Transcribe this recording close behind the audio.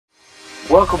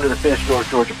Welcome to the Fish North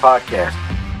Georgia podcast,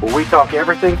 where we talk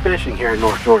everything fishing here in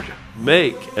North Georgia.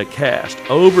 Make a cast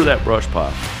over that brush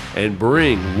pile and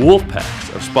bring wolf packs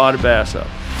of spotted bass up.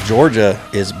 Georgia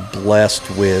is blessed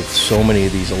with so many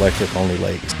of these electric-only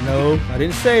lakes. No, I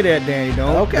didn't say that, Danny.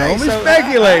 Don't be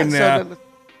speculating now.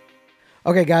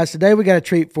 Okay, guys, today we got a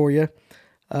treat for you.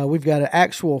 We've got an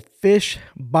actual fish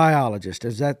biologist.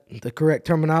 Is that the correct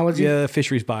terminology? Yeah,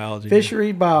 fisheries biology.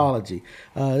 Fisheries biology.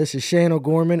 This is Shan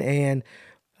O'Gorman, and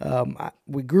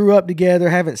we grew up together.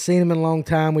 Haven't seen him in a long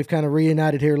time. We've kind of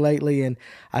reunited here lately, and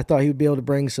I thought he would be able to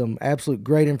bring some absolute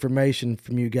great information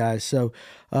from you guys. So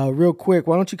real quick,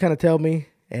 why don't you kind of tell me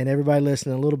and everybody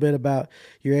listening a little bit about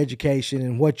your education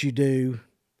and what you do,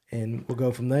 and we'll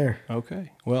go from there.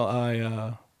 Okay. Well,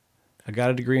 I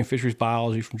got a degree in fisheries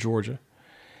biology from Georgia.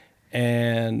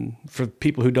 And for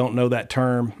people who don't know that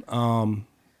term,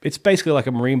 it's basically like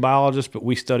a marine biologist, but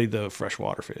we study the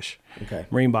freshwater fish. Okay.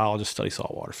 Marine biologists study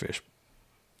saltwater fish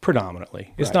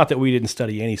predominantly. It's not that we didn't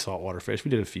study any saltwater fish.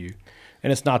 We did a few.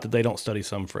 And it's not that they don't study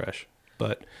some fresh,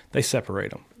 but they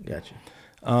separate them. Gotcha.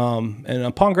 And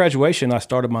upon graduation, I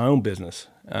started my own business,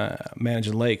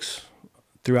 managing lakes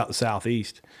throughout the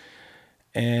Southeast.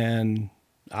 And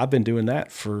I've been doing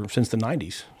that since the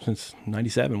 90s, since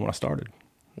 97 when I started.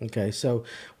 Okay, so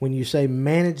when you say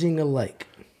managing a lake,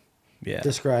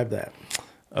 describe that.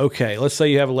 Okay, let's say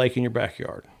you have a lake in your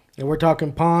backyard. And we're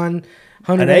talking pond,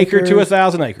 100 An acre acres. to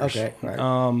 1,000 acres. Okay,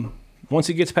 right. Once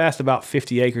it gets past about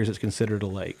 50 acres, it's considered a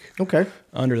lake. Okay.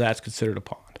 Under that's considered a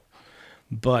pond.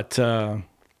 But,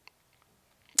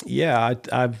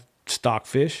 I've stocked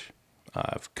fish.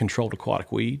 I've controlled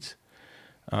aquatic weeds.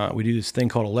 We do this thing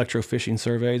called electrofishing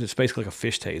surveys. It's basically like a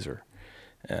fish taser.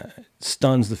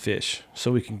 Stuns the fish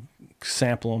so we can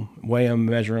sample them, weigh them,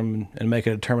 measure them, and make a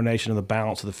determination of the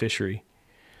balance of the fishery,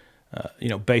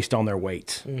 based on their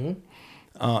weight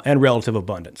and relative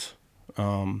abundance.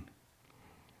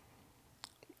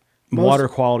 Water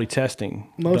quality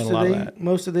testing.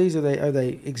 Most of these are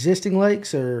they existing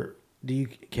lakes, or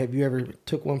have you ever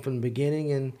took one from the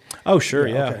beginning? And oh, sure,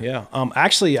 yeah.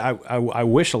 Actually, I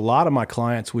wish a lot of my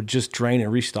clients would just drain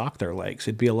and restock their lakes.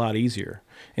 It'd be a lot easier.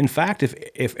 In fact,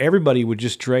 if everybody would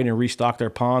just drain and restock their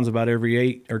ponds about every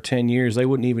 8 or 10 years, they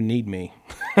wouldn't even need me.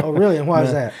 Oh, really? And why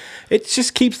is that? It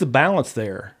just keeps the balance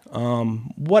there.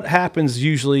 What happens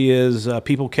usually is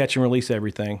people catch and release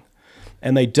everything,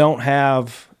 and they don't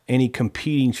have any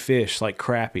competing fish like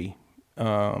crappie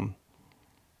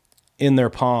in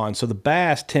their pond. So the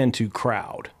bass tend to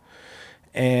crowd,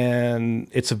 and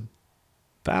it's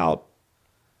about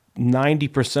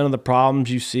 90% of the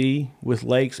problems you see with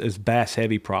lakes is bass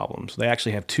heavy problems. They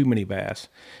actually have too many bass.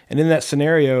 And in that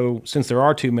scenario, since there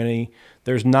are too many,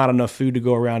 there's not enough food to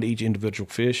go around to each individual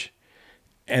fish,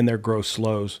 and their growth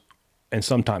slows and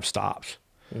sometimes stops.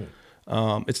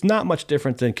 It's not much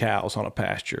different than cows on a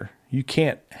pasture. You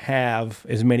can't have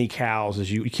as many cows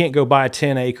as you can't go buy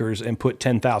 10 acres and put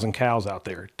 10,000 cows out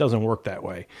there. It doesn't work that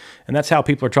way. And that's how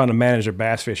people are trying to manage their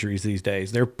bass fisheries these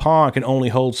days. Their pond can only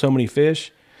hold so many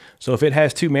fish. So if it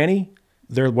has too many,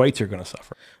 their weights are going to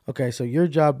suffer. Okay, so your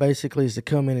job basically is to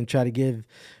come in and try to give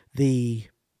the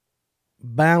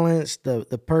balance,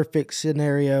 the perfect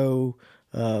scenario,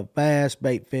 bass,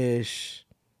 bait fish,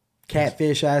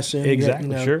 catfish, I assume.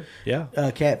 Exactly, sure,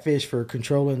 yeah. Catfish for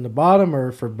controlling the bottom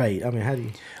or for bait? I mean, how do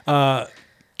you...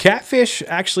 Catfish,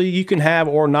 actually, you can have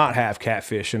or not have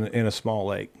catfish in a small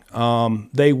lake.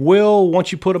 They will,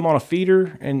 once you put them on a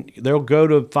feeder, and they'll go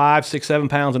to 5, 6, 7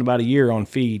 pounds in about a year on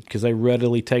feed because they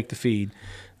readily take the feed.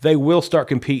 They will start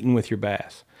competing with your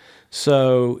bass.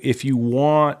 So if you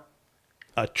want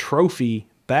a trophy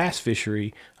bass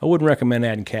fishery, I wouldn't recommend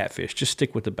adding catfish. Just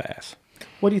stick with the bass.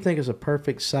 What do you think is a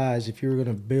perfect size if you were going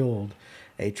to build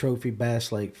a trophy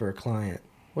bass lake for a client?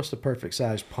 What's the perfect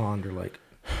size pond or lake?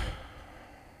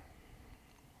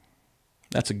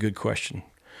 That's a good question.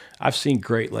 I've seen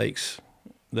great lakes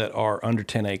that are under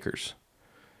 10 acres,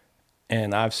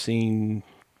 and I've seen.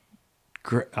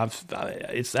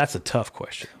 That's a tough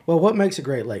question. Well, what makes a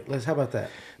great lake? How about that?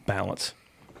 Balance.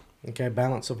 Okay,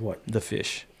 balance of what? The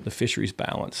fisheries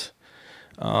balance.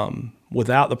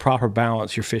 Without the proper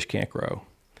balance, your fish can't grow.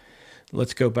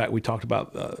 Let's go back. We talked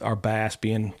about our bass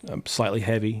being slightly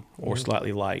heavy or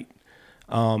slightly light.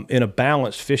 In a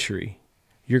balanced fishery,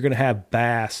 you're going to have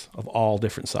bass of all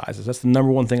different sizes. That's the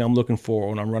number one thing I'm looking for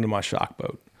when I'm running my shock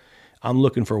boat. I'm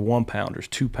looking for 1 pounders,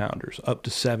 2 pounders, up to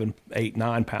 7, 8,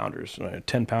 9 pounders.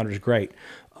 10 pounders, great.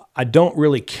 I don't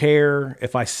really care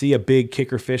if I see a big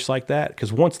kicker fish like that,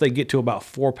 because once they get to about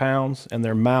 4 pounds and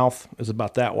their mouth is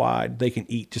about that wide, they can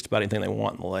eat just about anything they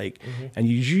want in the lake. Mm-hmm. And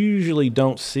you usually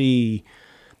don't see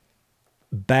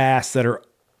bass that are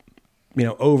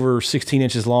over 16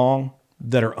 inches long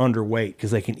that are underweight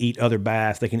because they can eat other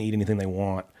bass. They can eat anything they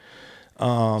want.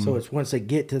 So it's once they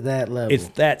get to that level. It's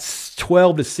that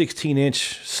 12 to 16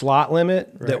 inch slot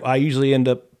limit that I usually end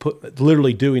up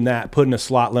literally doing that, putting a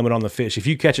slot limit on the fish. If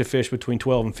you catch a fish between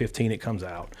 12 and 15, it comes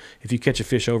out. If you catch a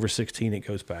fish over 16, it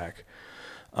goes back.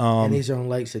 And these are on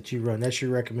lakes that you run. That's your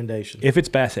recommendation. If it's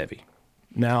bass heavy.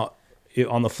 Now,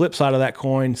 on the flip side of that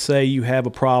coin, say you have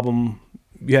a problem,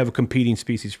 you have a competing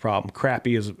species problem.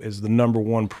 Crappie is the number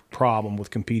one problem with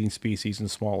competing species in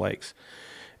small lakes.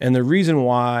 And the reason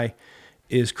why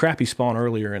is crappie spawn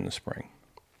earlier in the spring.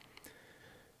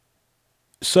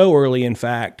 So early, in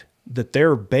fact, that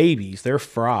their babies, their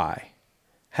fry,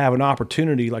 have an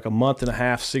opportunity like a month and a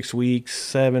half, 6 weeks,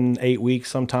 7, 8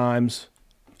 weeks sometimes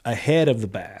ahead of the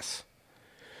bass.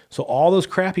 So all those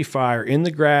crappie fry are in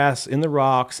the grass, in the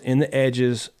rocks, in the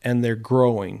edges, and they're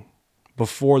growing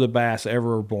before the bass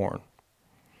ever are born.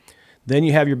 Then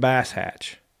you have your bass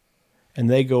hatch. And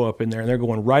they go up in there, and they're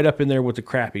going right up in there with the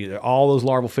crappie. All those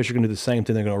larval fish are going to do the same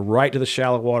thing. They're going to go right to the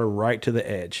shallow water, right to the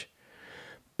edge.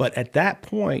 But at that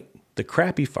point, the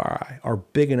crappie fry are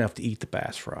big enough to eat the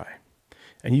bass fry.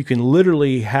 And you can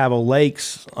literally have a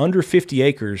lakes under 50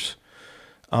 acres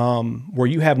where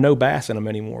you have no bass in them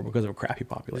anymore because of a crappie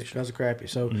population. Because of crappie.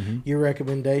 So your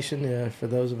recommendation for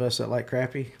those of us that like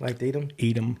crappie, like to eat them?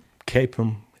 Eat them, keep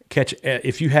them, catch.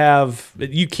 If you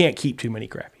can't keep too many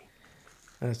crappie.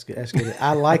 That's good. That's good.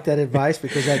 I like that advice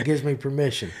because that gives me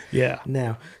permission. Yeah.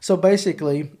 Now, so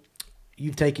basically,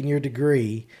 you've taken your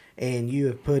degree and you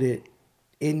have put it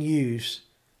in use,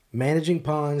 managing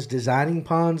ponds, designing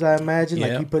ponds, I imagine. Yeah.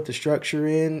 Like you put the structure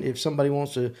in. If somebody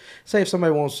wants to, say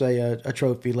a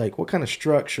trophy lake, what kind of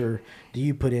structure do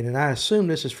you put in? And I assume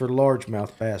this is for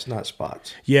largemouth bass, not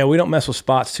spots. Yeah, we don't mess with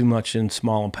spots too much in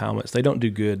small impoundments. They don't do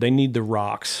good. They need the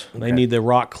rocks. Okay. They need the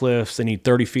rock cliffs. They need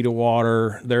 30 feet of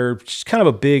water. They're just kind of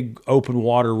a big open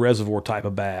water reservoir type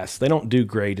of bass. They don't do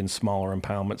great in smaller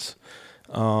impoundments.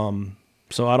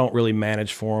 So I don't really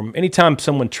manage for them. Anytime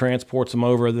someone transports them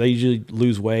over, they usually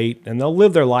lose weight, and they'll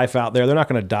live their life out there. They're not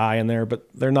going to die in there, but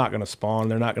they're not going to spawn.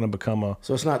 They're not going to become a...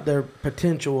 So it's not, their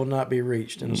potential will not be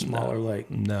reached in a smaller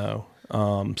lake. No.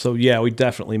 So yeah, we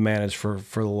definitely manage for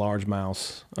the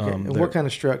largemouths. Okay. And what kind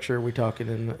of structure are we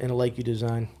talking in a lake you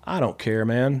design? I don't care,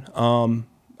 man.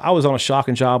 I was on a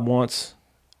shocking job once,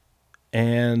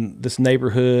 and this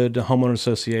neighborhood homeowner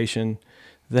association,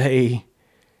 they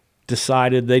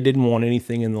decided they didn't want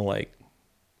anything in the lake.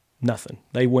 Nothing.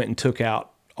 They went and took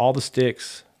out all the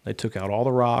sticks. They took out all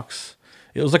the rocks.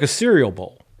 It was like a cereal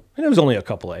bowl. And it was only a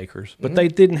couple of acres, but they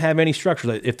didn't have any structure.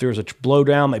 If there was a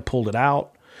blowdown, they pulled it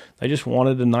out. They just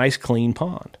wanted a nice, clean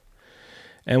pond.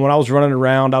 And when I was running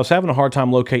around, I was having a hard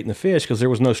time locating the fish because there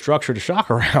was no structure to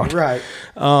shock around. Right.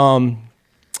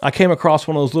 I came across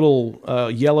one of those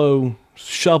little yellow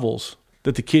shovels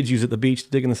that the kids use at the beach to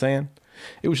dig in the sand.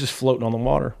 It was just floating on the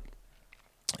water.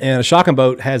 And a shocking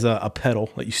boat has a pedal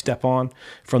that you step on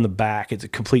from the back.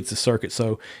 It completes the circuit.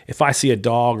 So if I see a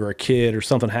dog or a kid or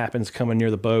something happens coming near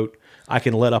the boat, I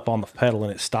can let up on the pedal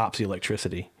and it stops the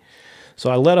electricity. So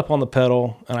I let up on the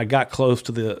pedal and I got close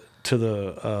to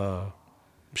the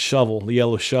shovel, the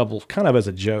yellow shovel, kind of as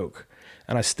a joke,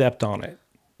 and I stepped on it.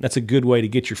 That's a good way to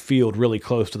get your field really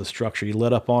close to the structure. You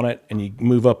let up on it and you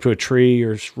move up to a tree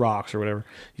or rocks or whatever.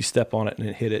 You step on it and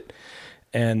it hit it.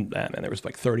 And man, there was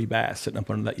like 30 bass sitting up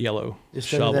under that yellow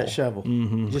shovel. Under that shovel.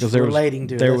 Mm-hmm. Just relating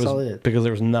to it. That's all it is. Because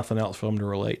there was nothing else for them to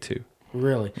relate to.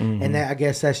 Really? Mm-hmm. And I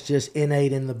guess that's just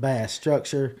innate in the bass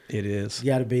structure. It is. You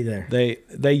got to be there.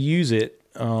 They use it.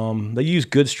 They use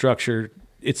good structure.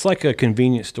 It's like a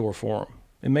convenience store for them.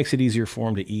 It makes it easier for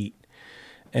them to eat.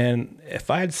 And if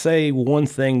I'd say one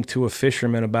thing to a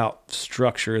fisherman about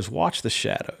structure is watch the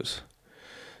shadows.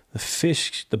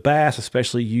 The bass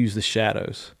especially use the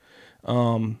shadows.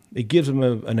 It gives them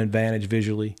an advantage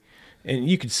visually, and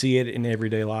you can see it in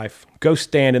everyday life. Go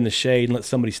stand in the shade and let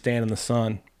somebody stand in the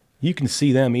sun. You can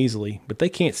see them easily, but they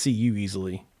can't see you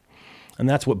easily. And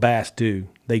that's what bass do.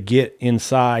 They get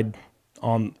inside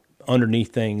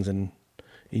underneath things and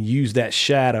use that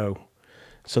shadow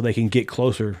so they can get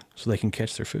closer so they can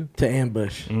catch their food. To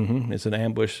ambush. Mm-hmm. It's an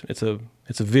ambush. It's a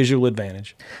visual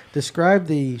advantage. Describe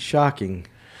the shocking.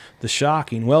 The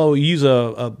shocking. Well, we use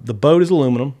the boat is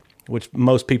aluminum, which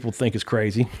most people think is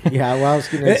crazy. Yeah, well, I was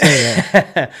going to say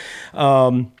that.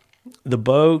 The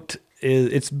boat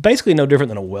it's basically no different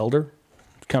than a welder,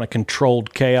 kind of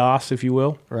controlled chaos, if you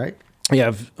will. Right. You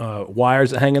have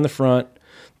wires that hang in the front.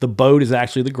 The boat is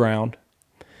actually the ground.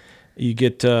 You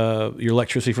get your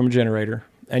electricity from a generator,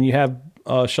 and you have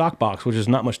a shock box, which is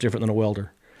not much different than a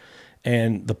welder.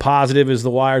 And the positive is the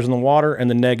wires in the water, and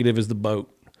the negative is the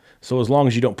boat. So as long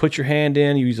as you don't put your hand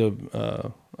in, you use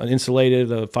an insulated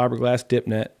fiberglass dip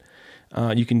net,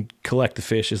 you can collect the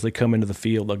fish as they come into the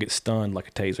field. They'll get stunned like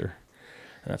a taser.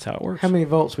 And that's how it works. How many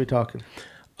volts are we talking?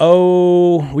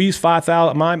 Oh, we use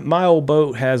 5,000. My old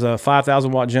boat has a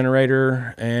 5,000 watt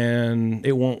generator, and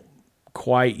it won't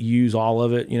quite use all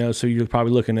of it, so you're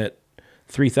probably looking at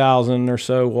 3,000 or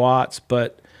so watts,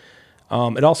 but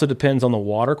it also depends on the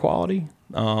water quality.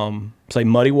 Say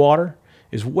muddy water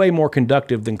is way more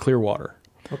conductive than clear water.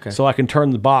 Okay. So I can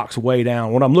turn the box way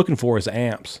down. What I'm looking for is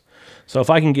amps. So if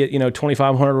I can get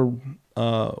 2,500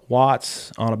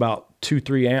 watts on about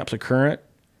 2-3 amps of current,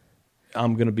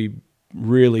 I'm going to be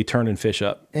really turning fish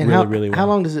up. And really well. How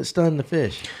long does it stun the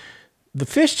fish? The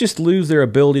fish just lose their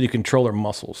ability to control their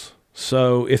muscles.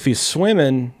 So if he's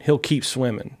swimming, he'll keep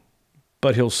swimming,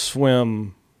 but he'll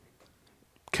swim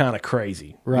kind of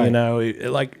crazy. Right.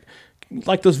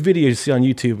 Like those videos you see on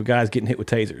YouTube of guys getting hit with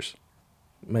tasers.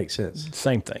 Makes sense.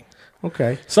 Same thing.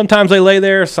 Okay. Sometimes they lay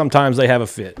there, sometimes they have a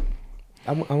fit.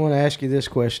 I want to ask you this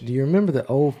question. Do you remember the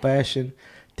old-fashioned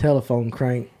telephone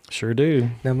crank? Sure do.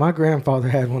 Now, my grandfather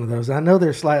had one of those. I know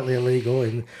they're slightly illegal,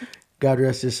 and God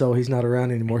rest his soul, he's not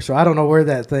around anymore, so I don't know where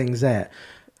that thing's at.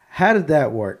 How did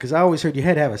that work? Because I always heard you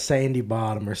had to have a sandy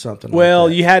bottom or something Well, like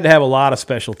that. you had to have a lot of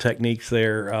special techniques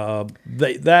there.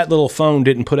 That little phone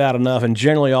didn't put out enough, and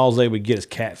generally all they would get is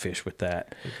catfish with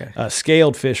that. Okay.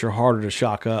 Scaled fish are harder to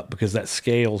shock up because that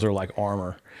scales are like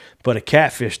armor. But a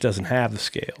catfish doesn't have the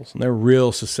scales, and they're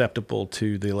real susceptible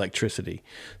to the electricity.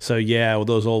 So, yeah, with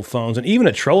those old phones, and even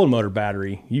a trolling motor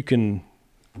battery, you can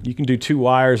do 2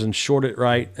 wires and short it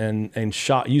right and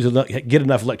get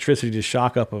enough electricity to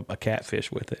shock up a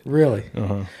catfish with it. Really?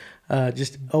 Uh-huh.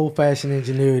 Just old-fashioned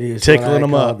ingenuity is Tickling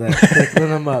them what I call up. that. Tickling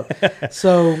them up.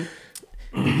 So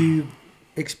you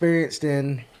experienced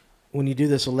when you do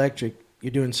this electric,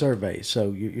 you're doing surveys.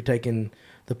 So you're taking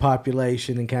the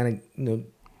population and kind of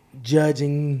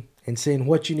judging and seeing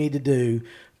what you need to do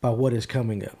by what is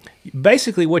coming up.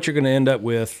 Basically, what you're going to end up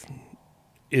with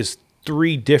is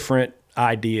 3 different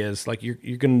ideas. Like you're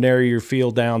going to narrow your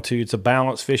field down to it's a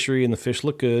balanced fishery and the fish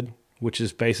look good, which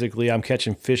is basically I'm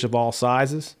catching fish of all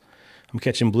sizes. I'm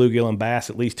catching bluegill and bass,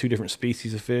 at least 2 different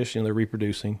species of fish, they're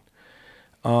reproducing.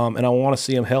 And I want to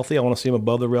see them healthy. I want to see them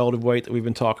above the relative weight that we've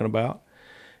been talking about.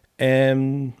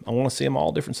 And I want to see them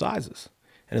all different sizes.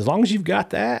 And as long as you've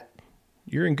got that,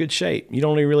 you're in good shape. You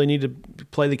don't really need to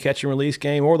play the catch and release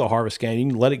game or the harvest game. You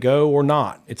can let it go or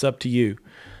not. It's up to you.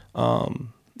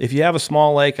 If you have a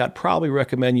small lake, I'd probably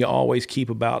recommend you always keep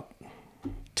about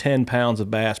 10 pounds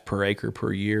of bass per acre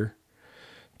per year,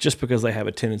 just because they have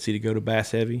a tendency to go to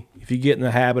bass heavy. If you get in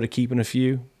the habit of keeping a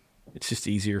few, it's just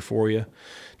easier for you.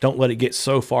 Don't let it get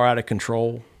so far out of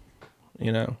control.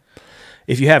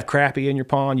 If you have crappie in your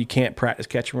pond, you can't practice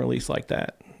catch and release like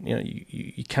that.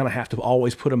 You kind of have to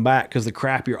always put them back because the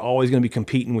crappie are always going to be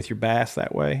competing with your bass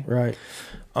that way. Right.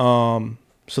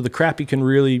 So the crappie can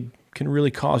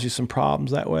really cause you some problems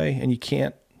that way, and you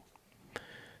can't.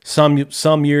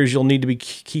 Some years you'll need to be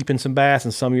keeping some bass,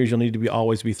 and some years you'll need to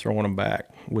always be throwing them back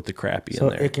with the crappie in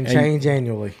there. So it can change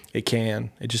annually. It can.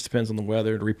 It just depends on the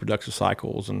weather, the reproductive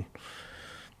cycles, and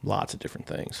lots of different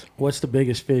things. What's the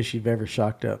biggest fish you've ever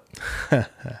shocked up?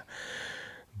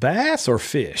 Bass or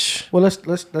fish? Well,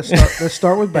 let's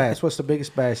start with bass. What's the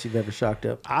biggest bass you've ever shocked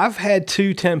up? I've had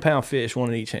 2 10-pound fish, one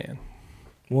in each hand.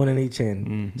 One in each hand.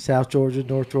 Mm-hmm. South Georgia,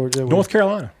 North Georgia? North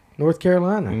Carolina. North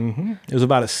Carolina. Mm-hmm. It was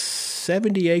about a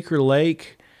 70-acre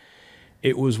lake.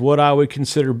 It was what I would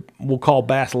consider, we'll call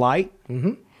bass light.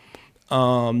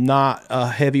 Mm-hmm. Not a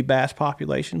heavy bass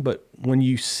population, but when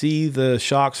you see the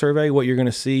shock survey, what you're going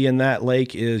to see in that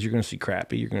lake is you're going to see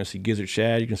crappie, you're going to see gizzard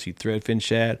shad, you're going to see threadfin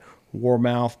shad,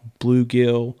 warmouth,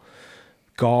 bluegill,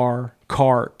 gar,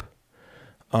 carp.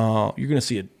 You're going to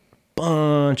see a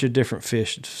bunch of different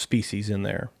fish species in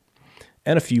there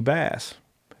and a few bass.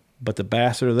 But the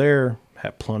bass that are there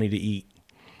have plenty to eat.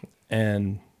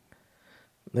 And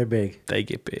they're big. They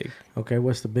get big. Okay,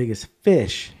 what's the biggest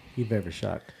fish you've ever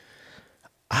shocked?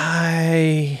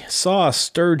 I saw a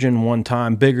sturgeon one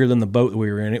time bigger than the boat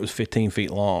we were in. It was 15 feet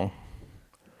long.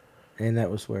 And that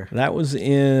was where? That was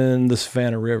in the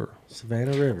Savannah River.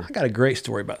 Savannah River. I got a great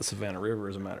story about the Savannah River,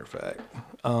 as a matter of fact.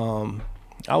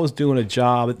 I was doing a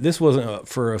job. This wasn't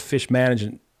for a fish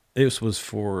management. This was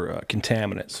for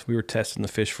contaminants. We were testing the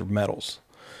fish for metals.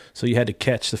 So you had to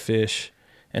catch the fish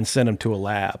and send them to a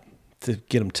lab to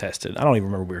get them tested. I don't even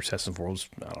remember what we were testing for. It was,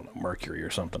 I don't know, mercury or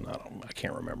something. I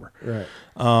can't remember. Right.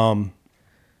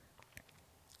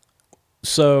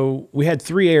 So we had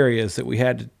 3 areas that we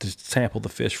had to sample the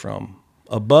fish from.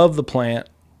 Above the plant,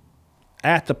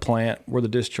 at the plant where the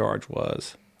discharge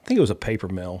was. I think it was a paper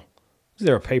mill.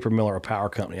 either a paper mill or a power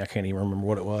company. I can't even remember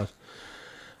what it was.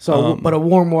 So, but a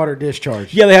warm water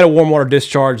discharge. Yeah, they had a warm water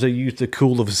discharge. They used to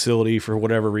cool the facility for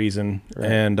whatever reason, right.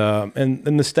 and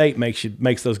the state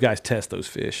makes those guys test those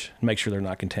fish, make sure they're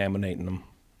not contaminating them,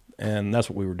 and that's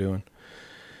what we were doing.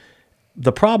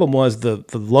 The problem was the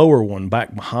lower one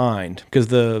back behind, because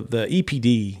the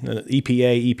EPD, the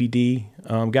EPA,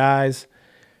 EPD guys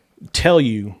tell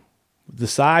you the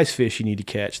size fish you need to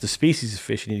catch, the species of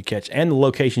fish you need to catch, and the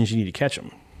locations you need to catch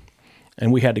them,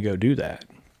 and we had to go do that.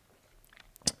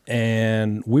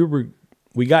 And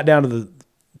we got down to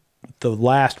the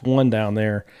last one down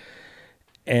there,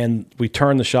 and we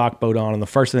turned the shock boat on, and the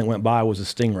first thing that went by was a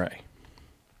stingray.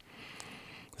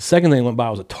 The second thing that went by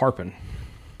was a tarpon.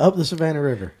 Up the Savannah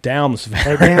River. Down the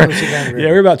Savannah River. Down the Savannah River. Yeah,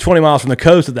 we were about 20 miles from the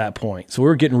coast at that point, so we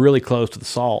were getting really close to the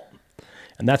salt.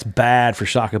 And that's bad for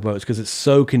shock boats because it's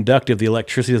so conductive, the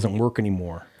electricity doesn't work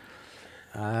anymore.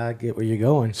 I get where you're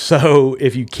going. So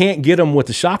if you can't get them with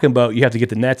the shocking boat, you have to get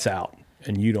the nets out.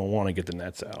 And you don't want to get the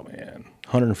nets out, man.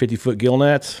 150-foot gill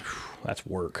nets, that's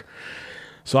work.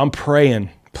 So I'm praying,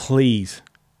 please,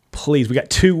 we got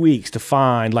 2 weeks to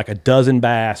find like a dozen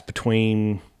bass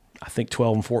between, I think,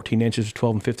 12 and 14 inches, or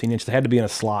 12 and 15 inches. They had to be in a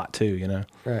slot too, you know?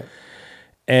 Right.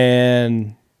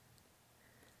 And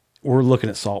we're looking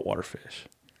at saltwater fish.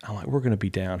 I'm like, we're going to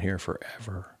be down here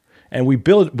forever. And we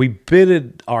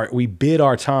bid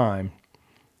our time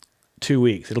 2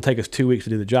 weeks. It'll take us 2 weeks to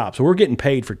do the job. So we're getting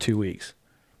paid for 2 weeks.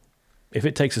 If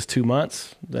it takes us 2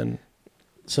 months, then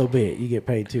so be it. You get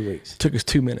paid 2 weeks. It took us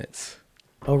 2 minutes.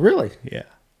 Oh, really? Yeah.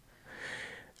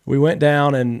 We went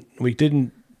down and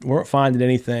weren't finding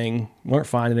anything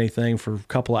for a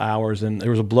couple of hours, and there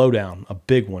was a blowdown, a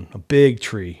big one, a big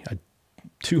tree, a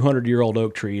 200-year-old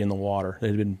oak tree in the water that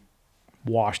had been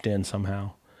washed in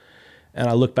somehow. And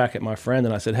I looked back at my friend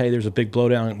and I said, hey, there's a big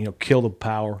blowdown, kill the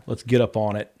power. Let's get up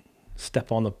on it,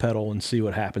 step on the pedal and see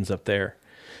what happens up there.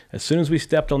 As soon as we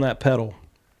stepped on that pedal,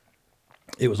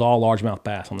 it was all largemouth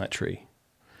bass on that tree.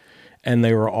 And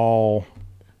they were all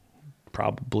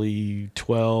probably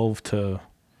 12 to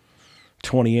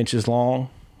 20 inches long.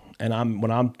 And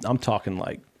I'm talking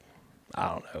like, I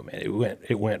don't know, man,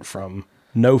 it went from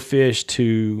no fish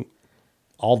to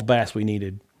all the bass we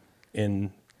needed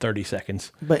in 30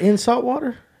 seconds. But in salt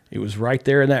water? It was right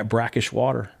there in that brackish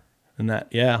water. And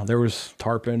there was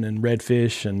tarpon and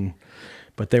redfish,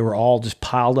 but they were all just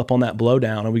piled up on that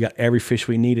blowdown, and we got every fish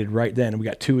we needed right then. And we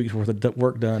got 2 weeks worth of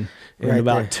work done in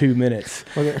about 2 minutes.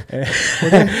 Well,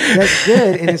 that's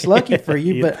good, and it's lucky for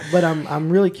you. Yeah. But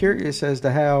I'm really curious as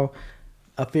to how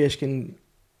a fish can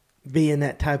be in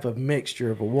that type of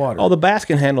mixture of a water. Oh, the bass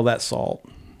can handle that salt.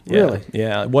 Yeah, really?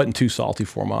 Yeah, it wasn't too salty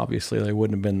for them, obviously. They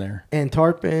wouldn't have been there. And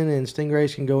tarpon and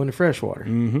stingrays can go into fresh water.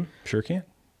 Mm-hmm. Sure can.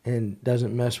 And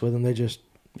doesn't mess with them. They just...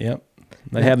 Yep.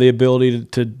 They have the ability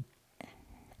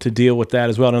to deal with that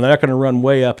as well. And they're not going to run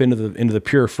way up into the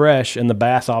pure fresh, and the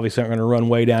bass obviously aren't going to run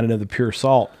way down into the pure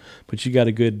salt. But you got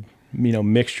a good,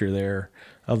 mixture there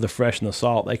of the fresh and the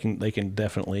salt. They can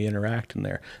definitely interact in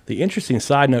there. The interesting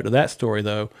side note to that story,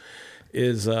 though,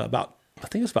 is I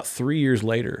think it's about 3 years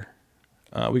later,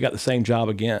 we got the same job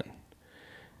again,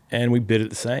 and we bid it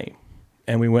the same,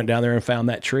 and we went down there and found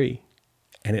that tree,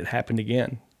 and it happened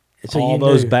again. So all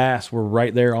those bass were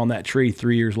right there on that tree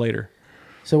 3 years later.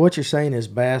 So what you're saying is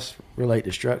bass relate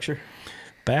to structure?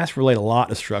 Bass relate a lot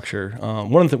to structure.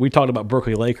 One of the we talked about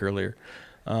Berkeley Lake earlier.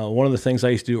 One of the things I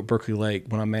used to do at Berkeley Lake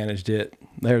when I managed it,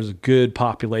 there's a good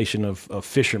population of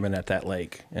fishermen at that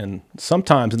lake. And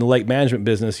sometimes in the lake management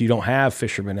business, you don't have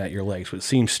fishermen at your lakes, which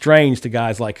seems strange to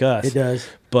guys like us. It does.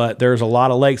 But there's a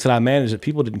lot of lakes that I managed that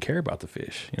people didn't care about the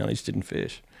fish. They just didn't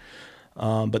fish.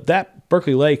 But that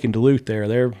Berkeley Lake in Duluth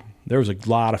there was a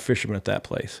lot of fishermen at that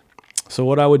place. So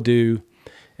what I would do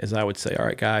is I would say, all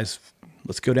right, guys,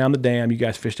 let's go down the dam. You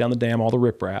guys fish down the dam, all the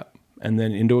riprap, and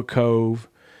then into a cove,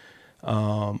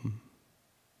 blowdowns,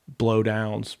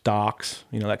 docks,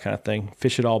 that kind of thing.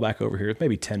 Fish it all back over here.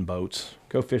 Maybe 10 boats.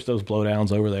 Go fish those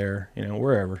blowdowns over there,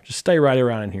 wherever. Just stay right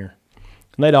around in here.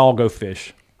 And they'd all go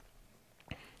fish.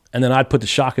 And then I'd put the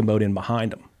shocking boat in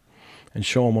behind them and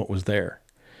show them what was there.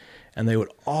 And they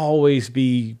would always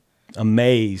be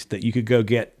amazed that you could go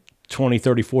get 20,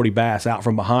 30, 40 bass out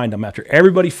from behind them after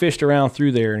everybody fished around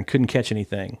through there and couldn't catch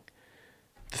anything.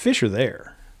 The fish are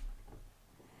there.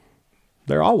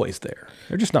 They're always there.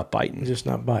 They're just not biting. Just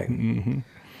not biting. Mm-hmm.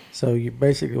 So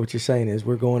basically what you're saying is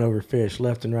we're going over fish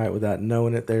left and right without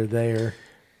knowing that they're there.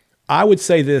 I would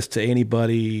say this to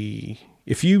anybody.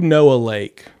 If you know a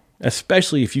lake,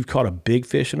 especially if you've caught a big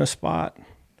fish in a spot,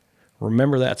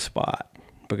 remember that spot,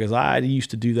 because I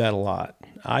used to do that a lot.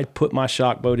 I'd put my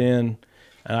shock boat in,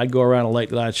 and I'd go around a lake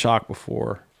that I'd shocked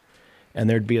before, and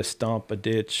there'd be a stump, a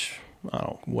ditch, I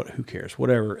don't know, who cares,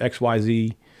 whatever,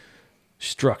 XYZ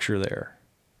structure there,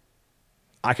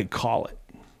 I could call it.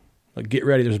 Like, get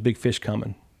ready, there's a big fish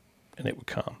coming, and it would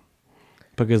come.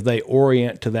 Because they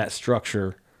orient to that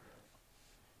structure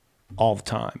all the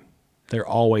time. They're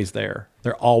always there.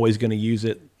 They're always going to use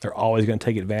it. They're always going to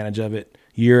take advantage of it.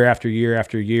 Year after year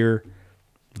after year,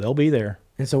 they'll be there.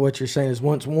 And so what you're saying is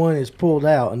once one is pulled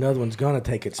out, another one's going to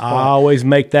take its spot. I always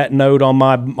make that note on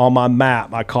my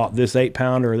map. I caught this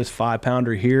 8-pounder or this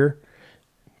 5-pounder here,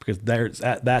 because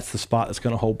that's the spot that's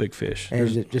going to hold big fish. And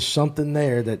there's just something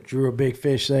there that drew a big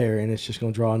fish there, and it's just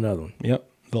going to draw another one. Yep.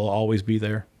 They'll always be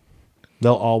there.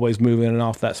 They'll always move in and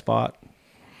off that spot.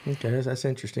 Okay, that's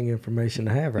interesting information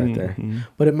to have right there.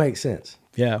 But it makes sense.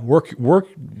 Yeah, work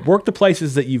the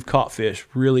places that you've caught fish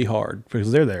really hard,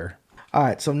 because they're there. All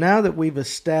right, so now that we've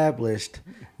established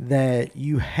that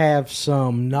you have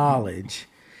some knowledge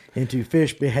into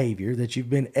fish behavior, that you've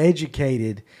been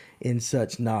educated in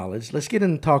such knowledge, let's get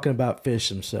into talking about fish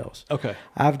themselves. Okay.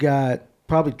 I've got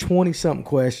probably 20-something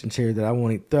questions here that I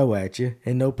want to throw at you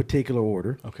in no particular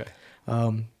order. Okay.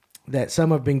 That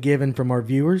some have been given from our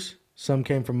viewers, some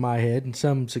came from my head, and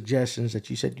some suggestions that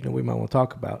you said, we might want to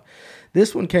talk about.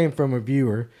 This one came from a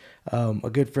viewer, a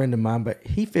good friend of mine, but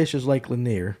he fishes Lake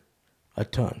Lanier a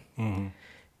ton. Mm-hmm.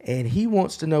 And he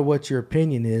wants to know what your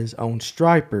opinion is on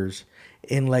stripers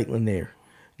in Lake Lanier.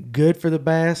 Good for the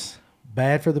bass,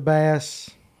 bad for the bass.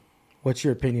 What's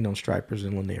your opinion on stripers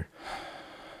in Lanier?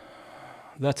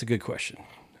 That's a good question.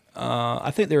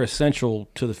 I think they're essential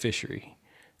to the fishery.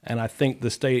 And I think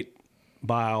the state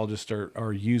biologists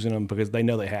are using them because they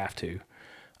know they have to.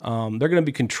 They're going to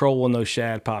be controlling those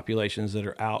shad populations that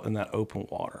are out in that open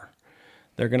water.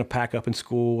 They're going to pack up in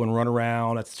school and run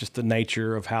around. That's just the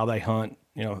nature of how they hunt,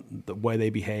 the way they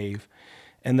behave.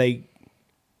 And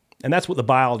that's what the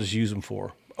biologists use them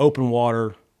for. Open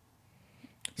water.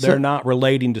 They're not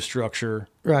relating to structure.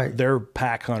 Right. They're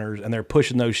pack hunters, and they're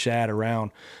pushing those shad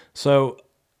around. So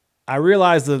I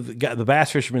realize the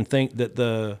bass fishermen think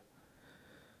that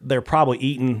they're probably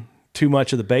eating too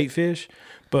much of the bait fish.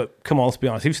 But come on, let's be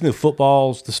honest. You've seen the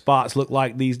footballs, the spots look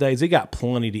like these days. They got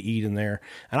plenty to eat in there.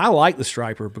 And I like the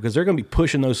striper because they're going to be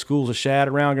pushing those schools of shad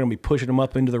around. They're going to be pushing them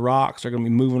up into the rocks. They're going to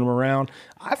be moving them around.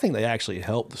 I think they actually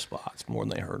help the spots more than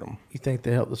they hurt them. You think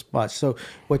they help the spots. So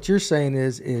what you're saying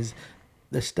is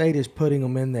the state is putting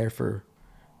them in there for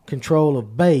control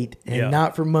of bait and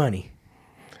not for money.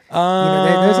 There's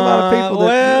a lot of people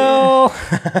that...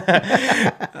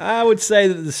 I would say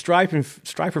that the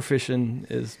striper fishing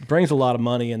brings a lot of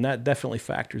money, and that definitely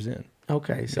factors in.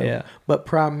 Okay, so but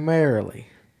primarily,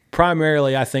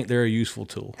 I think they're a useful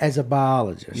tool. As a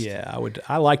biologist,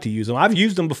 I like to use them. I've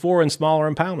used them before in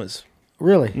smaller impoundments.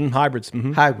 Really, hybrids.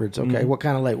 Mm-hmm. Hybrids. Okay, what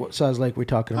kind of lake? What size lake are we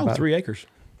talking about? 3 acres.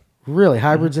 Really,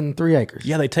 hybrids in 3 acres?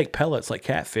 Yeah, they take pellets like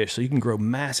catfish, so you can grow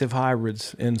massive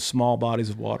hybrids in small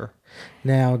bodies of water.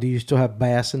 Now, do you still have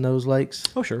bass in those lakes?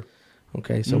 Oh, sure.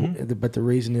 Okay, so but the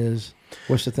reason is,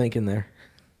 what's the thinking there?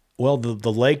 Well,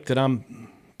 the lake that I'm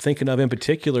thinking of in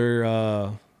particular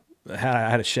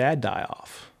had a shad die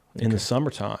off in the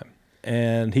summertime,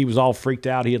 and he was all freaked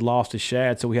out. He had lost his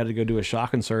shad, so we had to go do a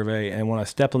shocking survey. And when I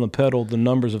stepped on the pedal, the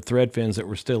numbers of thread fins that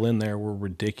were still in there were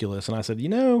ridiculous. And I said,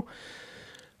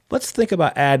 let's think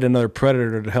about adding another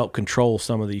predator to help control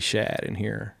some of these shad in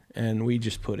here. And we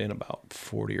just put in about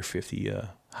 40 or 50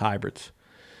 hybrids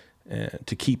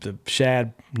to keep the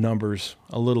shad numbers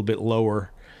a little bit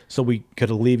lower so we could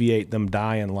alleviate them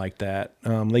dying like that.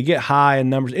 They get high in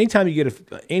numbers. Anytime you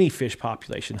get any fish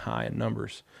population high in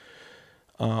numbers,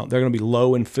 they're going to be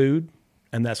low in food,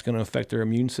 and that's going to affect their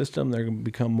immune system. They're going to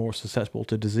become more susceptible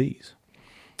to disease.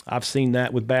 I've seen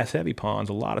that with bass heavy ponds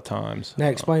a lot of times. Now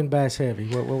explain bass heavy.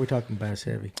 What are we talking bass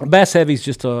heavy? Bass heavy is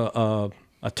just a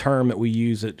term that we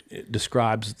use that it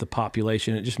describes the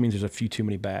population. It just means there's a few too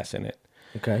many bass in it.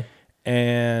 Okay.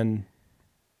 And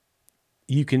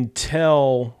you can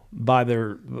tell by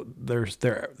their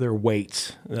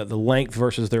weights, the length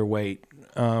versus their weight.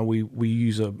 We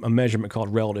use a measurement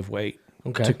called relative weight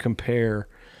to compare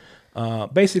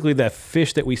basically that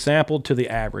fish that we sampled to the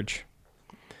average.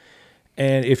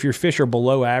 And if your fish are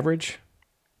below average,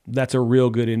 that's a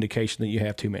real good indication that you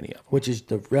have too many of them. Which is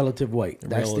the relative weight.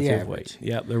 That's the average. Weight.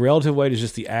 Yeah, the relative weight is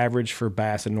just the average for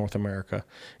bass in North America.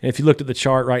 And if you looked at the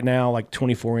chart right now, like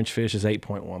 24-inch fish is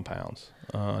 8.1 pounds.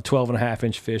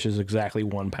 12.5-inch fish is exactly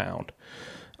 1 pound.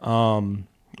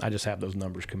 I just have those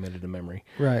numbers committed to memory.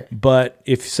 Right. But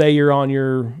if, say, you're on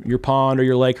your pond or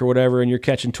your lake or whatever, and you're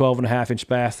catching 12.5-inch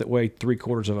bass that weigh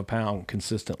 3/4 of a pound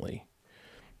consistently,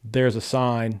 there's a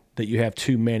sign that you have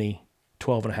too many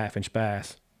 12.5-inch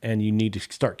bass and you need to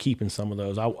start keeping some of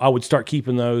those. I would start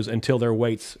keeping those until their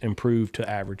weights improve to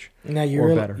average Now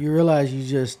better. You realize you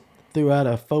just threw out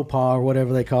a faux pas or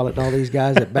whatever they call it, and all these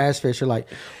guys at Bass Fish are like,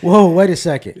 whoa, wait a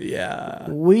second. Yeah.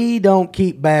 We don't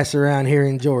keep bass around here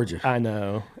in Georgia. I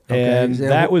know. Okay, And so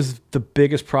that was the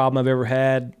biggest problem I've ever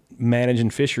had managing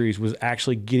fisheries, was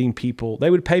actually getting people. They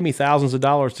would pay me thousands of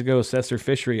dollars to go assess their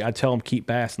fishery. I'd tell them keep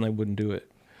bass, and they wouldn't do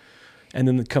it. And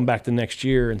then they'd come back the next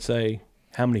year and say,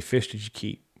 how many fish did you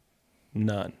keep?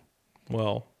 None.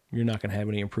 Well, you're not going to have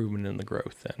any improvement in the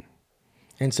growth then.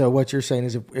 And so what you're saying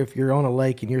is if you're on a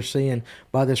lake and you're seeing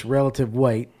by this relative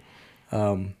weight,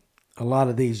 a lot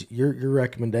of these, your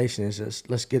recommendation is this,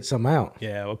 let's get some out.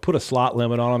 Yeah, we'll put a slot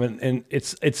limit on them, and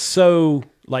it's so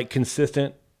like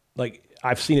consistent. Like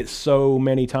I've seen it so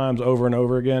many times over and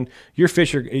over again. Your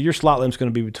slot limit's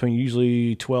going to be between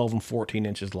usually 12 and 14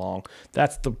 inches long.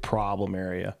 That's the problem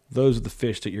area. Those are the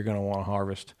fish that you're going to want to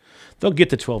harvest. They'll get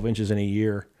to 12 inches in a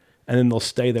year, and then they'll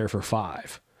stay there for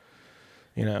 5.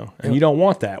 And you don't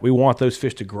want that. We want those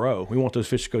fish to grow. We want those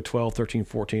fish to go 12, 13,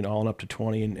 14, all up to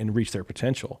 20 and reach their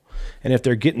potential. And if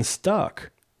they're getting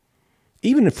stuck,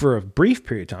 even for a brief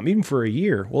period of time, even for a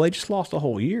year, well, they just lost a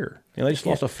whole year. They just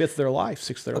lost a fifth of their life,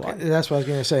 sixth of their life. That's what I was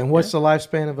going to say. And what's the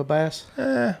lifespan of a bass?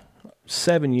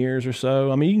 7 years or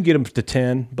so. I mean, you can get them to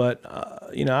 10, but,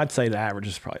 I'd say the average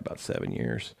is probably about 7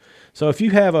 years. So if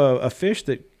you have a fish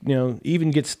that,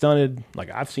 even gets stunted, like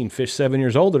I've seen fish 7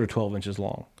 years old that are 12 inches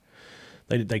long,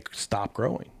 they stop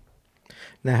growing.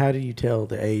 Now, how do you tell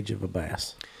the age of a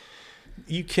bass?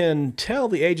 You can tell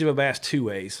the age of a bass 2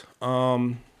 ways.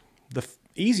 The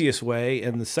easiest way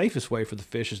and the safest way for the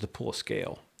fish is to pull a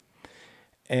scale.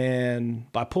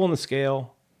 And by pulling the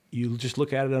scale, you just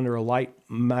look at it under a light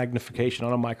magnification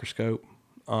on a microscope,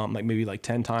 like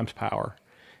 10 times power.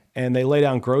 And they lay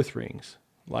down growth rings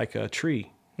like a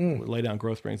tree would lay down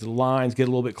growth rings. The lines get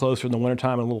a little bit closer in the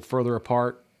wintertime and a little further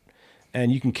apart. And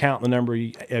you can count the number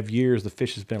of years the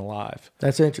fish has been alive.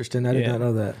 That's interesting. I did not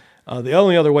know that. The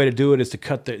only other way to do it is to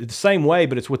cut the same way,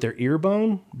 but it's with their ear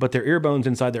bone. But their ear bone's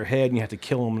inside their head, and you have to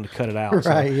kill them to cut it out.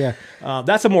 Right, so, yeah.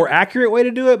 That's a more accurate way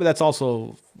to do it, but that's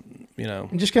also,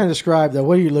 And just kind of describe that.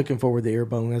 What are you looking for with the ear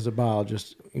bone as a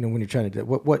biologist? When you're trying to do it,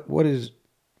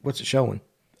 what's it showing?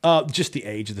 Just the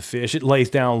age of the fish. It lays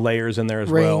down layers in there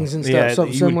as Rings well. And stuff.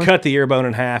 Something you similar? would cut the ear bone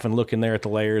in half and look in there at the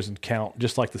layers and count,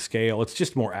 just like the scale. It's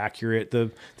just more accurate.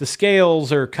 The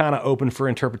scales are kind of open for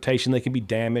interpretation. They can be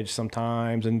damaged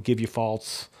sometimes and give you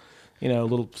false,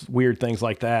 little weird things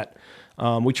like that.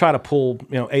 We try to pull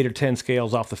 8 or 10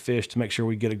 scales off the fish to make sure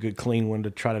we get a good clean one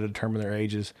to try to determine their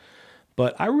ages.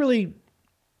 But I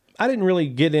didn't really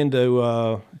get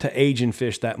into to aging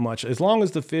fish that much. As long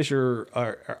as the fish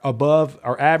are above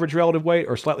our average relative weight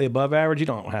or slightly above average, you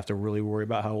don't have to really worry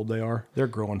about how old they are. They're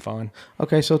growing fine.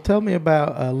 Okay, so tell me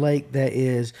about a lake that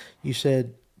is, you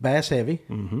said, bass heavy.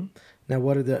 Mm-hmm.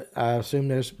 Now, I assume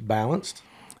there's balanced?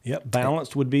 Yep,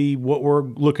 balanced would be what we're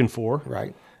looking for.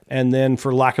 Right. And then,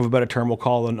 for lack of a better term, we'll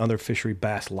call another fishery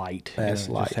bass light. Bass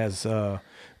light. Just has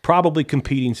probably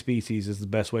competing species is the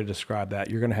best way to describe that.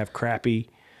 You're going to have crappie,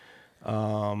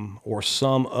 or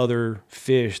some other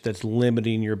fish that's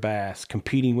limiting your bass,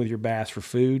 competing with your bass for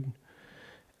food,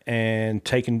 and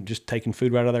taking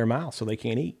food right out of their mouth so they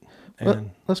can't eat.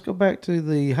 And let's go back to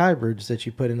the hybrids that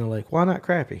you put in the lake. Why not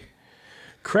crappie?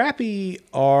 Crappie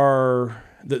are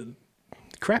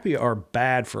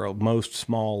bad for most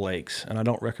small lakes, and I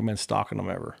don't recommend stocking them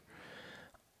ever.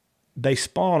 They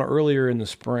spawn earlier in the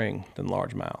spring than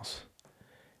largemouths,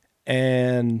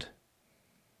 and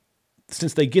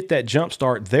since they get that jump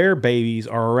start, their babies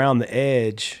are around the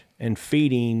edge and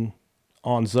feeding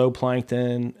on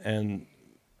zooplankton and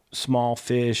small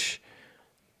fish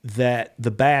that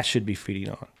the bass should be feeding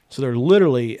on. So they're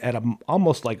literally at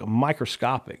almost like a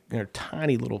microscopic, they're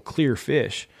tiny little clear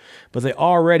fish, but they're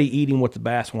already eating what the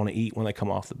bass want to eat when they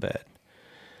come off the bed.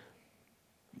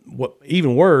 What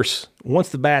even worse, once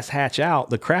the bass hatch out,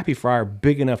 the crappie fry are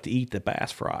big enough to eat the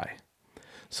bass fry.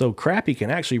 So crappie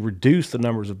can actually reduce the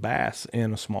numbers of bass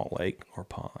in a small lake or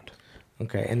pond.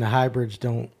 Okay, and the hybrids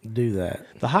don't do that.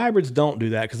 The hybrids don't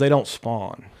do that because they don't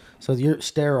spawn. So you're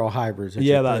sterile hybrids.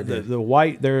 The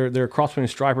white, they're cross between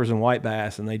stripers and white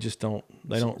bass, and they just don't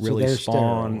really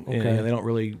spawn. Sterile. Okay. They don't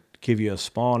really give you a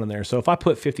spawn in there. So if I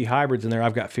put 50 hybrids in there,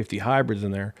 I've got 50 hybrids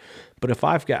in there. But if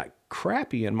I've got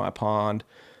crappie in my pond,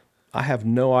 I have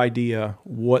no idea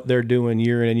what they're doing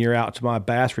year in and year out to my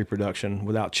bass reproduction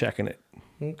without checking it.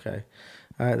 Okay.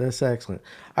 All right, that's excellent.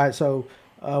 All right, so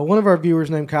one of our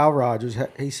viewers named Kyle Rogers,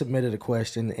 he submitted a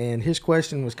question, and his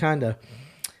question was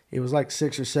it was like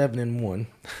 6 or 7 in one.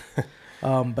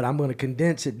 But I'm going to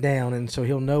condense it down, and so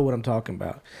he'll know what I'm talking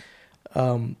about.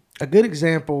 A good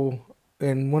example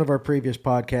in one of our previous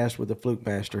podcasts with the Fluke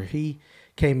Master, he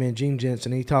came in, Gene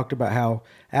Jensen, he talked about how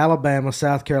Alabama,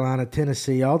 South Carolina,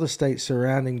 Tennessee, all the states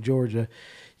surrounding Georgia,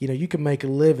 you can make a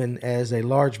living as a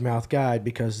largemouth guide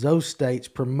because those states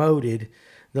promoted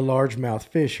the largemouth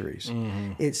fisheries.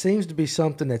 Mm-hmm. It seems to be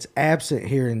something that's absent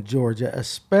here in Georgia,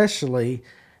 especially,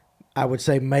 I would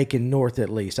say, Macon North at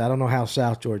least. I don't know how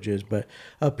South Georgia is, but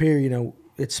up here,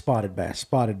 it's spotted bass,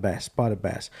 spotted bass, spotted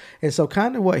bass. And so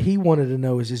kind of what he wanted to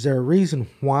know is there a reason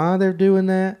why they're doing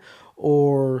that?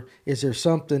 Or is there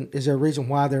a reason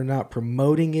why they're not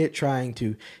promoting it, trying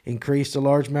to increase the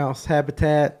largemouth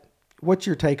habitat? What's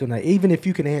your take on that, even if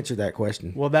you can answer that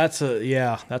question? Well, that's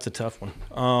a tough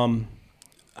one.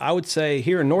 I would say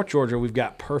here in North Georgia, we've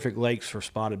got perfect lakes for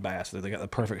spotted bass. They got the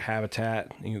perfect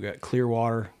habitat. You've got clear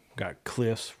water, got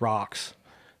cliffs, rocks.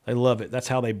 They love it. That's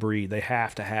how they breed. They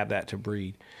have to have that to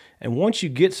breed. And once you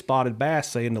get spotted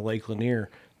bass, say into Lake Lanier,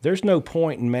 there's no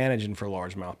point in managing for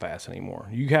largemouth bass anymore.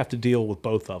 You have to deal with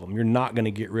both of them. You're not going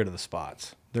to get rid of the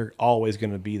spots. They're always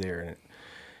going to be there.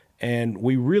 And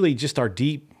we really just, our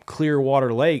deep, clear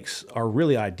water lakes are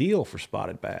really ideal for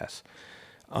spotted bass.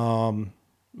 And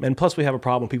plus we have a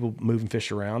problem with people moving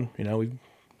fish around. We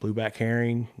blueback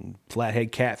herring,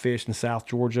 flathead catfish in South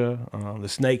Georgia. The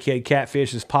snakehead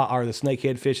catfish the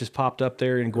snakehead fish has popped up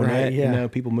there in Gwinnett. Right, yeah.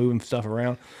 People moving stuff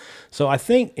around. So I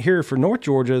think here for North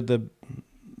Georgia,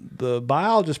 the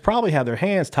biologists probably have their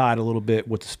hands tied a little bit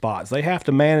with the spots. They have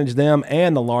to manage them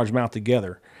and the largemouth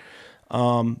together.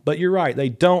 But you're right, they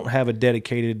don't have a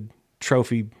dedicated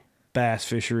trophy bass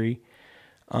fishery,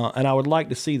 and I would like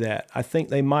to see that. I think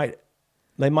they might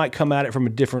come at it from a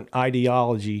different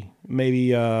ideology.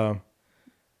 Maybe the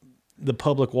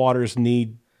public waters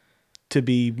need to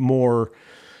be more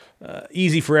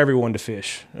easy for everyone to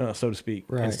fish, so to speak,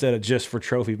 right, instead of just for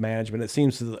trophy management. It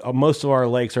seems that most of our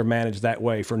lakes are managed that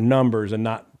way for numbers and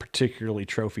not particularly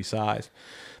trophy size.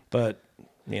 But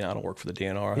I don't work for the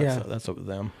DNR. That's up to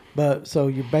them. But so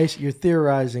you're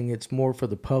theorizing it's more for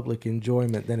the public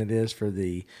enjoyment than it is for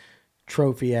the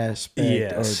trophy aspect.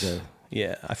 Yes.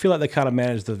 Yeah, I feel like they kind of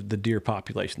manage the deer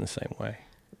population the same way.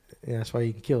 Yeah, that's why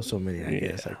you can kill so many, I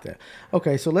guess, like that.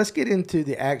 Okay, so let's get into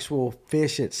the actual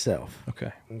fish itself.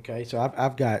 Okay, so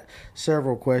I've got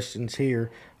several questions here.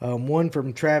 One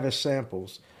from Travis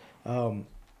Samples.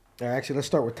 Actually, let's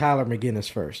start with Tyler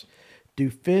McGinnis first. Do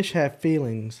fish have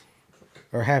feelings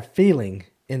or have feeling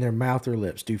in their mouth or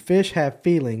lips? Do fish have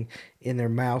feeling in their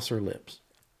mouths or lips?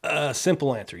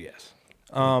 Simple answer, yes.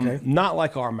 Okay. Not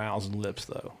like our mouths and lips,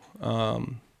 though.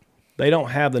 They don't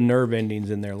have the nerve endings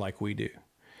in there like we do.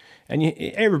 And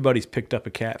everybody's picked up a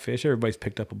catfish. Everybody's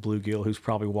picked up a bluegill who's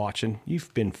probably watching.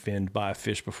 You've been finned by a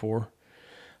fish before.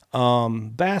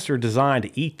 Bass are designed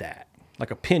to eat that,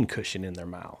 like a pin cushion in their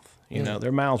mouth.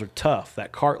 Their mouths are tough.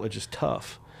 That cartilage is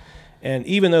tough. And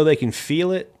even though they can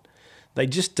feel it, they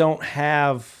just don't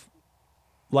have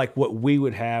like what we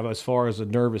would have as far as a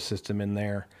nervous system in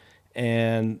there.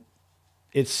 And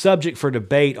it's subject for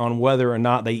debate on whether or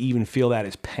not they even feel that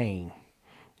as pain,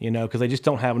 because they just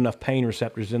don't have enough pain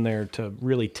receptors in there to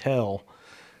really tell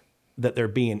that they're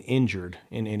being injured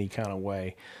in any kind of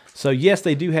way. So yes,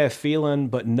 they do have feeling,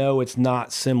 but no, it's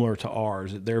not similar to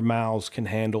ours. Their mouths can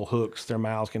handle hooks. Their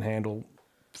mouths can handle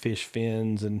fish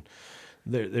fins, and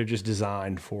they're just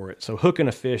designed for it. So hooking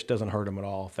a fish doesn't hurt them at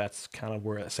all. If that's kind of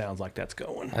where it sounds like that's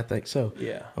going. I think so.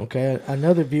 Yeah. Okay.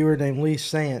 Another viewer named Lee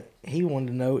Sant, he wanted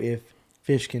to know if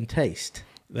fish can taste.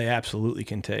 They absolutely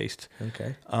can taste.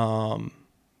 Okay.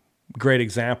 Great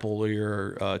example are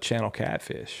your channel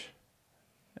catfish.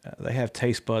 They have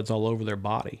taste buds all over their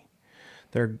body.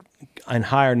 They're in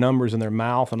higher numbers in their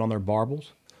mouth and on their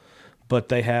barbels, but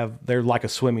they're like a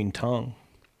swimming tongue,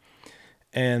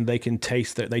 and they can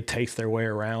taste their way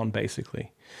around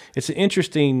basically. It's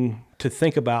interesting to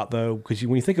think about though, because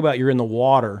when you think about you're in the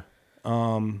water,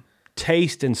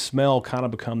 taste and smell kind of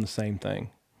become the same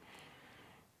thing.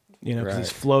 Because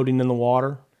it's floating in the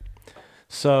water.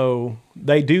 So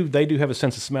they do have a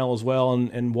sense of smell as well,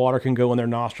 and water can go in their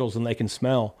nostrils and they can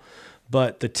smell.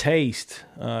 But the taste,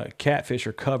 catfish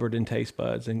are covered in taste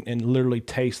buds and literally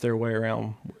taste their way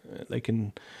around.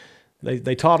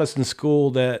 They taught us in school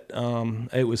that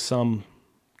it was some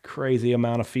crazy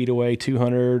amount of feet away,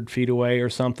 200 feet away or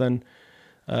something,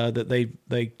 that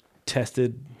they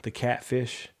tested the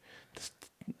catfish.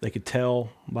 They could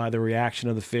tell by the reaction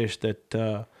of the fish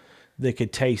that they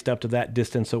could taste up to that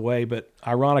distance away. But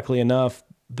ironically enough,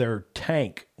 their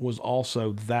tank was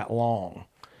also that long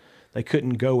they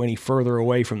couldn't go any further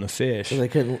away from the fish. So they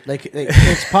couldn't.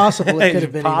 It's possible it could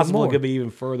have been possible even more. It could be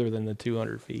even further than the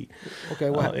 200 feet. Okay,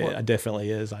 It definitely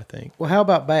is, I think. Well, how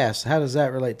about bass? How does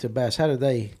that relate to bass? How do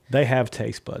they? They have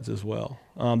taste buds as well.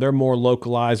 They're more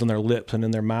localized on their lips and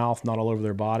in their mouth, not all over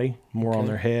their body, more on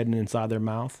their head and inside their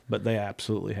mouth, but they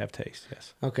absolutely have taste,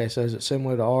 yes. Okay, so is it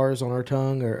similar to ours on our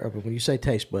tongue? Or when you say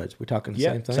taste buds, we're talking the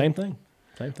same thing? Same thing.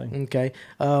 Same thing. Okay.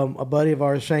 A buddy of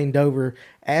ours, Shane Dover,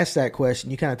 asked that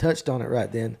question. You kind of touched on it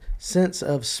right then. Sense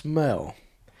of smell.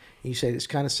 You say it's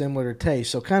kind of similar to taste.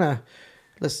 So kind of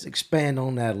let's expand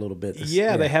on that a little bit.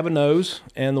 They have a nose,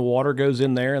 and the water goes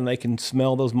in there, and they can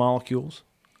smell those molecules.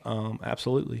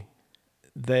 Absolutely.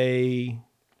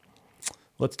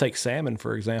 Let's take salmon,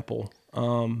 for example.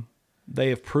 They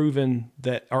have proven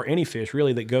that, or any fish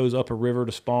really that goes up a river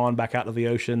to spawn, back out to the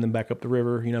ocean, then back up the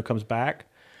river, comes back.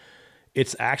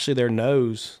 It's actually their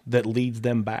nose that leads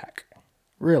them back.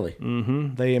 Really?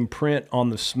 Mm-hmm. They imprint on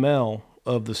the smell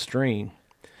of the stream.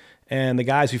 And the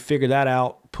guys who figured that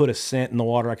out put a scent in the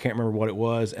water. I can't remember what it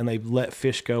was. And they let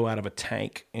fish go out of a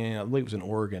tank. And I believe it was in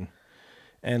Oregon.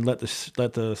 And let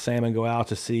the salmon go out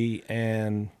to sea.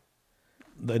 And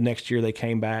the next year they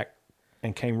came back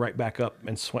and came right back up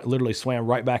and literally swam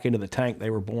right back into the tank they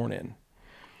were born in.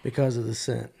 Because of the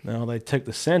scent. No, they took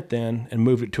the scent then and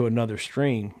moved it to another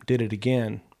stream, did it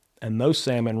again, and those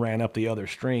salmon ran up the other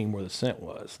stream where the scent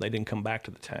was. They didn't come back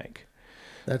to the tank.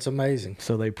 That's amazing.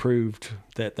 So they proved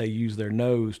that they use their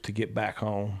nose to get back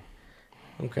home.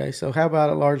 Okay, so how about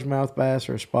a largemouth bass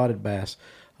or a spotted bass?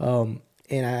 And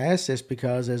I ask this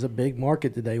because there's a big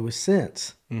market today with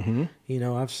scents.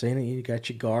 Mm-hmm. I've seen it. You got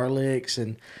your garlics,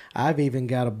 and I've even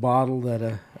got a bottle that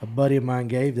a buddy of mine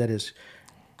gave that is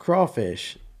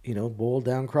crawfish. Boiled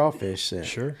down crawfish scent.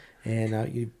 Sure.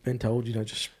 And you've been told,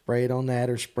 just spray it on that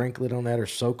or sprinkle it on that or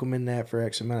soak them in that for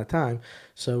X amount of time.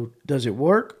 So does it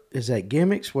work? Is that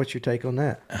gimmicks? What's your take on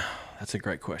that? That's a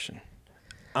great question.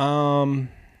 I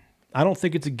don't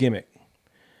think it's a gimmick.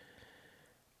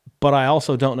 But I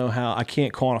also don't know I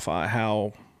can't quantify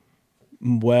how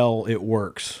well it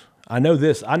works. I know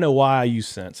this. I know why I use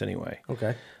scents anyway.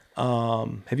 Okay.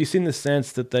 Have you seen the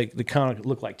scents that they kind of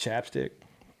look like chapstick?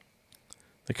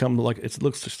 They come it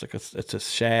looks just like it's a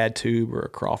shad tube or a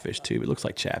crawfish tube. It looks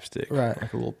like chapstick, right?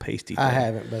 Like a little pasty thing. I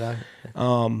haven't, but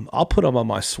I'll put them on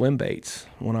my swim baits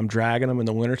when I'm dragging them in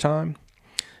the wintertime.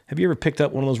 Have you ever picked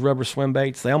up one of those rubber swim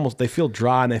baits? They feel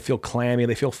dry and they feel clammy.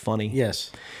 They feel funny.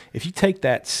 Yes. If you take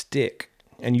that stick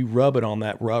and you rub it on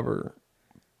that rubber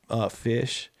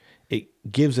fish, it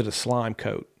gives it a slime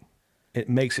coat. It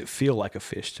makes it feel like a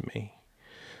fish to me.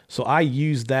 So I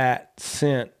use that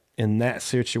scent in that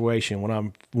situation when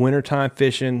I'm wintertime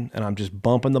fishing and I'm just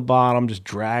bumping the bottom, just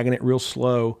dragging it real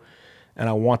slow, and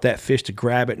I want that fish to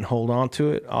grab it and hold on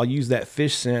to it. I'll use that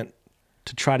fish scent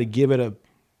to try to give it a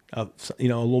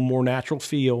little more natural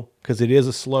feel, because it is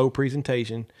a slow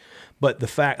presentation. But the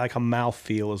fact, like a mouth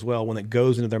feel as well, when it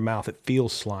goes into their mouth, it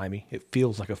feels slimy. It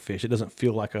feels like a fish. It doesn't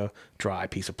feel like a dry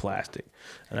piece of plastic.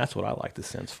 And that's what I like the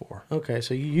scents for. Okay,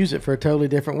 so you use it for a totally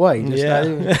different way.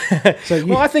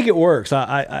 Well, I think it works.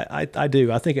 I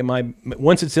do. I think it might,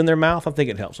 once it's in their mouth, I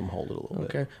think it helps them hold it a little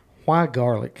bit. Okay. Why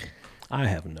garlic? I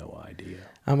have no idea.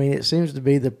 I mean, it seems to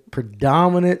be the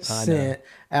predominant scent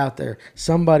out there.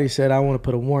 Somebody said, I want to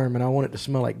put a worm and I want it to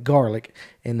smell like garlic,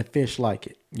 and the fish like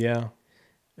it. Yeah.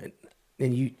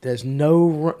 And there's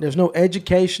no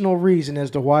educational reason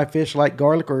as to why fish like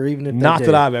garlic, or even if they Not do.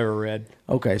 that I've ever read.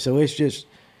 Okay, so it's just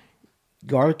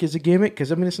garlic is a gimmick,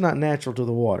 because it's not natural to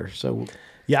the water. So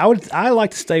yeah, I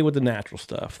like to stay with the natural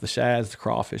stuff, the shads, the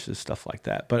crawfishes, stuff like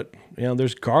that. But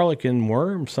there's garlic in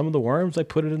worms. Some of the worms, they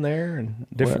put it in there and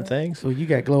different things. Well, you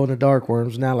got glow in the dark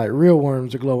worms now. Like real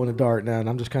worms are glow in the dark now, and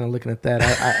I'm just kind of looking at that.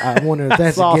 I wonder if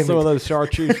that's I saw a gimmick. some of those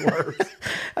chartreuse worms.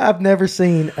 I've never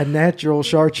seen a natural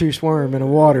chartreuse worm in the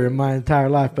water in my entire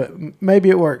life, but maybe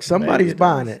it works. Somebody's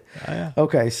buying it. Oh, yeah.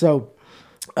 Okay, so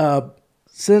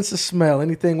sense of smell.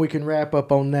 Anything we can wrap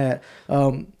up on that?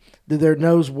 Did their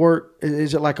nose work?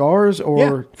 Is it like ours,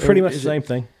 or yeah, pretty much the same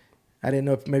thing? I didn't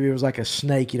know if maybe it was like a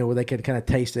snake, where they could kind of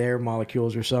taste the air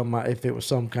molecules or something. If it was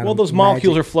some kind of Well, those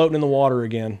molecules are floating in the water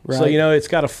again. Right. So, it's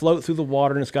got to float through the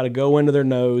water, and it's got to go into their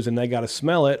nose, and they got to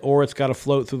smell it, or it's got to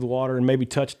float through the water and maybe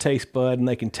touch a taste bud, and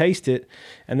they can taste it.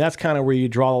 And that's kind of where you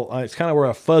draw, it's kind of where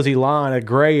a fuzzy line, a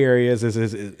gray area is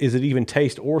it even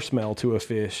taste or smell to a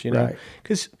fish, Right.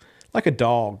 Because like a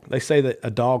dog, they say that a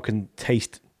dog can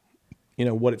taste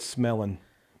what it's smelling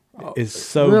is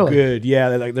so really? good.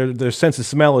 Yeah, their sense of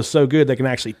smell is so good they can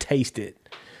actually taste it.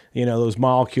 Those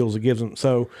molecules it gives them.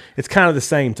 So it's kind of the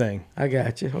same thing. I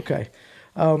got you. Okay.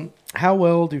 How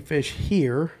well do fish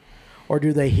hear, or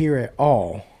do they hear at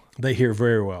all? They hear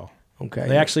very well. Okay.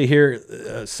 They actually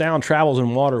hear sound travels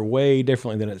in water way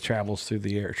differently than it travels through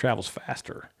the air. It travels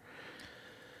faster.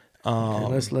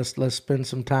 Okay, let's spend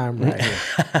some time right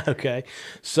here. Okay.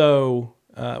 So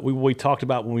we talked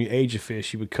about when we age a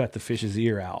fish, you would cut the fish's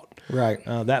ear out. Right.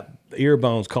 That ear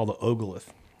bone is called the otolith.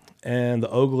 And the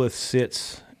otolith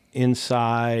sits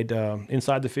inside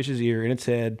the fish's ear in its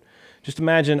head. Just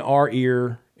imagine our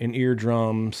ear and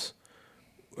eardrums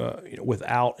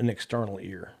without an external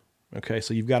ear. Okay,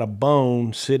 so you've got a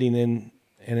bone sitting in,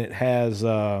 and it has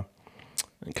kind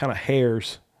of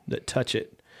hairs that touch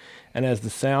it. And as the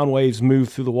sound waves move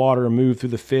through the water and move through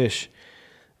the fish,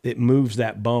 it moves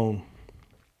that bone.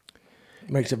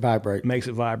 Makes it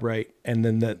vibrate. And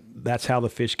then that's how the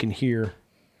fish can hear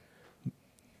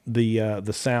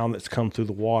the sound that's come through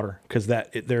the water, because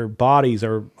their bodies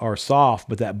are soft,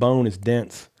 but that bone is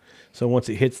dense. So once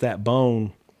it hits that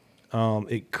bone,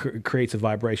 it creates a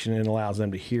vibration and allows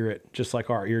them to hear it, just like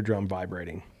our eardrum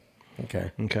vibrating.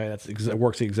 Okay. It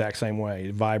works the exact same way.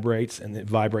 It vibrates, and it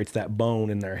vibrates that bone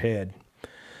in their head.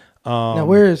 Now,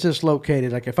 where is this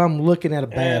located? Like, if I'm looking at a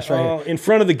bass right here. In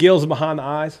front of the gills and behind the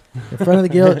eyes. In front of the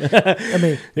gill? I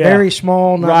mean, Yeah. very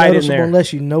small, not Right in noticeable there.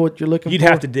 unless you know what you're looking You'd for?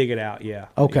 have to dig it out, yeah.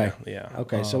 Okay. Yeah.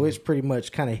 Okay, so it's pretty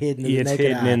much kind of hidden in the It's naked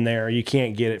hidden eye. in there. You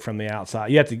can't get it from the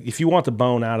outside. You have to, if you want the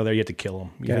bone out of there, you have to kill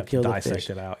them. You Gotta have kill to the dissect fish.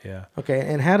 it out, yeah. Okay,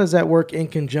 and how does that work in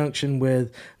conjunction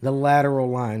with the lateral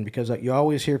line? Because you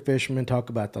always hear fishermen talk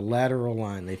about the lateral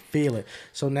line. They feel it.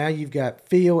 So now you've got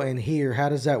feel and hear. How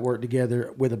does that work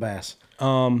together with a bass?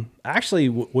 Actually,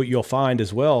 what you'll find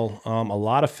as well, a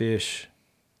lot of fish,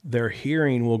 their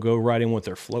hearing will go right in with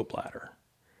their float bladder.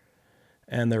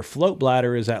 And their float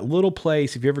bladder is that little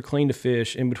place, if you ever cleaned a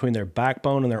fish, in between their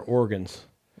backbone and their organs.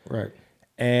 Right.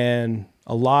 And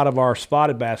a lot of our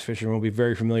spotted bass fishermen will be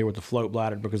very familiar with the float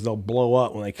bladder, because they'll blow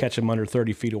up when they catch them under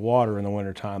 30 feet of water in the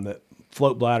wintertime. That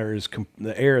float bladder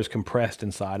the air is compressed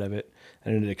inside of it,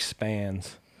 and it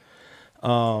expands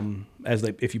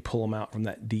if you pull them out from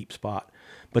that deep spot.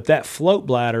 But that float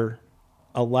bladder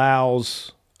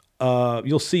allows,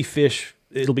 you'll see fish,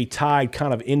 it'll be tied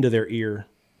kind of into their ear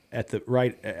at the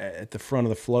front of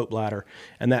the float bladder,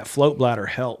 and that float bladder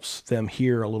helps them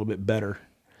hear a little bit better.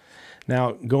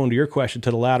 Now, going to your question, to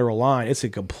the lateral line, it's a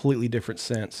completely different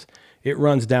sense. It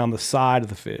runs down the side of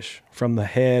the fish, from the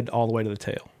head all the way to the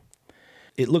tail.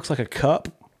 It looks like a cup,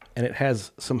 and it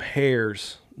has some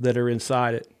hairs that are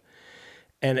inside it.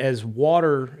 And as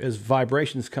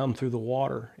vibrations come through the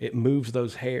water, it moves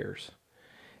those hairs,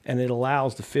 and it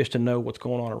allows the fish to know what's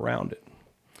going on around it.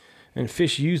 And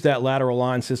fish use that lateral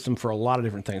line system for a lot of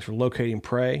different things, for locating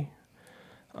prey,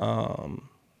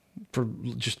 for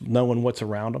just knowing what's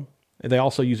around them. They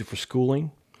also use it for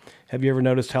schooling. Have you ever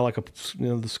noticed how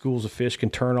the schools of fish can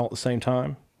turn all at the same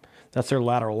time? That's their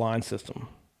lateral line system.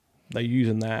 They're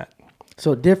using that.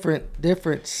 So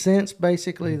different sense,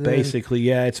 basically? Basically,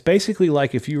 yeah. It's basically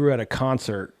like if you were at a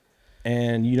concert,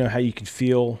 and you know how you can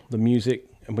feel the music,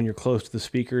 and when you're close to the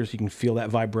speakers, you can feel that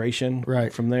vibration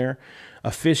from there. A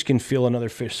fish can feel another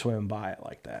fish swimming by it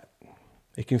like that.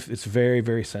 It's very,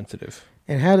 very sensitive.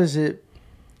 And how does it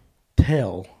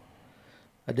tell?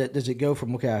 Does it go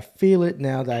from, okay, I feel it,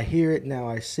 now that I hear it, now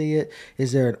I see it?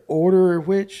 Is there an order of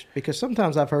which? Because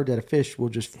sometimes I've heard that a fish will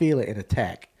just feel it and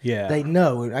attack. Yeah. They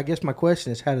know. And I guess my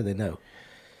question is, how do they know?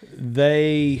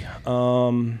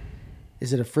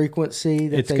 Is it a frequency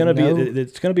that it's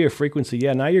gonna be a frequency.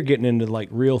 Yeah. Now you're getting into like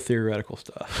real theoretical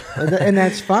stuff, and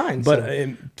that's fine. But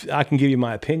I can give you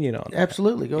my opinion on that.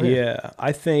 Absolutely, go ahead. Yeah,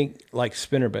 I think like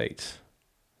spinnerbaits.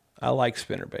 I like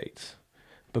spinnerbaits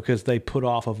because they put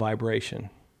off a vibration,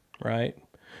 right?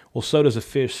 Well, so does a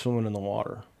fish swimming in the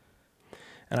water.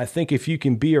 And I think if you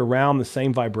can be around the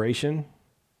same vibration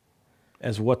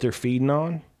as what they're feeding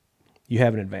on, you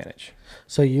have an advantage.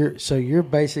 So you're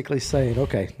basically saying,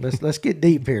 okay, let's get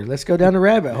deep here. Let's go down the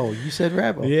rabbit hole. You said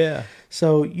rabbit hole. Yeah.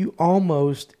 So you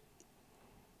almost,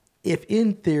 if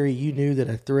in theory you knew that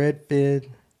a thread-fin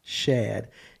shad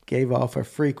gave off a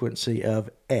frequency of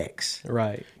X.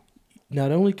 Right.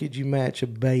 Not only could you match a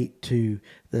bait to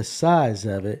the size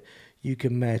of it, you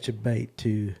can match a bait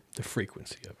to the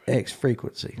frequency of it. X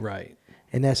frequency. Right.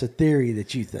 And that's a theory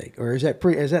that you think, or is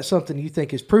that something you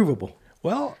think is provable?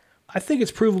 Well, I think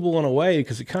it's provable in a way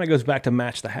because it kind of goes back to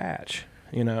match the hatch.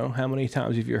 You know, how many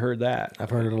times have you heard that? I've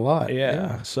heard it a lot.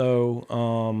 Yeah.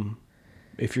 So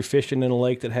if you're fishing in a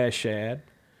lake that has shad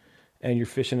and you're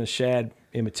fishing a shad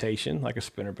imitation, like a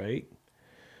spinnerbait,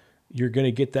 you're going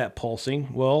to get that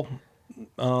pulsing. Well,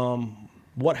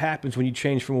 what happens when you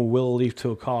change from a willow leaf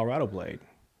to a Colorado blade?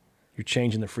 You're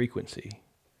changing the frequency.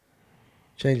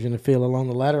 changing the feel along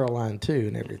the lateral line too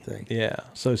and everything. Yeah.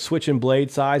 So switching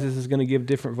blade sizes is going to give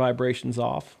different vibrations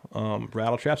off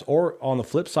rattle traps. Or on the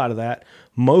flip side of that,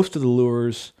 most of the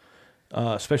lures,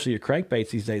 especially your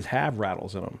crankbaits these days, have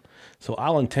rattles in them. So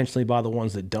I'll intentionally buy the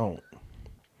ones that don't.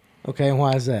 Okay, and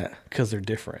why is that? Because they're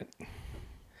different.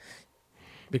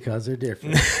 Because they're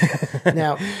different.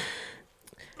 Now,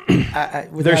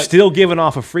 they're still giving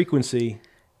off a frequency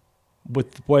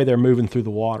with the way they're moving through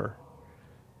the water.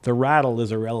 The rattle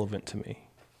is irrelevant to me.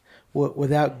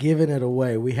 Without giving it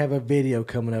away, we have a video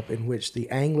coming up in which the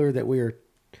angler that we are,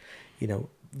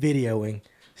 videoing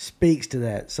speaks to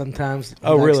that. Sometimes.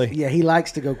 Really? Yeah, he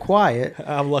likes to go quiet.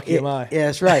 How lucky am I? Yeah,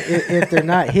 that's right. if they're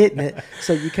not hitting it,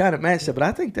 so you kind of match that. But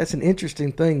I think that's an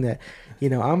interesting thing that,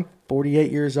 I'm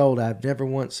 48 years old. I've never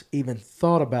once even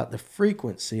thought about the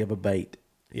frequency of a bait.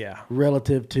 Yeah.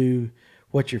 Relative to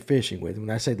what you're fishing with. When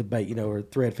I say the bait, or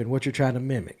threadfin, what you're trying to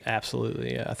mimic.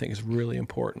 Absolutely. Yeah. I think it's really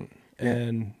important. Yeah.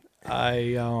 And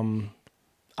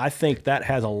I think that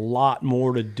has a lot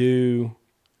more to do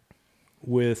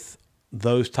with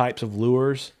those types of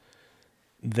lures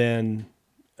than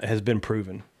has been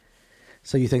proven.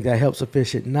 So you think that helps a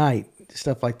fish at night,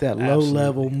 stuff like that, low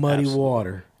level, muddy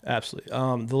water? Absolutely.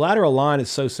 The lateral line is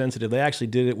so sensitive. They actually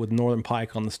did it with northern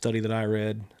pike on the study that I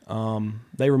read.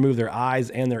 They removed their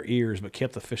eyes and their ears, but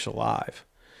kept the fish alive.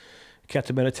 Kept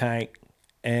them in a tank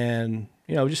and,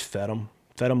 just fed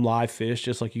them live fish,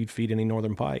 just like you'd feed any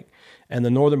northern pike. And the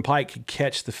northern pike could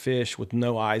catch the fish with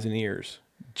no eyes and ears,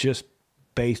 just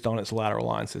based on its lateral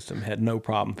line system. Had no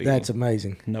problem feeding. That's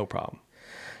amazing. No problem.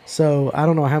 So I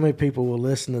don't know how many people will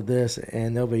listen to this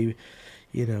and they'll be,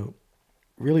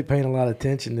 really paying a lot of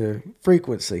attention to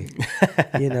frequency.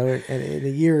 And in a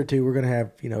year or two, we're going to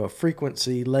have, a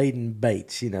frequency-laden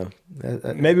baits,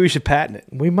 Maybe we should patent it.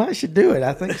 We should do it.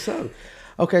 I think so.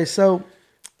 Okay, so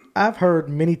I've heard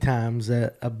many times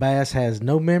that a bass has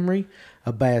no memory,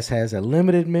 a bass has a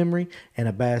limited memory, and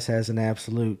a bass has an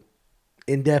absolute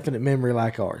indefinite memory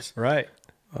like ours. Right.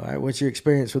 All right, what's your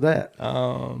experience with that?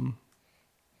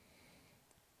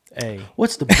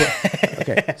 What's the book?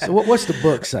 Okay, so what's the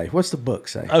book say? What's the book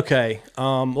say? Okay,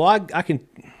 well, I can,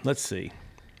 let's see.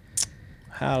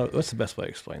 What's the best way to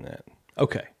explain that?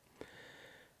 Okay.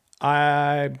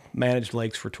 I managed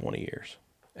lakes for 20 years,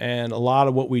 and a lot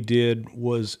of what we did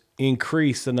was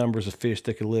increase the numbers of fish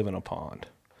that could live in a pond.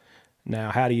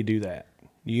 Now, how do you do that?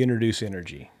 You introduce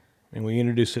energy, and we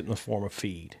introduce it in the form of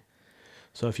feed.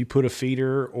 So if you put a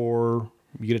feeder or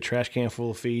you get a trash can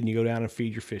full of feed and you go down and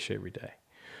feed your fish every day,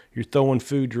 you're throwing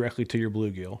food directly to your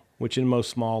bluegill, which in most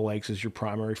small lakes is your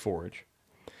primary forage.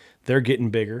 They're getting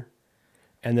bigger,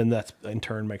 and then that in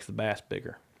turn makes the bass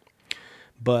bigger.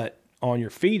 But on your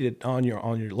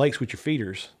lakes with your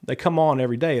feeders, they come on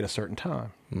every day at a certain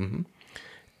time. Mm-hmm.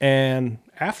 And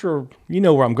after,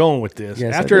 where I'm going with this,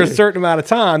 yes, after a certain amount of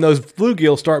time, those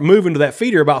bluegills start moving to that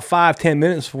feeder about 5-10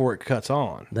 minutes before it cuts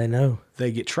on. They know.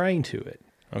 They get trained to it,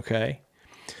 okay?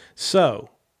 So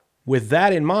with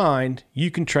that in mind, you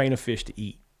can train a fish to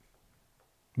eat,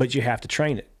 but you have to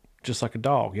train it just like a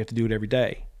dog. You have to do it every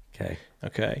day.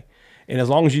 Okay. And as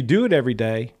long as you do it every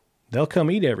day, they'll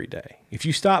come eat every day. If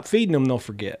you stop feeding them, they'll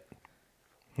forget.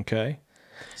 Okay.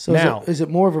 So now, is it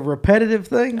more of a repetitive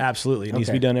thing? Absolutely. It needs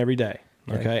to be done every day.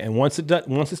 Okay. And once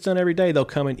it's done every day, they'll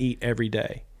come and eat every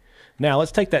day. Now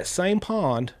let's take that same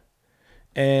pond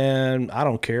and I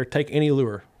don't care, take any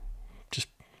lure, just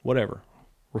whatever,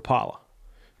 Rapala.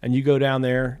 And you go down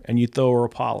there and you throw a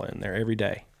Rapala in there every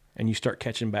day and you start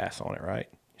catching bass on it, right?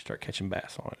 You start catching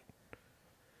bass on it.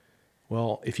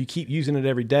 Well, if you keep using it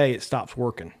every day, it stops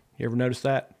working. You ever notice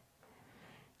that?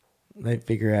 They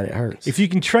figure out it hurts. If you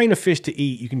can train a fish to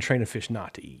eat, you can train a fish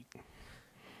not to eat.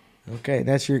 Okay,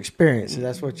 that's your experience. So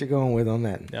that's what you're going with on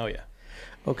that. Oh, yeah.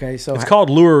 Okay, so it's called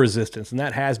lure resistance, and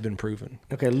that has been proven.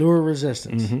 Okay, lure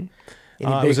resistance. Mm-hmm.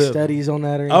 Any big studies on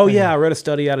that or anything? Oh, yeah. I read a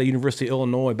study out of University of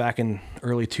Illinois back in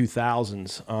early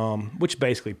 2000s, which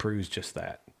basically proves just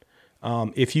that.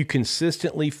 If you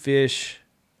consistently fish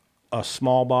a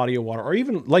small body of water, or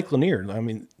even Lake Lanier, I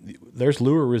mean, there's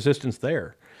lure resistance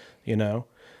there,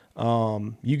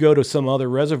 You go to some other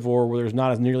reservoir where there's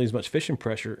not nearly as much fishing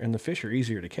pressure, and the fish are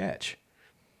easier to catch.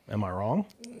 Am I wrong?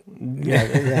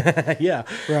 Yeah. Yeah.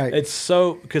 Right. It's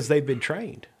so, because they've been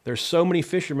trained. There's so many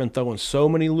fishermen throwing so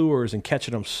many lures and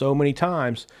catching them so many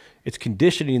times, it's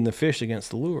conditioning the fish against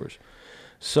the lures.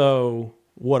 So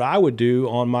what I would do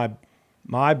on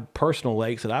my personal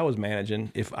lakes that I was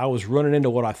managing, if I was running into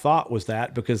what I thought was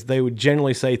that, because they would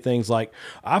generally say things like,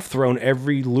 I've thrown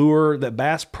every lure that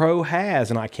Bass Pro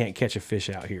has and I can't catch a fish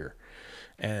out here.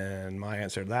 And my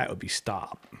answer to that would be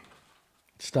stop.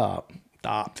 Stop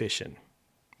Fishing.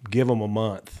 Give them a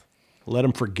month. Let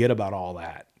them forget about all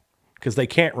that because they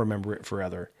can't remember it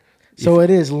forever. So it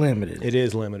is limited. It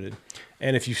is limited.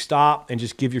 And if you stop and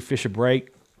just give your fish a break,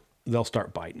 they'll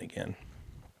start biting again.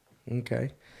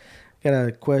 Okay. Got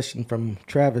a question from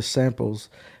Travis Samples.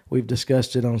 We've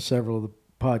discussed it on several of the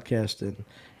podcasts, and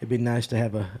it'd be nice to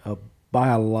have a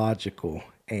biological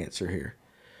answer here.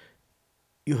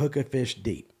 You hook a fish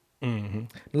deep. Mm-hmm.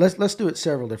 Let's do it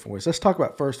several different ways. Let's talk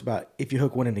about first about if you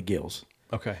hook one in the gills.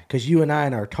 Okay. Because you and I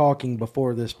are talking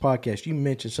before this podcast, you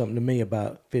mentioned something to me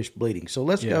about fish bleeding. So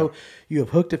let's go. You have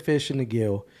hooked a fish in the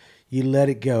gill. You let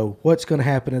it go. What's going to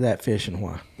happen to that fish and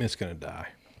why? It's going to die.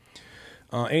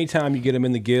 Anytime you get them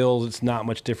in the gills, it's not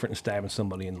much different than stabbing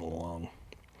somebody in the lung.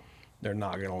 They're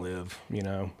not going to live, you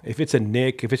know. If it's a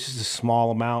nick, if it's just a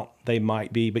small amount, they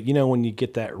might be. But, you know, when you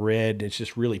get that red, it's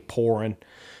just really pouring.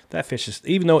 That fish is,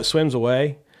 even though it swims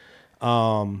away,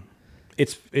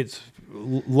 it's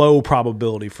low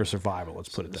probability for survival, let's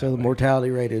put it that way. So the mortality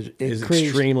rate is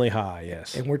extremely high,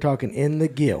 yes. And we're talking in the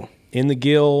gill. In the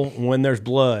gill when there's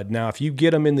blood. Now, if you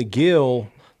get them in the gill,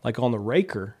 like on the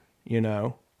raker, you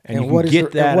know, and you can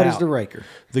get that out. What is the raker?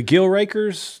 The gill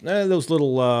rakers, those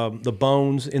little, the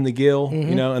bones in the gill,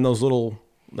 you know, and those little,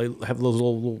 they have those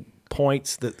little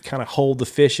points that kind of hold the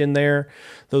fish in there.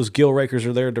 Those gill rakers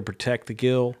are there to protect the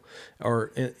gill,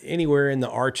 or anywhere in the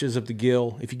arches of the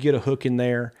gill. If you get a hook in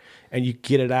there and you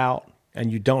get it out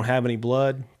and you don't have any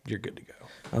blood, you're good to go.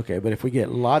 Okay, but if we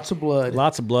get lots of blood,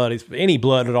 any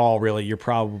blood at all, really, you're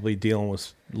probably dealing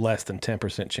with less than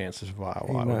 10% chance of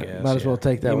survival. I would guess. Might as well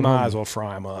take that you one. Might home. as well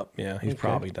fry him up. Yeah, he's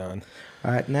probably done.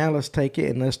 All right, now let's take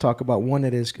it and let's talk about one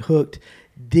that is hooked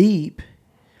deep,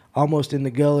 almost in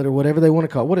the gullet or whatever they want to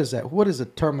call it. What is that? What is the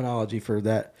terminology for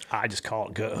that? I just call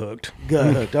it gut hooked.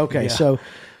 Gut hooked. Okay, Yeah. so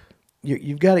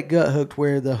you've got it gut hooked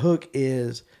where the hook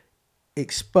is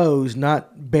exposed,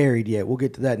 not buried yet. We'll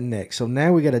get to that next. So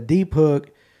now we got a deep hook.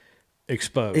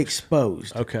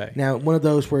 Exposed. Okay. Now, one of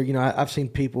those where, you know, I've seen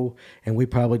people, and we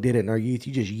probably did it in our youth,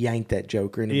 you just yank that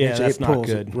joker and eventually that's it pulls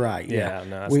not good. it. Right. Yeah,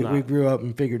 no, that's we not. grew up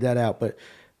and figured that out, but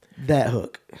that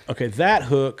hook. Okay, that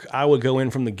hook, I would go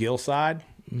in from the gill side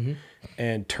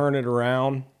and turn it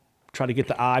around, try to get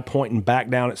the eye pointing back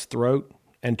down its throat,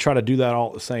 and try to do that all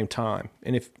at the same time.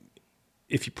 And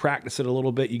if you practice it a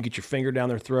little bit, you can get your finger down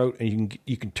their throat and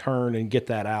you can turn and get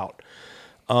that out.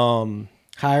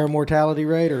 Higher mortality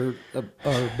rate or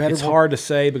better? It's hard to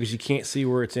say because you can't see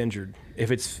where it's injured. If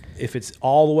it's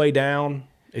all the way down,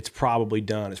 it's probably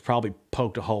done. It's probably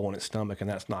poked a hole in its stomach, and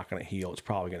that's not going to heal. It's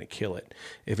probably going to kill it.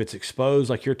 If it's exposed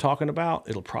like you're talking about,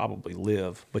 it'll probably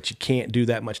live, but you can't do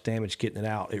that much damage getting it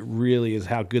out. It really is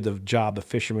how good the job the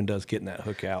fisherman does getting that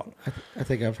hook out. I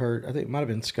think I've heard, I think it might have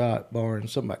been Scott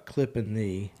Barnes, something about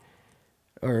clipping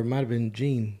or it might have been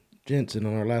Gene Jensen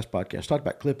on our last podcast talked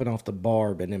about clipping off the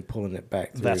barb and then pulling it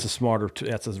back through. That's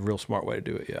a real smart way to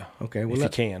do it. Yeah. Okay. Well,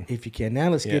 if you can. Now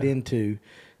let's get into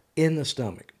in the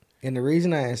stomach. And the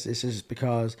reason I ask this is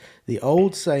because the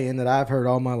old saying that I've heard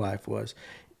all my life was,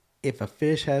 if a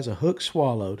fish has a hook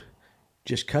swallowed,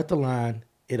 just cut the line,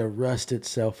 it'll rust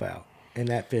itself out, and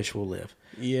that fish will live.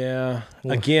 Yeah.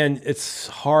 Again, it's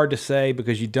hard to say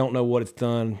because you don't know what it's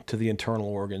done to the internal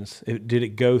organs. Did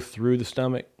it go through the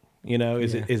stomach? You know,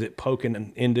 is it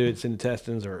poking into its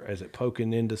intestines, or is it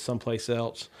poking into someplace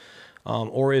else?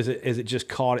 Or is it just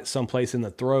caught it someplace in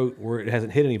the throat where it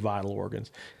hasn't hit any vital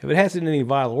organs? If it hasn't hit any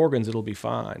vital organs, it'll be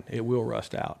fine. It will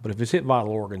rust out. But if it's hit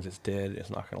vital organs, it's dead. It's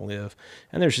not going to live.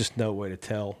 And there's just no way to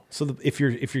tell. So if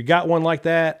you got one like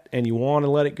that and you want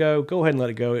to let it go ahead and let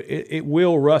it go. It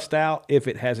will rust out if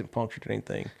it hasn't punctured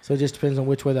anything. So it just depends on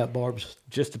which way that barb's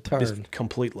just turned.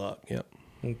 Complete luck. Yep.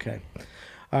 Okay.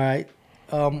 All right.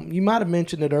 You might have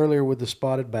mentioned it earlier with the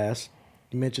spotted bass.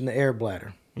 You mentioned the air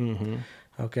bladder. Mm-hmm.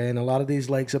 Okay, and a lot of these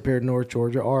lakes up here in North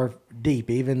Georgia are deep.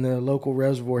 Even the local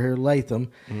reservoir here,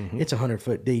 Latham, it's 100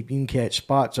 foot deep. You can catch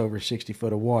spots over 60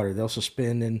 foot of water. They'll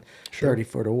suspend in 30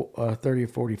 or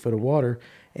 40 foot of water,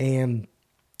 and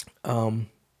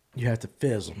you have to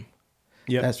fizz them.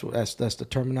 Yeah, that's the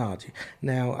terminology.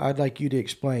 Now, I'd like you to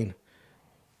explain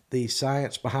the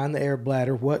science behind the air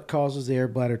bladder, what causes the air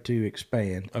bladder to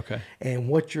expand, and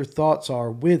what your thoughts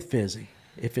are with fizzing.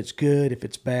 If it's good, if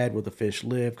it's bad, will the fish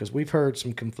live? Because we've heard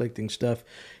some conflicting stuff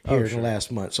here in the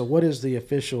last month. So what is the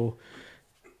official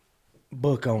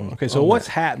book on? Okay, so what's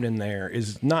happening there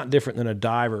is not different than a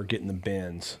diver getting the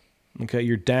bends. Okay,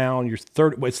 you're down,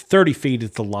 it's 30 feet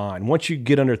is the line. Once you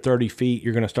get under 30 feet,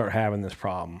 you're going to start having this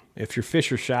problem. If your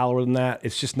fish are shallower than that,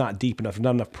 it's just not deep enough,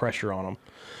 not enough pressure on them.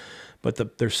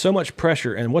 But there's so much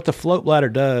pressure, and what the float bladder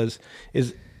does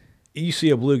is you see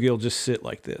a bluegill just sit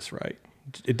like this, right?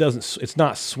 It doesn't. It's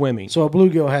not swimming. So a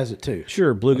bluegill has it too.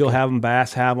 Sure, bluegill have them,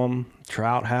 bass have them,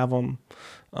 trout have them,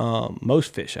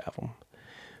 most fish have them,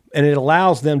 and it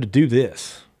allows them to do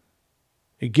this.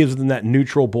 It gives them that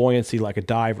neutral buoyancy like a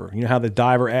diver. You know how the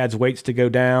diver adds weights to go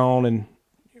down and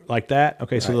like that?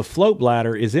 Okay, so the float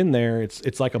bladder is in there.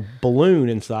 It's like a balloon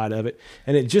inside of it,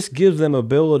 and it just gives them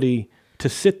ability to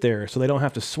sit there so they don't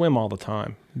have to swim all the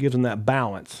time. It gives them that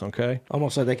balance, okay?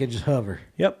 Almost like they can just hover.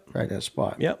 Yep. Right in that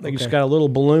spot. Yep, they just got a little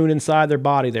balloon inside their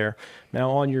body there.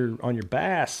 Now on your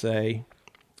bass, say,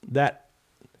 that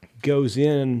goes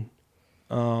in,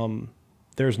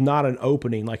 there's not an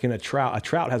opening like in a trout. A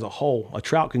trout has a hole. A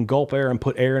trout can gulp air and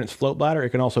put air in its float bladder. It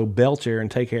can also belch air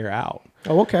and take air out.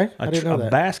 Oh, okay. I didn't know that.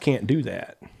 A bass can't do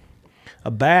that. A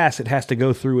bass, it has to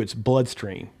go through its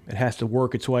bloodstream. It has to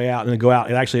work its way out and then go out.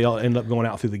 It actually ends up going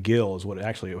out through the gill is what it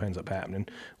actually ends up happening.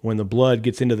 When the blood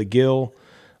gets into the gill,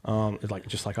 it's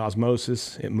just like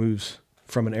osmosis. It moves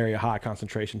from an area high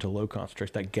concentration to low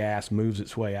concentration. That gas moves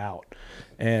its way out,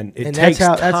 and it takes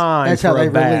time that's for how they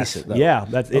a bass. release it, though. Yeah,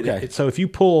 that's okay. So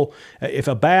if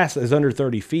a bass is under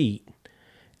 30 feet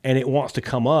and it wants to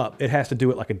come up, it has to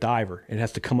do it like a diver. It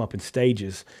has to come up in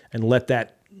stages and let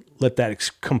that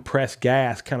compressed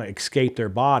gas kind of escape their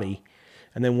body,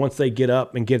 and then once they get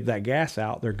up and get that gas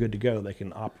out, they're good to go. They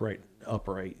can operate,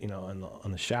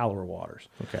 on the shallower waters.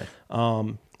 Okay.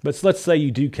 But let's say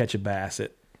you do catch a bass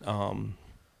at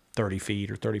 30 feet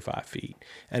or 35 feet,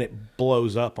 and it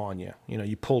blows up on you.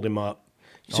 You pulled him up.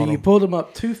 So you pulled him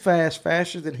up too fast,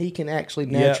 faster than he can actually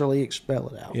naturally expel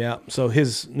it out. Yeah. So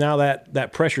now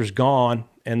that pressure's gone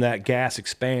and that gas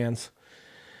expands,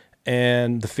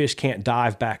 and the fish can't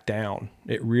dive back down.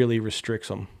 It really restricts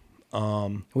them.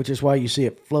 Which is why you see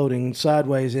it floating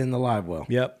sideways in the live well.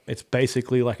 Yep. It's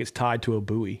basically like it's tied to a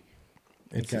buoy.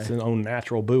 It's its own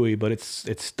natural buoy, but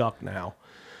it's stuck now.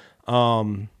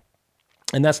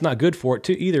 And that's not good for it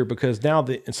too either, because now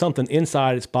something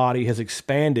inside its body has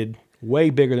expanded way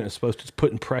bigger than it's supposed to. It's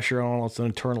putting pressure on its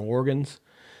internal organs.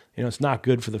 It's not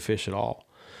good for the fish at all.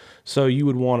 So you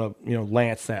would want to,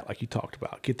 lance that like you talked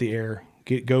about. Get the air,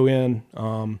 go in.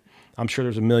 I'm sure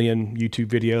there's a million YouTube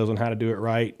videos on how to do it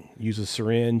right. Use a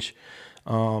syringe.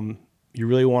 You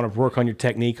really want to work on your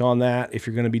technique on that if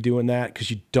you're going to be doing that,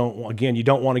 because you don't want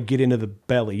to get into the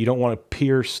belly. You don't want to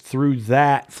pierce through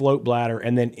that float bladder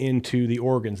and then into the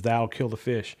organs. That'll kill the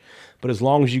fish. But as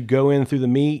long as you go in through the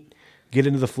meat, get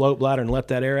into the float bladder and let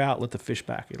that air out, let the fish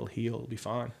back. It'll heal. It'll be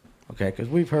fine. Okay, because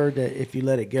we've heard that if you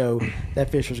let it go, that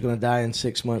fish was going to die in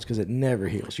 6 months because it never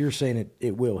heals. You're saying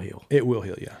it will heal. It will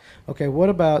heal, yeah. Okay, what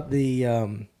about the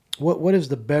what is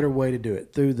the better way to do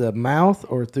it? Through the mouth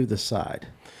or through the side?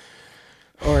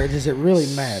 Or does it really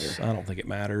matter? I don't think it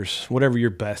matters. Whatever you're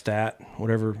best at,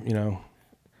 whatever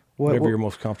you're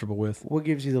most comfortable with. What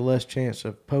gives you the less chance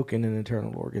of poking an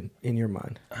internal organ in your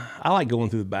mind? I like going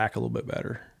through the back a little bit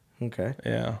better. Okay.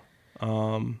 Yeah.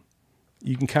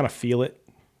 You can kind of feel it.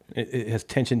 It has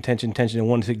tension, and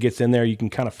once it gets in there, you can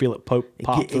kind of feel it pop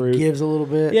through. It gives a little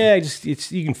bit. Yeah,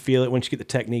 you can feel it once you get the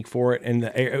technique for it.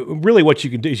 And really what you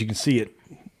can do is you can see it.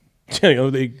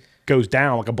 It goes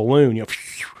down like a balloon.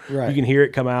 Right. You can hear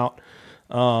it come out.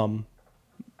 But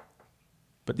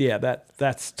yeah,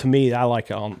 that's to me, I like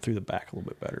it through the back a little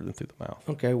bit better than through the mouth.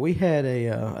 Okay, we had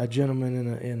a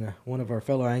gentleman in one of our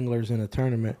fellow anglers in a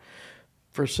tournament.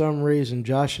 For some reason,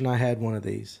 Josh and I had one of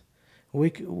these.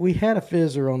 We had a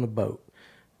fizzer on the boat,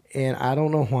 and I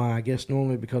don't know why. I guess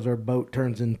normally because our boat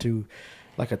turns into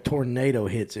like a tornado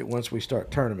hits it once we start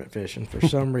tournament fishing. For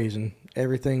some reason,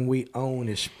 everything we own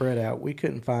is spread out. We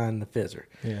couldn't find the fizzer.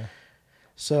 Yeah.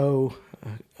 So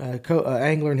an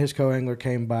angler and his co-angler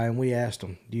came by, and we asked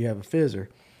him, do you have a fizzer?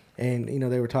 And,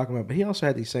 they were talking about, but he also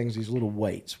had these little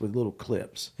weights with little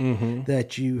clips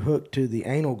that you hook to the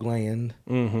anal gland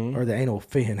or the anal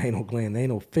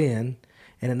fin,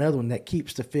 and another one that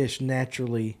keeps the fish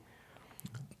naturally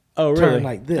turn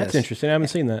like this. That's interesting. I haven't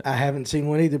seen that. I haven't seen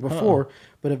one either before,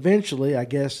 but eventually I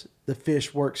guess the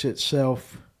fish works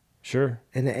itself. Sure.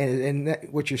 And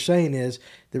what you're saying is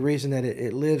the reason that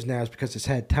it lives now is because it's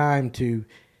had time to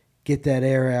get that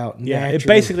air out naturally. Yeah, it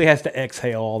basically has to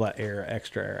exhale all that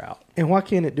extra air out. And why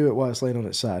can't it do it while it's laying on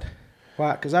its side?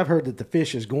 Why? Because I've heard that the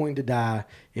fish is going to die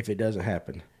if it doesn't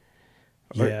happen.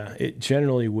 Yeah, it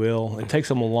generally will. It takes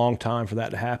them a long time for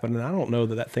that to happen, and I don't know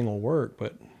that thing will work,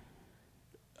 but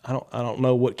I don't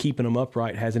know what keeping them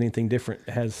upright has anything different.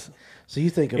 So you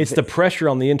think it's the pressure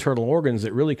on the internal organs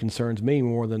that really concerns me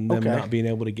more than them not being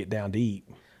able to get down to eat.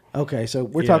 Okay, so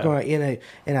we're talking about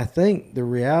and I think the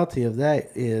reality of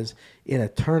that is in a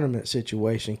tournament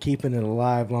situation, keeping it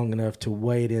alive long enough to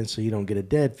weigh it in so you don't get a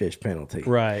dead fish penalty.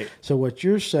 Right. So what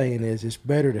you're saying is it's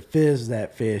better to fizz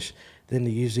that fish than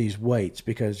to use these weights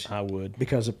because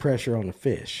of pressure on the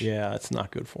fish. Yeah, it's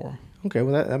not good for them. Okay,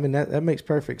 well that makes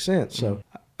perfect sense. So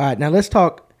all right, now let's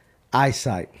talk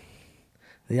eyesight.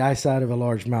 The eyesight of a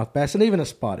largemouth bass and even a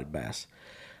spotted bass.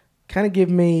 Kind of give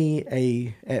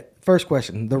me first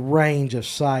question, the range of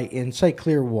sight in, say,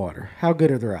 clear water. How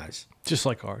good are their eyes? Just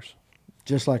like ours.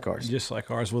 Just like ours. Just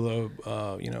like ours with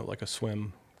like a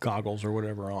swim goggles or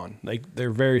whatever on.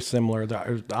 They're very similar.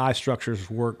 The eye structures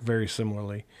work very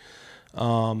similarly.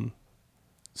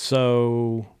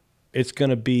 So it's going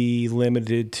to be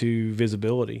limited to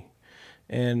visibility.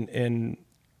 And in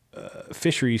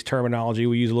fisheries terminology,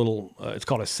 we use a little, it's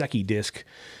called a secchi disc,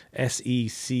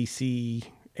 SECCHI,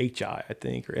 I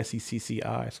think, or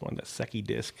SECCI. It's one that's secchi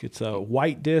disc. It's a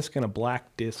white disc and a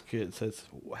black disc. It says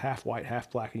half white,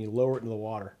 half black, and you lower it into the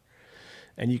water.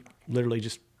 And you literally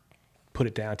just put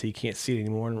it down until you can't see it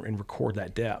anymore and record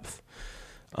that depth.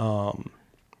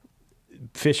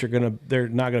 Fish they're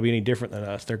not going to be any different than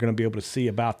us. They're going to be able to see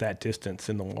about that distance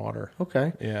in the water.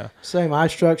 Okay. Yeah. Same eye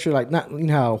structure, like not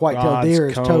how a white-tailed deer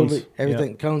is cones, totally everything.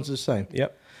 Yep. Cones the same.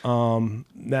 Yep.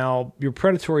 Now your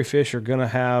predatory fish are going to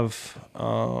have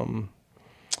a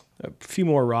few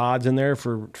more rods in there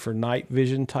for night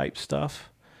vision type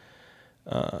stuff.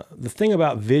 The thing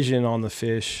about vision on the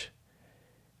fish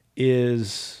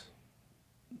is,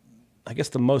 I guess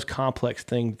the most complex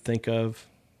thing to think of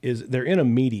is they're in a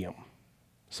medium.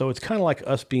 So it's kind of like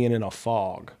us being in a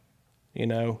fog. You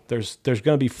know, there's going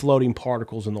to be floating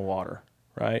particles in the water,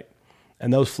 right?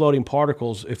 And those floating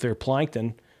particles, if they're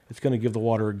plankton, it's going to give the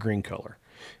water a green color.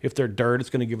 If they're dirt, it's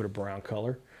going to give it a brown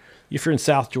color. If you're in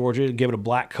South Georgia, give it a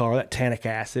black color, that tannic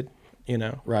acid, you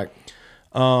know. Right.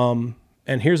 And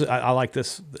here's, I like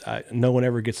this. No one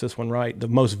ever gets this one right. The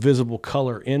most visible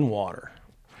color in water.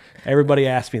 Everybody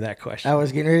asked me that question. I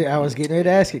was getting ready to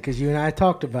ask it because you and I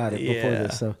talked about it before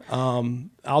this. So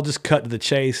I'll just cut to the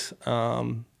chase.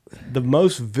 The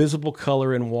most visible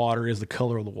color in water is the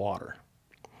color of the water.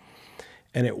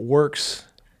 And it works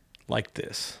like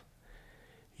this.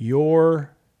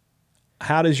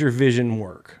 How does your vision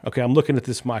work? Okay, I'm looking at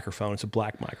this microphone. It's a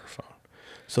black microphone.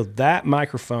 So that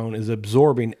microphone is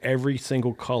absorbing every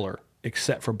single color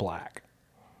except for black.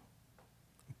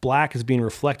 Black is being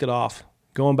reflected off,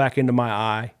 going back into my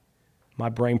eye. My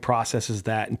brain processes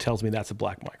that and tells me that's a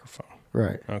black microphone.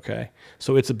 Right. Okay.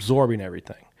 So it's absorbing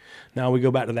everything. Now we go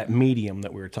back to that medium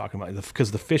that we were talking about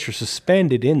because the fish are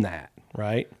suspended in that,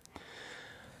 right?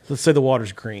 Let's say the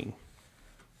water's green.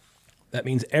 That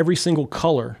means every single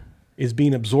color is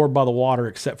being absorbed by the water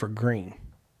except for green.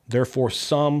 Therefore,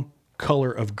 some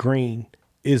color of green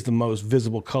is the most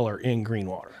visible color in green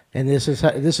water. And this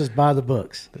is by the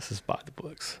books. This is by the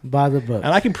books. By the books.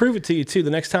 And I can prove it to you too.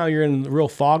 The next time you're in a real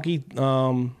foggy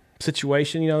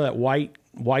situation, you know, that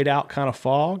white out kind of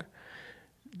fog,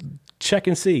 check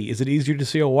and see. Is it easier to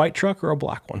see a white truck or a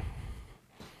black one?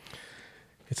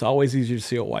 It's always easier to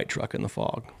see a white truck in the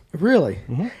fog. Really?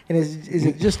 Mm-hmm. And is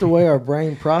it just the way our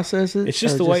brain processes? It's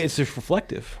just the way it's just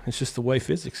reflective. It's just the way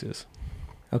physics is.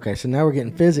 Okay, so now we're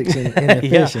getting physics in the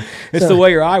fishing. It's the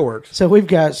way your eye works. So we've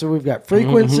got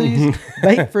frequencies,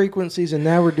 bait frequencies, and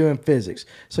now we're doing physics.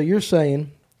 So you're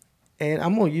saying, and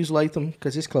I'm going to use Latham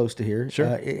because it's close to here.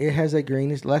 Sure. It has a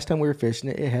greenish. Last time we were fishing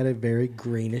it, it had a very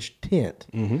greenish tint.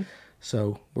 Mm-hmm.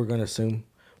 So we're going to assume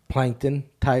plankton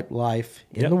type life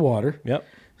in the water. Yep.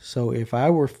 So if I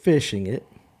were fishing it,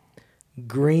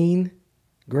 green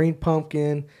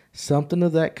pumpkin, something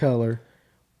of that color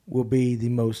will be the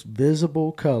most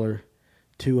visible color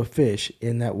to a fish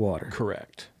in that water.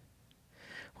 Correct.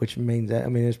 Which means that,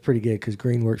 it's pretty good because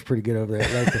green works pretty good over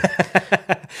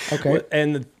there. Okay.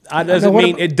 And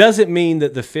it doesn't mean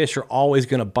that the fish are always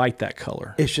going to bite that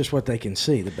color. It's just what they can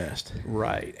see the best.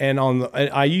 Right. And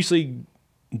I usually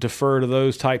defer to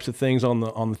those types of things on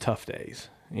the tough days.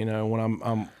 You know,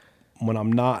 when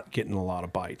I'm not getting a lot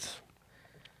of bites,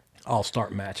 I'll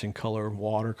start matching color,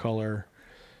 watercolor,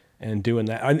 and doing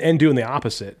that, and doing the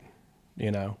opposite. You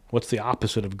know, what's the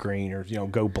opposite of green? Or, you know,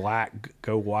 go black,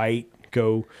 go white,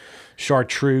 go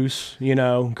chartreuse. You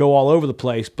know, go all over the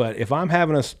place. But if I'm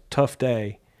having a tough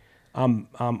day, I'm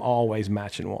always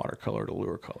matching watercolor to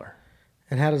lure color.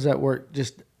 And how does that work?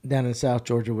 Just down in South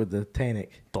Georgia with the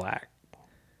tannic, black.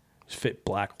 Just fit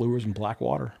black lures in black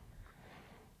water.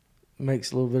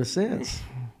 Makes a little bit of sense.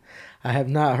 I have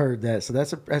not heard that, so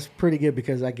that's pretty good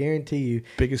because I guarantee you,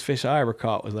 biggest fish I ever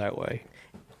caught was that way.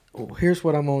 Here's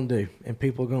what I'm gonna do, and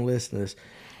people are gonna listen to this.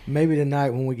 maybe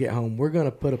tonight when we get home, we're going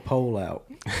to put a poll out.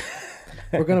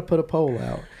 We're going to put a poll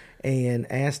out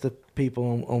and ask the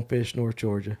people on Fish North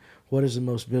Georgia, what is the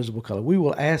most visible color? We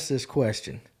will ask this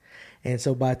question. And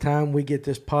so by the time we get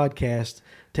this podcast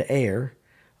to air,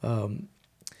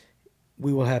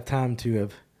 we will have time to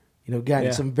have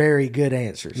gotten some very good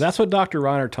answers. That's what Dr.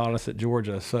 Reiner taught us at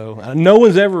Georgia. So no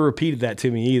one's ever repeated that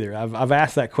to me either. I've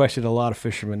asked that question to a lot of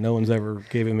fishermen. No one's ever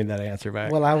given me that answer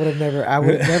back. Well, I would have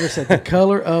never said the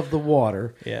color of the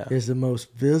water Yeah. is the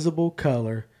most visible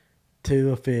color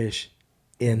to a fish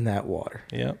in that water.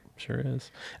 Yep, sure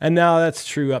is. And now that's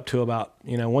true up to about,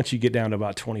 once you get down to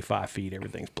about 25 feet,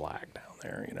 everything's black down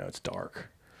there. It's dark.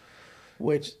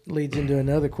 Which leads into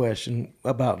another question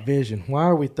about vision. Why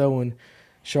are we throwing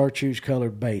chartreuse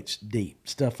colored baits deep,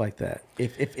 stuff like that?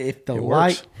 If the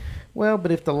light,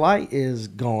 but if the light is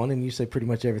gone and you say pretty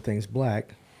much everything's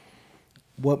black,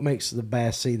 what makes the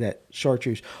bass see that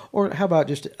chartreuse? Or how about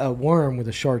just a worm with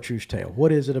a chartreuse tail?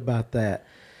 What is it about that?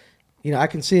 I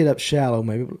can see it up shallow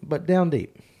maybe, but down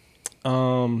deep.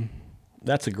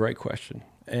 That's a great question.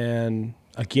 And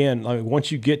again,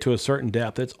 once you get to a certain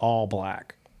depth, it's all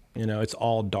black. It's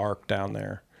all dark down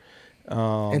there.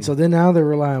 And so then now they're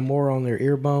relying more on their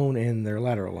ear bone and their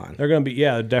lateral line. They're going to be,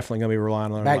 they're definitely going to be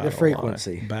relying on their back to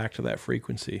frequency. Line. Back to that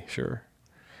frequency, sure.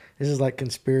 This is like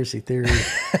conspiracy theories,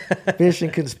 fishing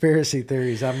conspiracy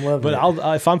theories. I'm loving it.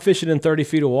 But if I'm fishing in 30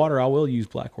 feet of water, I will use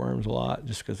black worms a lot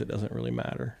just because it doesn't really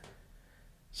matter.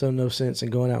 So no sense in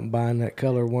going out and buying that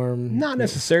color worm? Not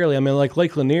necessarily. I mean, like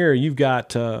Lake Lanier, you've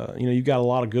got you've got a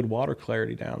lot of good water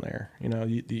clarity down there.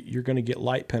 You're going to get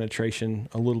light penetration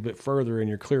a little bit further in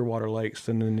your clear water lakes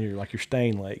than in your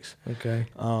stain lakes. Okay.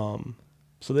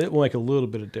 So that will make a little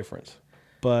bit of difference.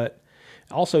 But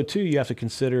also too, you have to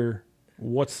consider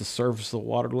what's the surface of the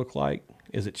water look like.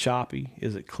 Is it choppy?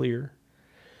 Is it clear?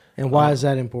 And why is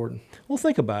that important? Well,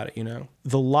 think about it,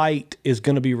 The light is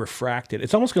going to be refracted.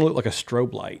 It's almost going to look like a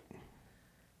strobe light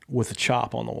with a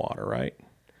chop on the water, right?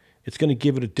 It's going to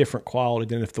give it a different quality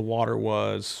than if the water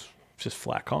was just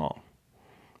flat calm.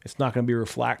 It's not going to be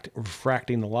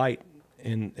refracting the light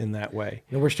in that way.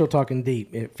 And we're still talking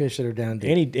deep, fish that are down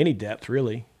deep. Any depth,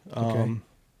 really. Okay.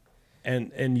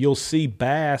 And you'll see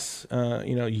bass,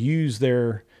 use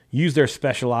their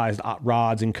specialized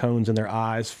rods and cones in their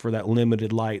eyes for that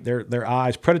limited light. Their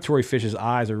eyes, predatory fish's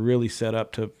eyes are really set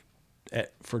up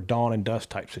for dawn and dusk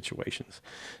type situations.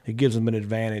 It gives them an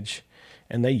advantage,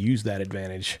 and they use that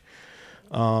advantage.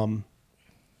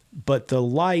 But the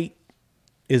light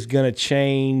is going to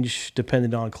change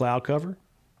depending on cloud cover,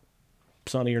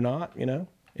 sunny or not.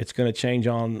 It's going to change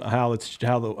on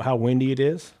how windy it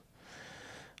is.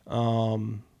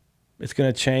 It's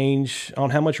going to change on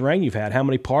how much rain you've had. How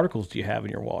many particles do you have in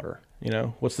your water?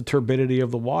 What's the turbidity of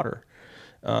the water?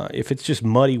 If it's just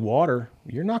muddy water,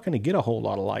 you're not going to get a whole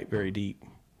lot of light very deep,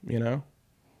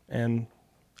 And,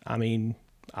 I mean,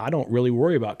 I don't really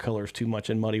worry about colors too much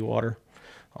in muddy water.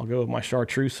 I'll go with my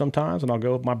chartreuse sometimes, and I'll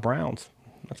go with my browns.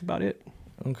 That's about it.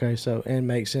 Okay, and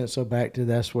makes sense. So back to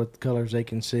that's what colors they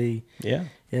can see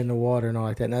in the water and all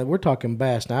like that. Now, we're talking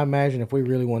bass. Now, I imagine if we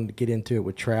really wanted to get into it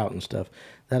with trout and stuff,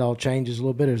 that all changes a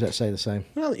little bit, or does that stay the same?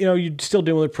 Well, you're still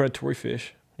dealing with predatory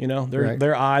fish.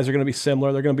 Their eyes are going to be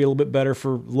similar. They're going to be a little bit better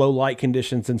for low light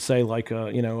conditions than, say, like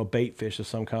a bait fish of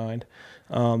some kind.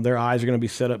 Their eyes are going to be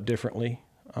set up differently.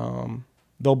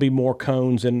 There'll be more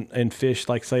cones in fish,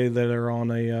 like, say, that are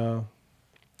on a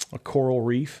coral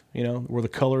reef, where the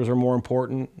colors are more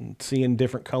important, and seeing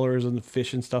different colors in the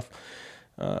fish and stuff.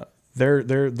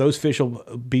 Those fish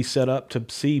will be set up to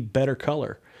see better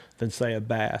color than, say, a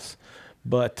bass.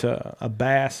 But a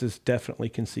bass definitely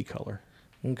can see color.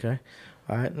 Okay.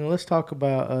 All right. Now let's talk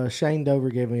about Shane Dover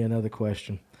gave me another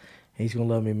question. He's going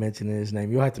to love me mentioning his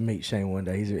name. You'll have to meet Shane one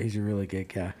day. He's a really good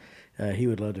guy. He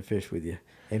would love to fish with you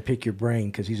and pick your brain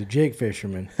because he's a jig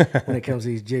fisherman when it comes to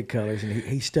these jig colors. And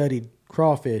he studied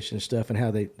crawfish and stuff and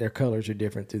how their colors are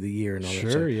different through the year and all that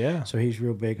stuff. Sure, yeah. So he's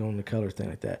real big on the color thing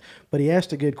like that. But he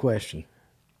asked a good question.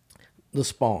 The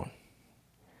spawn.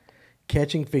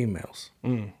 Catching females.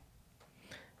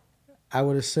 I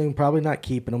would assume probably not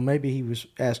keeping them. Maybe he was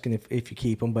asking if you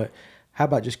keep them, but how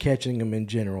about just catching them in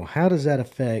general? How does that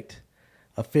affect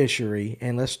a fishery?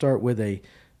 And let's start with a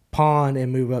pond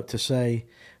and move up to, say,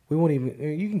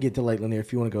 you can get to Lake Lanier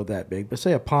if you want to go that big, but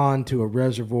say a pond to a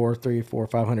reservoir, 300, 400,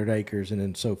 500 acres, and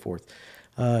then so forth.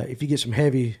 If you get some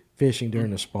heavy fishing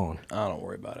during the spawn. I don't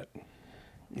worry about it.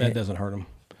 That doesn't hurt them.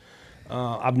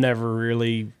 I've never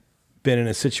really been in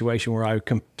a situation where I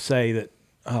can say that,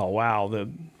 oh, wow, the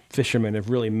fishermen have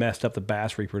really messed up the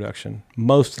bass reproduction.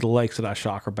 Most of the lakes that I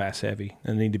shock are bass heavy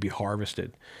and need to be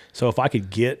harvested. So if I could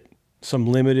get some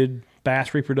limited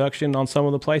bass reproduction on some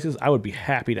of the places, I would be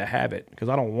happy to have it because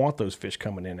I don't want those fish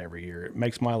coming in every year. It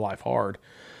makes my life hard.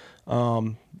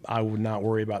 I would not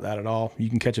worry about that at all. You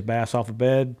can catch a bass off a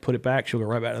bed, put it back, she'll go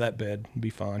right back to that bed and be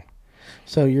fine.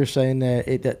 So you're saying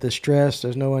that the stress,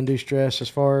 there's no undue stress as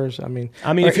far as, I mean,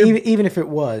 if even if it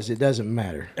was, it doesn't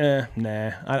matter.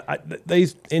 Nah.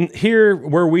 In here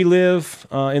where we live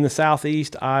in the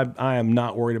southeast, I am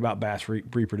not worried about bass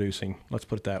reproducing. Let's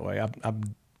put it that way.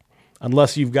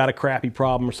 Unless you've got a crappy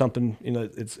problem or something,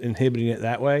 it's inhibiting it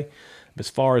that way. But as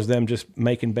far as them just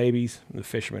making babies, the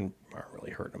fishermen aren't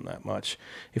really hurting them that much.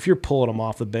 If you're pulling them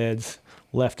off the beds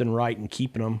left and right and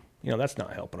keeping them, that's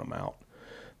not helping them out.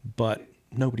 But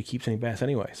nobody keeps any bass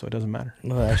anyway, so it doesn't matter.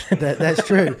 Well, that's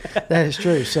true. That is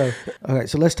true. So, okay,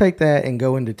 so let's take that and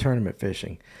go into tournament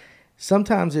fishing.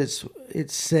 Sometimes it's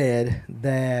said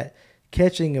that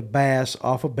catching a bass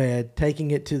off a bed, taking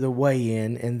it to the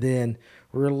weigh-in, and then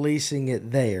releasing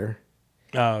it there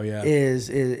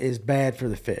is bad for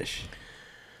the fish.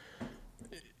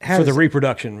 For the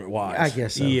reproduction wise. I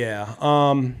guess so. Yeah.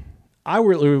 I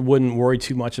really wouldn't worry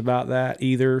too much about that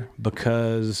either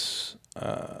because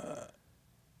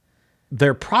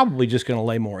they're probably just going to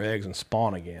lay more eggs and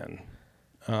spawn again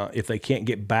if they can't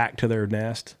get back to their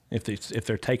nest, if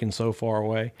they're taken so far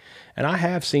away. And I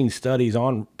have seen studies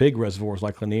on big reservoirs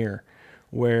like Lanier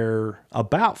where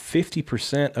about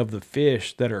 50% of the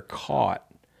fish that are caught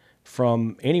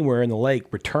from anywhere in the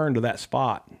lake return to that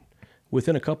spot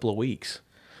within a couple of weeks.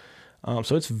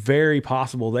 So it's very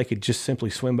possible they could just simply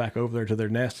swim back over there to their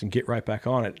nest and get right back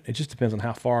on it. It just depends on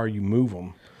how far you move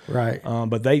them. Right.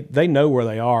 But they know where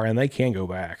they are and they can go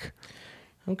back.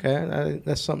 Okay,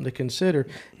 that's something to consider.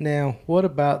 Now, what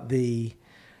about the,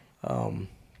 how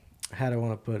do I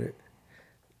want to put it?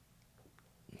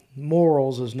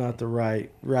 Morals is not the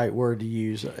right word to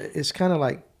use. It's kind of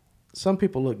like some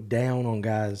people look down on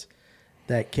guys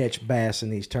that catch bass in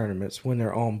these tournaments when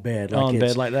they're on bed. On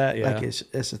bed like that, yeah. Like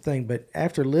it's a thing. But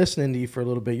after listening to you for a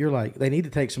little bit, you're like, they need to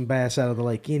take some bass out of the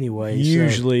lake anyway.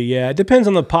 Usually, yeah. It depends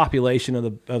on the population of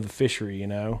the fishery,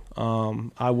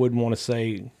 I wouldn't want to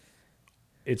say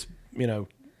it's, the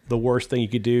worst thing you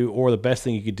could do or the best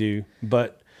thing you could do,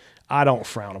 but I don't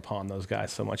frown upon those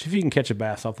guys so much. If you can catch a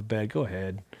bass off the bed, go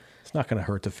ahead. It's not going to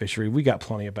hurt the fishery. We got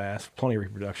plenty of bass, plenty of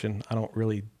reproduction.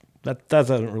 That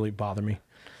doesn't really bother me.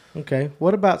 Okay.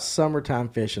 What about summertime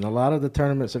fishing? A lot of the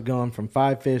tournaments have gone from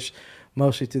 5 fish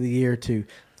mostly through the year to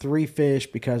 3 fish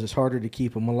because it's harder to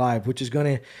keep them alive, which is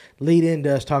going to lead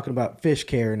into us talking about fish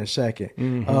care in a second.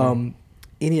 Mm-hmm.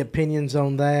 Any opinions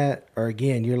on that? Or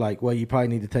again, you're like, well, you probably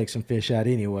need to take some fish out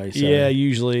anyway. So. Yeah,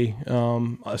 usually.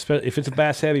 If it's a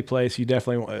bass heavy place,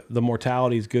 the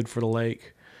mortality is good for the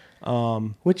lake.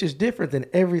 Which is different than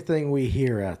everything we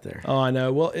hear out there. Oh, I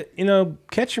know. Well,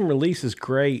 catch and release is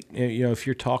great. If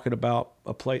you're talking about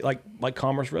a place like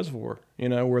Commerce Reservoir,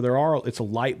 where it's a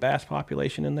light bass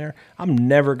population in there. I'm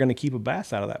never going to keep a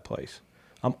bass out of that place.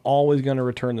 I'm always going to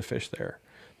return the fish there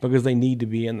because they need to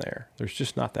be in there. There's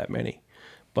just not that many.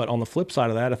 But on the flip side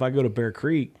of that, if I go to Bear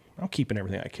Creek, I'm keeping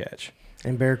everything I catch.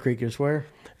 And Bear Creek is where?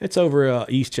 It's over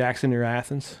East Jackson near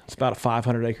Athens. It's about a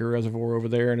 500-acre reservoir over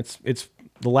there, and it's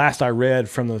the last I read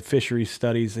from the fisheries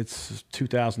studies, it's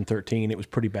 2013. It was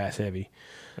pretty bass heavy.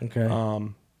 Okay.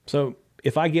 So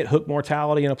if I get hook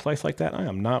mortality in a place like that, I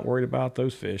am not worried about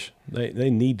those fish. They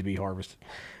need to be harvested.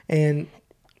 And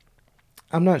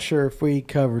I'm not sure if we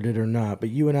covered it or not, but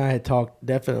you and I had talked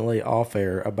definitely off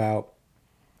air about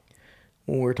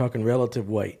when we were talking relative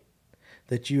weight,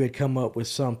 that you had come up with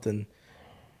something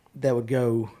that would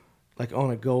go like on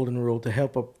a golden rule to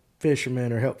help a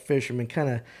fisherman or help fishermen kind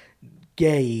of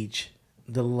gauge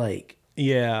the lake.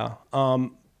 Yeah.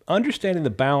 Understanding the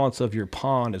balance of your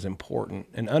pond is important,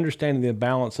 and understanding the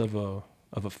balance of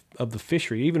the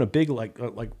fishery, even a big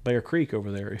like Bear Creek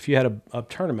over there. If you had a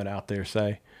tournament out there,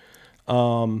 say,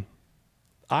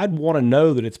 I'd want to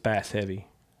know that it's bass heavy.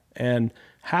 And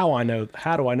how do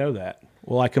I know that?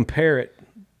 Well, I compare it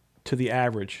to the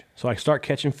average. So I start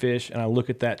catching fish and I look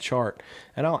at that chart,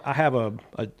 and I have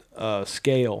a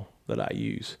scale that I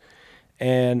use,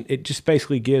 and it just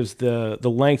basically gives the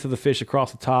length of the fish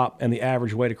across the top and the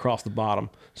average weight across the bottom.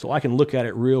 So I can look at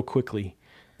it real quickly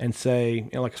and say,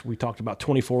 like we talked about,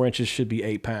 24 inches should be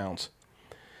 8 pounds.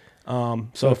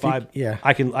 So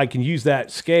I can use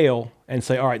that scale and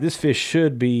say, all right, this fish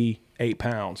should be 8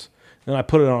 pounds. Then I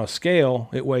put it on a scale,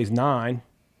 it weighs 9.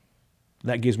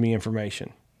 That gives me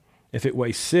information. If it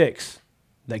weighs 6,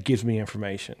 that gives me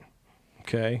information.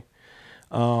 Okay.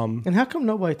 And how come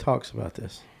nobody talks about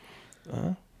this?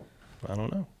 I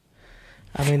don't know.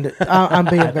 I mean, I'm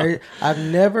being I've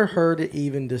never heard it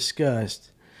even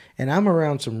discussed, and I'm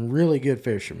around some really good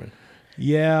fishermen.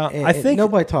 Yeah, And I think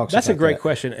nobody talks that's about a great that.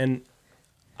 question. And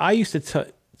I used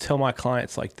to tell my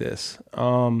clients like this.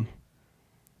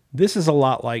 This is a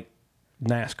lot like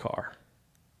NASCAR,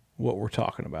 what we're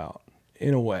talking about,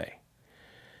 in a way.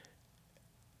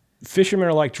 Fishermen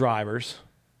are like drivers,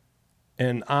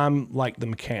 and I'm like the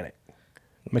mechanic.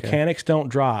 Mechanics don't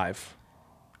drive.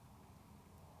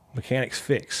 Mechanics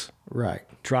fix. Right.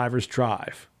 Drivers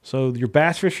drive. So your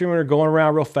bass fishermen are going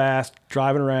around real fast,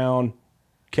 driving around,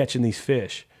 catching these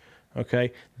fish.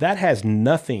 Okay? That has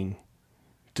nothing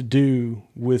to do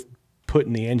with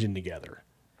putting the engine together.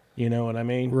 You know what I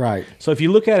mean? Right. So if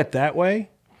you look at it that way,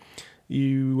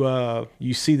 you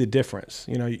see the difference.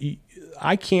 You know,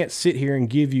 I can't sit here and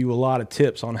give you a lot of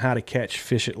tips on how to catch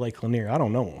fish at Lake Lanier. I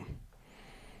don't know them.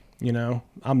 You know,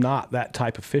 I'm not that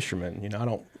type of fisherman. You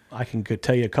know, I can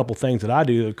tell you a couple things that I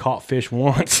do. I've caught fish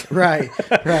once. Right.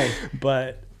 Right.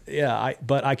 But yeah,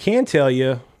 but I can tell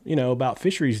you, you know, about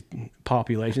fisheries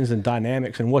populations and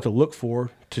dynamics and what to look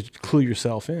for to clue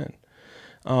yourself in.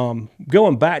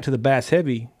 Going back to the bass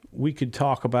heavy, we could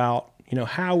talk about, you know,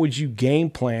 how would you game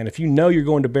plan if you know you're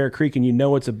going to Bear Creek and you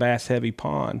know it's a bass heavy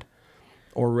pond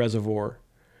or reservoir?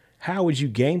 How would you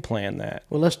game plan that?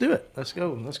 Well, let's do it. Let's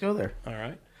go there. All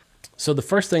right. So the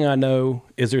first thing I know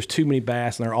is there's too many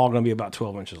bass and they're all going to be about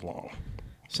 12 inches long.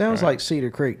 Sounds like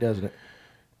Cedar Creek, doesn't it?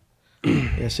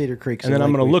 Yeah, Cedar Creek. And then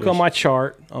I'm going to look on my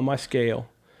chart, on my scale,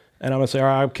 and I'm going to say, all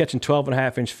right, I'm catching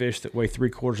 12.5-inch fish that weigh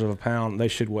 3/4 of a pound. They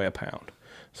should weigh a pound.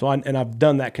 So I've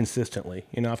done that consistently.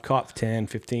 You know, I've caught 10,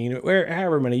 15,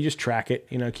 however many. You just track it,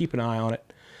 you know, keep an eye on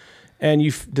it. And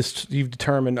you've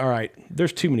determined, all right,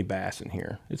 there's too many bass in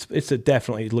here.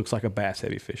 It looks like a bass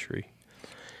heavy fishery.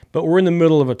 But we're in the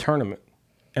middle of a tournament,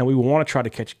 and we want to try to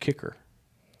catch a kicker.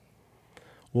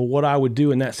 Well, what I would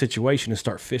do in that situation is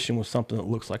start fishing with something that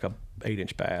looks like a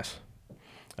 8-inch bass,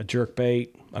 a jerk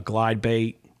bait, a glide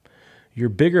bait. Your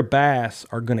bigger bass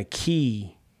are going to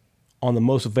key on the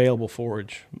most available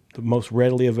forage, the most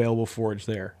readily available forage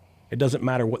there. It doesn't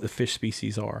matter what the fish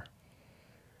species are.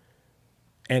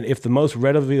 And if the most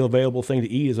readily available thing to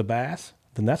eat is a bass,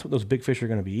 then that's what those big fish are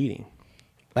going to be eating.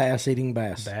 Bass eating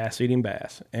bass. Bass eating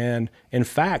bass. And in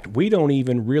fact, we don't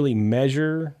even really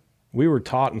measure. We were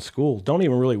taught in school, don't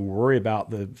even really worry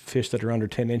about the fish that are under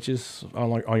 10 inches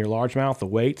on your largemouth, the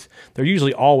weights. They're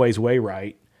usually always weigh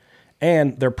right.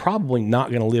 And they're probably not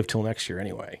going to live till next year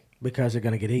anyway. Because they're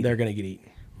going to get eaten. They're going to get eaten.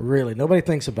 Really? Nobody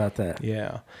thinks about that.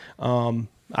 Yeah.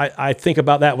 I think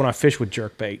about that when I fish with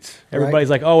jerk baits. Everybody's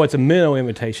like, oh, it's a minnow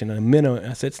imitation.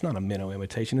 I said, it's not a minnow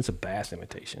imitation. It's a bass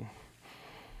imitation.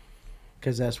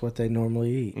 Because that's what they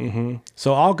normally eat. Mm-hmm.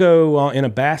 So I'll go in a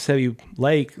bass-heavy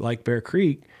lake like Bear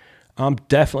Creek. I'm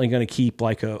definitely going to keep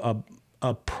like a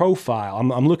profile.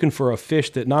 I'm looking for a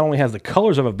fish that not only has the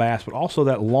colors of a bass, but also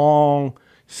that long,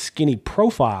 skinny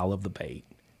profile of the bait.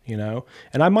 You know,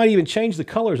 and I might even change the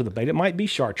colors of the bait. It might be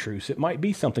chartreuse. It might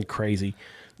be something crazy,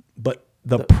 but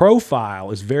the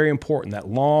profile is very important. That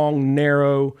long,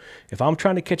 narrow. If I'm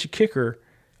trying to catch a kicker,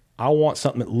 I want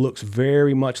something that looks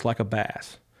very much like a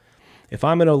bass. If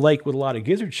I'm in a lake with a lot of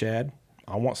gizzard shad,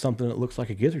 I want something that looks like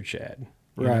a gizzard shad.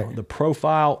 You know, the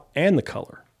profile and the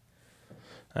color.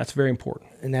 That's very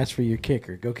important. And that's for your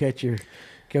kicker. Go catch your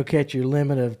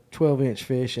limit of 12-inch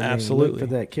fish and then look for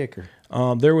that kicker.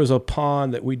 There was a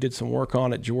pond that we did some work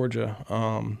on at Georgia.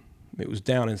 It's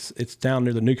down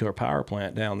near the nuclear power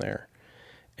plant down there.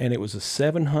 And it was a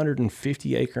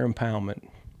 750-acre impoundment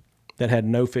that had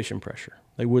no fishing pressure.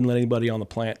 They wouldn't let anybody on the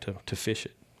plant to fish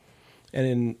it. And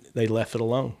then they left it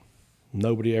alone.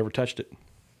 Nobody ever touched it.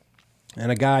 And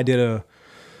a guy did a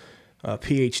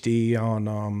PhD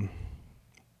on,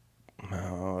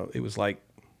 it was like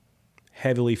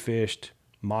heavily fished,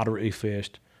 moderately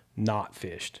fished, not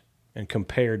fished, and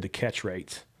compared the catch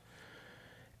rates.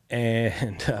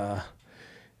 And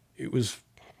it was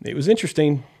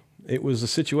interesting. It was a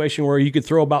situation where you could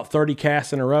throw about 30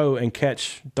 casts in a row and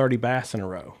catch 30 bass in a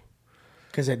row.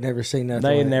 Because they'd never seen nothing.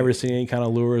 They had never seen any kind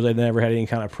of lures. They'd never had any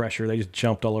kind of pressure. They just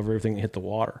jumped all over everything and hit the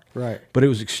water. Right. But it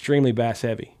was extremely bass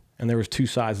heavy. And there was two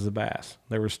sizes of bass.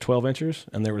 There was 12 inchers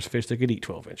and there was fish that could eat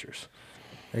 12 inchers.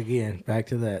 Again, back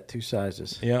to that, two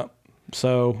sizes. Yep.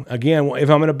 So again, if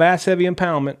I'm in a bass heavy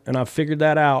impoundment and I've figured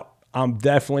that out, I'm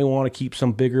definitely want to keep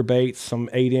some bigger baits, some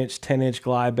 8-inch, 10-inch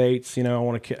glide baits. You know, I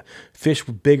want to fish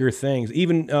with bigger things,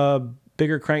 even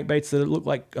bigger crankbaits that look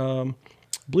like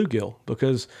bluegill,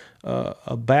 because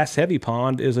a bass heavy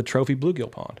pond is a trophy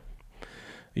bluegill pond.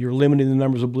 You're limiting the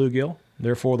numbers of bluegill.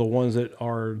 Therefore, the ones that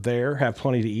are there have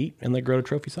plenty to eat, and they grow to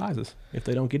trophy sizes if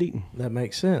they don't get eaten. That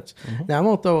makes sense. Mm-hmm. Now, I'm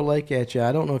going to throw a lake at you.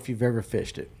 I don't know if you've ever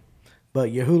fished it,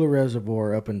 but Yahula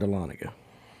Reservoir up in Dahlonega.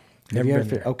 Have Never you been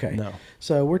ever there. Okay. No.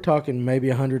 So we're talking maybe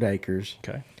 100 acres.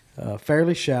 Okay.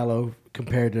 Fairly shallow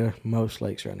compared to most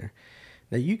lakes around there.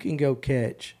 Now you can go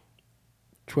catch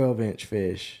 12-inch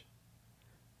fish.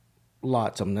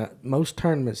 Lots of them. Now, most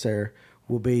tournaments there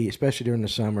will be, especially during the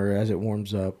summer as it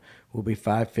warms up, will be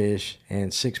 5 fish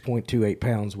and 6.28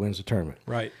 pounds wins the tournament.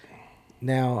 Right.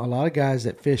 Now, a lot of guys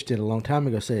that fished it a long time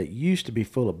ago say it used to be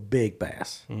full of big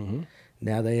bass. Mm-hmm.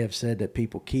 Now they have said that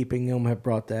people keeping them have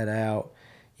brought that out,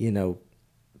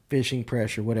 fishing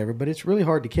pressure, whatever. But it's really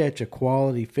hard to catch a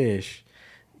quality fish.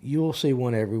 You'll see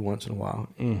one every once in a while.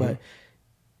 Mm-hmm. But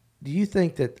do you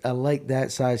think that a lake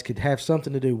that size could have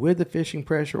something to do with the fishing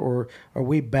pressure, or are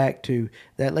we back to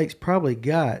that lake's probably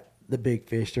got the big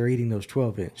fish? They're eating those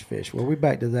 12-inch fish. Were we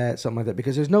back to that, something like that?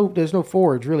 Because there's no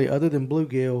forage really other than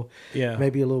bluegill,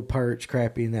 maybe a little perch,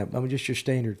 crappie, and that. I mean, just your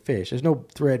standard fish. There's no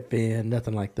threadfin,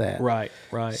 nothing like that. Right.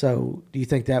 So do you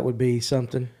think that would be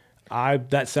something?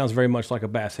 That sounds very much like a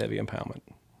bass heavy impoundment.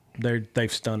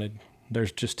 They've stunted.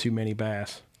 There's just too many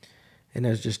bass. And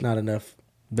there's just not enough.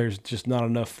 There's just not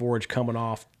enough forage coming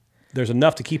off. There's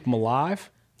enough to keep them alive.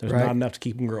 There's not enough to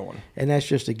keep them growing. And that's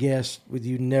just a guess with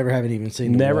you never having even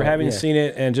seen it. Never having seen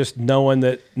it, and just knowing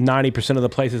that 90% of the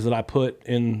places that I put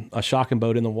in a shocking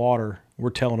boat in the water, we're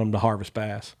telling them to harvest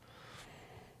bass.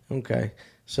 Okay.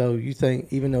 So you think,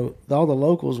 even though all the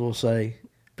locals will say,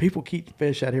 people keep the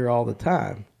fish out here all the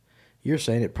time, you're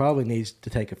saying it probably needs to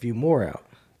take a few more out.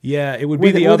 Yeah, it would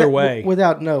be the other way.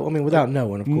 Without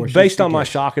knowing, of course. Based on my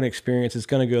shocking experience, it's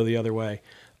going to go the other way.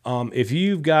 If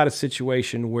you've got a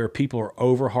situation where people are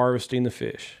over harvesting the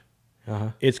fish,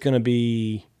 it's going to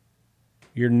be,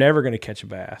 you're never going to catch a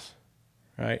bass,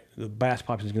 right? The bass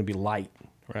population is going to be light,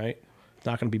 right? It's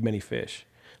not going to be many fish.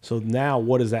 So now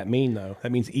what does that mean, though?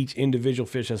 That means each individual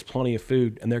fish has plenty of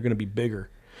food, and they're going to be bigger.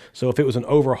 So if it was an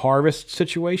over harvest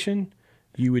situation,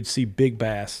 you would see big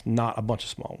bass, not a bunch of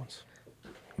small ones.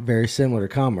 Very similar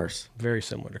to commerce. Very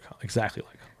similar to exactly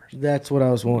like commerce. That's what I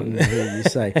was wanting to hear you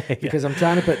say. Because I'm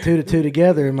trying to put 2 to 2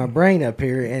 together in my brain up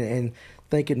here and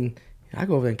thinking, I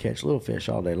go over there and catch little fish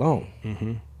all day long.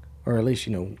 Mm-hmm. Or at least,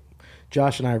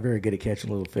 Josh and I are very good at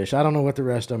catching little fish. I don't know what the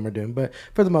rest of them are doing, but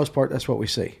for the most part, that's what we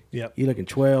see. Yep. You're looking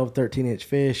 12, 13-inch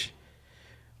fish.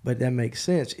 But that makes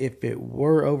sense. If it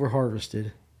were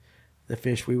over-harvested, the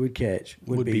fish we would catch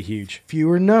would be huge.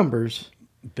 Fewer numbers.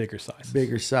 Bigger sizes.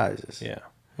 Bigger sizes. Yeah.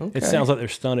 Okay. It sounds like they're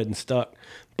stunted and stuck.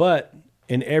 But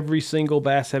in every single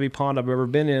bass heavy pond I've ever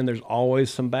been in, there's always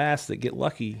some bass that get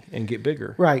lucky and get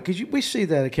bigger. Right, because we see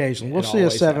that occasionally. We'll see a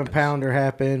 7-pounder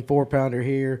happen, 4-pounder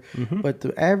here. Mm-hmm. But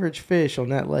the average fish on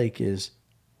that lake is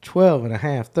 12 and a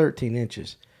half, 13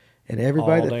 inches. And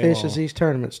everybody that fishes these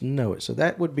tournaments know it. So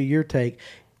that would be your take.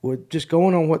 With just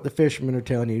going on what the fishermen are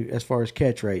telling you as far as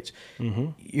catch rates,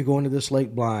 you're going to this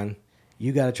lake blind.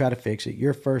 You got to try to fix it.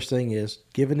 Your first thing is,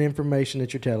 given the information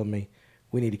that you're telling me,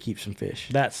 we need to keep some fish.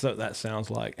 That sounds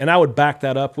like. And I would back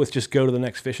that up with just go to the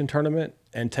next fishing tournament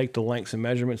and take the lengths and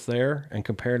measurements there and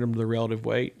compare them to the relative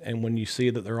weight. And when you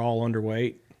see that they're all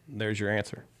underweight, there's your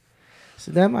answer.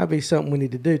 So that might be something we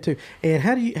need to do too. And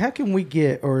how can we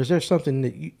get, or is there something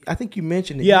that I think you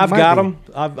mentioned? That I've got them.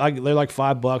 They're like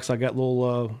 $5. I got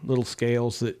little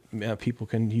scales that people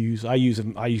can use. I use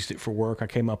them. I used it for work. I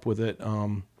came up with it.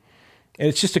 And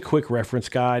it's just a quick reference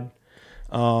guide.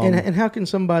 And how can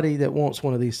somebody that wants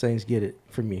one of these things get it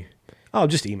from you? Oh,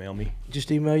 just email me.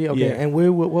 Just email you? Okay. Yeah. And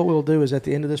what we'll do is at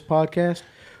the end of this podcast,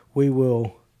 we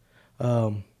will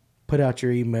put out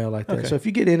your email like that. Okay. So if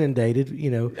you get inundated,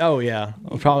 Oh, yeah.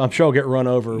 I'm sure I'll get run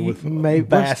over with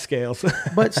bass scales.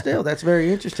 But still, that's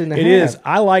very interesting to It have. is.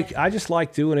 I just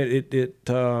like doing it.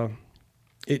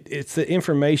 It's the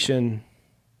information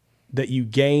that you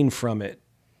gain from it.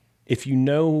 If you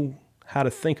know how to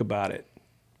think about it,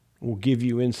 will give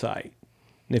you insight.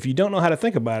 And if you don't know how to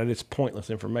think about it, it's pointless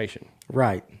information.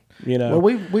 Right. Well,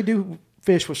 we do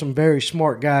fish with some very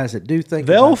smart guys that do think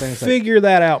they'll about things figure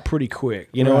that out pretty quick.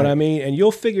 You know Right. what I mean? And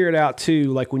you'll figure it out too.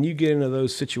 Like when you get into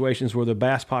those situations where the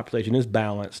bass population is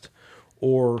balanced,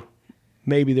 or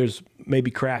maybe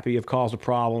crappie have caused a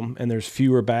problem and there's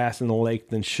fewer bass in the lake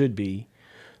than should be.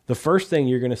 The first thing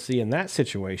you're going to see in that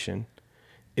situation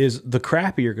is the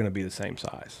crappie are going to be the same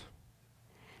size.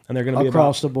 And they're going to be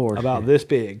across the board. About this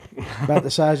big. about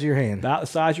the size of your hand. About the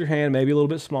size of your hand, maybe a little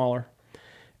bit smaller.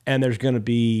 And there's going to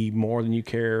be more than you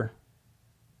care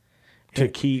to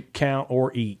keep, count,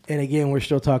 or eat. And again, we're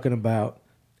still talking about.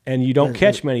 And you don't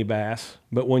catch many bass,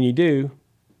 but when you do,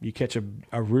 you catch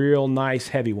a real nice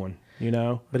heavy one,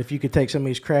 But if you could take some of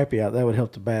these crappie out, that would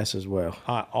help the bass as well.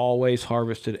 I always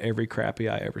harvested every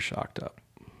crappie I ever shocked up.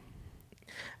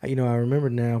 You know, I remember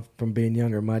now from being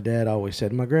younger, my dad always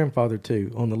said, my grandfather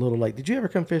too, on the little lake. Did you ever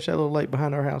come fish that little lake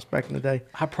behind our house back in the day?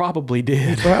 I probably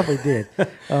did. Probably did.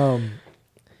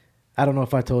 I don't know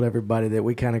if I told everybody that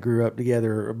we kind of grew up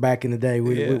together back in the day.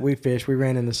 We fished. We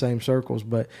ran in the same circles.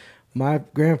 But my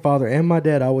grandfather and my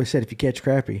dad always said, if you catch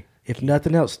crappie, if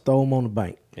nothing else, throw them on the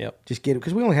bank. Yep. Just get it.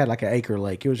 Because we only had like an acre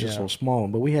lake. It was just a little small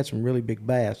one. But we had some really big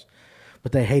bass.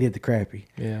 But they hated the crappie.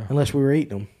 Yeah. Unless we were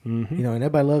eating them. You know, and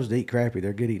everybody loves to eat crappie.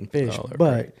 They're good eating fish. Oh, but,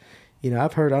 great. you know,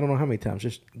 I've heard, I don't know how many times,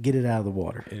 just get it out of the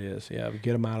water. It is, yeah.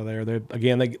 Get them out of there.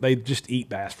 They just eat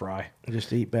bass fry.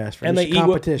 Just eat bass fry. And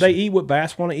Just they eat what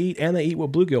bass want to eat, and they eat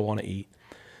what bluegill want to eat.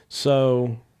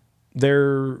 So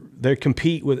they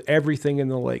compete with everything in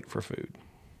the lake for food.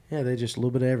 Yeah, they just a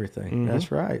little bit of everything.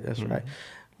 That's right. That's right.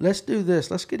 Let's do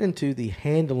this. Let's get into the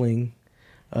handling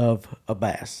of a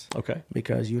bass. Okay.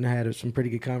 Because you and I had some pretty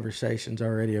good conversations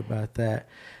already about that.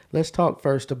 Let's talk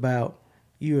first about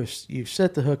you've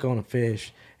set the hook on a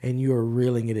fish and you are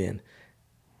reeling it in.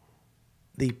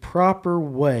 The proper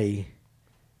way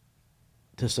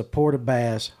to support a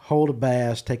bass, hold a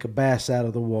bass, take a bass out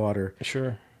of the water.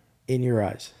 Sure. In your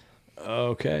eyes.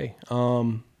 Okay.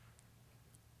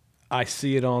 I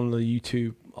see it on the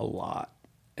YouTube a lot,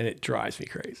 and it drives me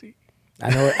crazy. I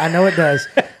know it does.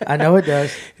 I know it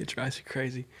does. It drives me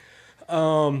crazy.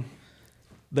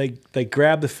 They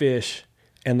grab the fish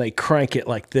and they crank it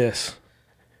like this.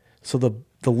 So the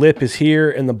lip is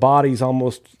here and the body's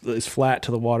almost is flat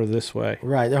to the water this way.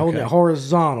 Right. They're holding it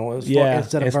horizontal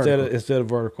instead of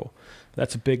vertical.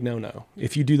 That's a big no-no.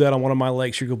 If you do that on one of my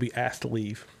lakes, you're going to be asked to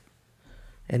leave.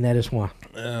 And that is why?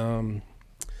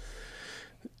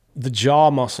 The jaw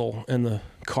muscle and the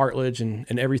cartilage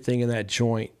and everything in that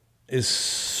joint is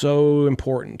so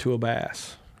important to a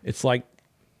bass. It's like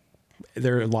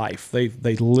their life. They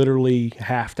literally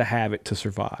have to have it to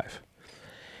survive.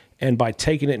 And by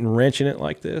taking it and wrenching it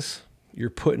like this, you're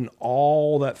putting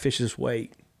all that fish's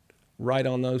weight right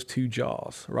on those two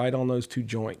jaws, right on those two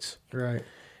joints. Right.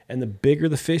 And the bigger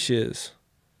the fish is,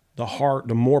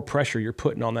 the more pressure you're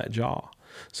putting on that jaw.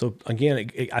 So again,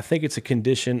 I think it's a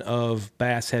condition of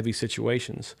bass-heavy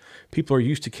situations. People are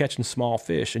used to catching small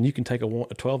fish, and you can take a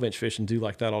 12-inch fish and do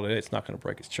like that all day. It's not going to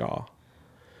break its jaw.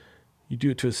 You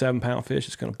do it to a 7-pound fish,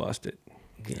 it's going to bust it.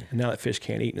 Yeah. And now that fish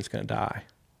can't eat, and it's going to die.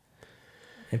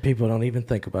 And people don't even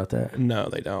think about that. No,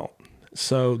 they don't.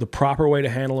 So the proper way to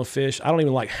handle a fish, I don't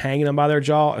even like hanging them by their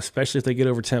jaw, especially if they get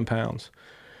over 10 pounds.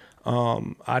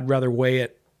 I'd rather weigh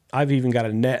it. I've even got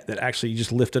a net that actually you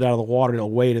just lift it out of the water and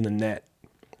it'll weigh it in the net.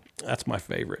 That's my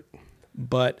favorite.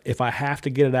 But if I have to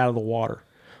get it out of the water,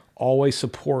 you always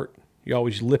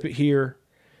lip it here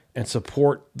and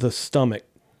support the stomach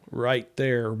right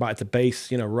there by the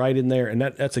base, right in there. And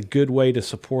that's a good way to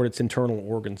support its internal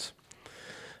organs.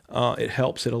 It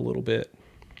helps it a little bit.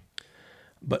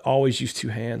 But always use two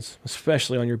hands,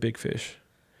 especially on your big fish.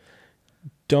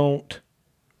 Don't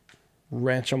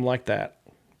wrench them like that.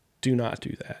 Do not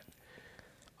do that.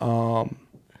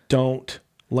 Don't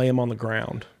lay them on the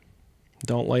ground.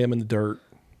 Don't lay them in the dirt.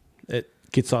 It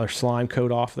gets our slime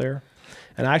coat off there.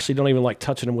 And I actually don't even like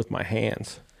touching them with my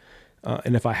hands.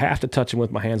 And if I have to touch them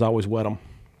with my hands, I always wet them.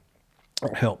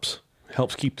 It helps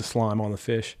keep the slime on the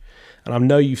fish. And I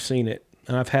know you've seen it.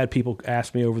 And I've had people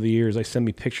ask me over the years, they send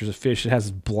me pictures of fish that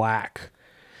has black.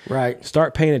 Right.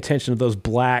 Start paying attention to those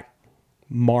black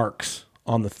marks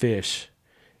on the fish.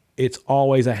 It's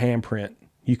always a handprint.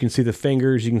 You can see the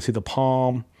fingers, you can see the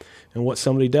palm. And what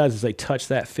somebody does is they touch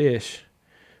that fish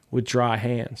with dry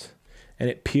hands. And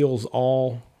it peels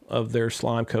all of their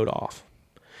slime coat off.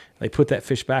 They put that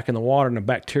fish back in the water and a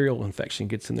bacterial infection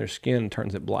gets in their skin and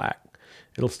turns it black.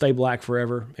 It'll stay black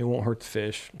forever. It won't hurt the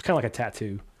fish. It's kind of like a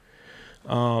tattoo.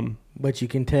 But you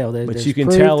can tell that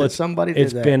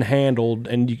it's been handled,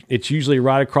 and it's usually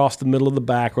right across the middle of the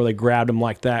back where they grabbed them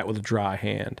like that with a dry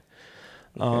hand.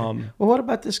 Okay. Well, what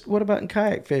about this? What about in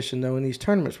kayak fishing though? In these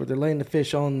tournaments where they're laying the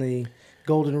fish on the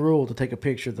golden rule to take a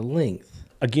picture of the length.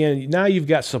 Again, now you've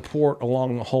got support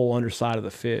along the whole underside of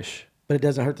the fish. But it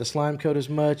doesn't hurt the slime coat as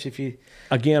much if you.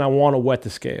 Again, I want to wet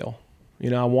the scale.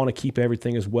 I want to keep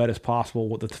everything as wet as possible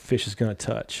what the fish is going to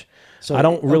touch. So I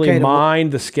don't really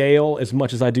mind the scale as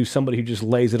much as I do somebody who just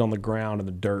lays it on the ground in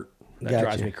the dirt. That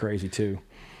drives me crazy too.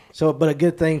 So, but a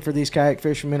good thing for these kayak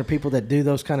fishermen or people that do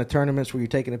those kind of tournaments where you're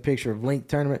taking a picture of length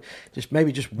tournament, just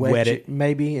wet it,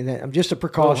 maybe, and then just a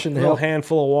precaution. A little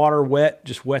handful of water,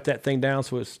 just wet that thing down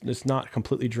so it's not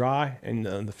completely dry, and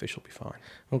the fish will be fine.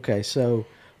 Okay, so,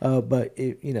 but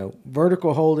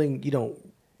vertical holding,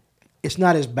 it's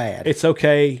not as bad. It's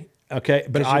okay. Okay,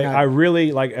 but I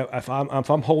really like if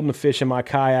I'm holding a fish in my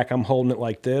kayak, I'm holding it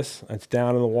like this. It's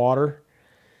down in the water.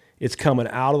 it's coming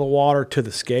out of the water to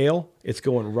the scale. It's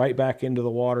going right back into the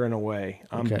water and away.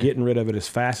 I'm getting rid of it as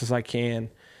fast as I can,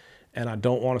 and I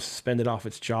don't want to suspend it off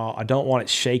its jaw. I don't want it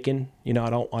shaken. You know, I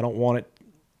don't want it.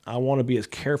 I want to be as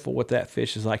careful with that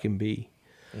fish as I can be.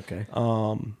 Okay.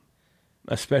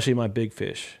 Especially my big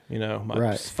fish. You know, my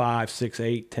Right. 5, 6,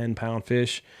 8, 10-pound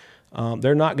fish.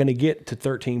 They're not going to get to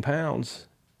 13 pounds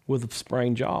with a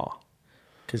sprained jaw.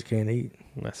 Because you can't eat.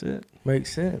 That's it.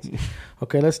 Makes sense.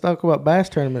 Okay, let's talk about bass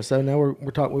tournaments. So now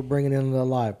we're bringing in the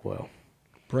live well.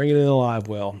 Bring it in a live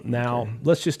well. Now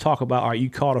let's just talk about. All right, you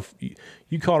caught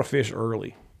a fish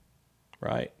early,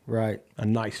 right? Right. A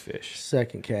nice fish.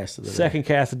 Second cast of the day. Second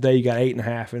cast of the day, you got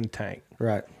 8.5 in the tank.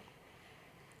 Right.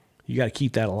 You got to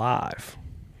keep that alive.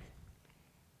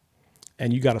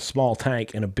 And you got a small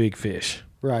tank and a big fish.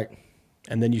 Right.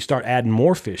 And then you start adding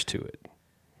more fish to it.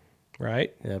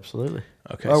 Right? Yeah, absolutely.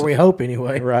 Okay. Or we hope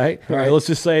anyway. Right. All right. Let's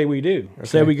just say we do. Okay.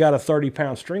 Say we got a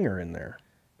 30-pound stringer in there,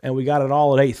 and we got it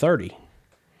all at 8:30.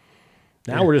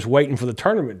 Now we're just waiting for the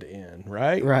tournament to end,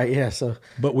 right? Right, yeah. So,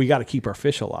 But we got to keep our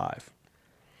fish alive.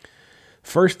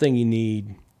 First thing you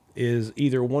need is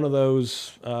either one of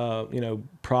those,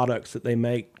 products that they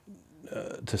make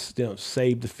to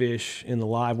save the fish in the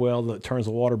live well that turns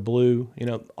the water blue. You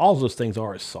know, all those things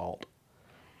are is salt.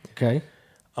 okay.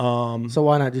 So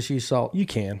why not just use salt? You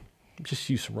can just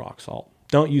use some rock salt.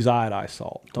 Don't use iodized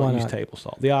salt. Why Don't use not? table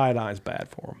salt. The iodine is bad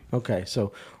for them. Okay,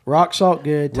 so rock salt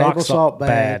good, Rock table salt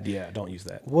bad. Yeah, don't use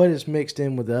that. What is mixed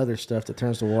in with the other stuff that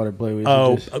turns the water blue? Is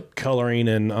it just, Coloring,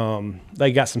 and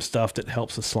they got some stuff that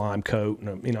helps the slime coat,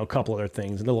 and a couple other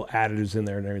things, and little additives in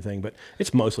there and everything. But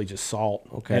it's mostly just salt.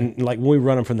 Okay. And like when we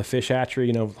run them from the fish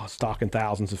hatchery, stocking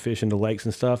thousands of fish into lakes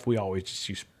and stuff, we always just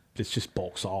use it's just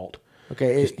bulk salt.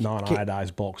 okay, Just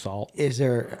non-iodized bulk salt. is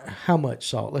there how much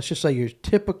salt? Let's just say your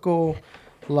typical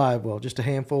live well, just a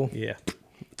handful. Yeah,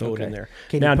 throw it in Okay. there.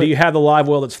 Can you Now, put- do you have the live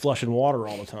well that's flushing water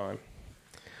all the time?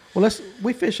 Well,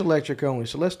 we fish electric only,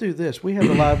 so let's do this. We have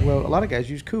the live well. A lot of guys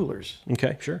use coolers,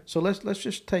 Okay, sure. so let's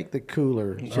just take the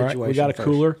cooler All situation. right, we got a first.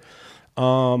 cooler.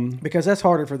 Because that's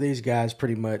harder for these guys,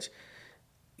 pretty much.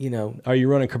 Are you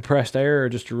running compressed air or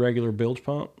just a regular bilge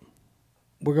pump?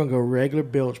 We're going to go regular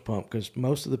bilge pump because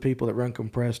most of the people that run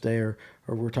compressed air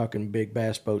we're talking big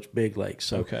bass boats, big lakes.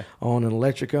 So Okay. on an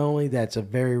electric only, that's a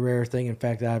very rare thing. In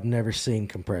fact, I've never seen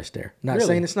compressed air. Not Really?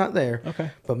 saying it's not there.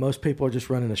 Okay. But most people are just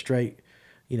running a straight,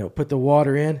 put the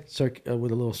water in with a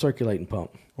little circulating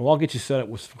pump. Well, I'll get you set up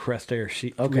with some compressed air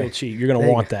Okay. real cheap. You're going There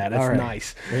to you want go. that. That's All right.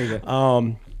 nice. There you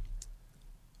go.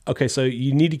 Okay, so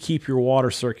you need to keep your water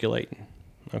circulating.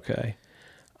 Okay.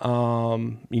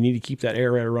 You need to keep that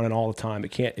aerator running all the time.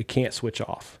 It can't switch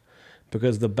off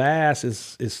because the bass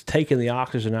is taking the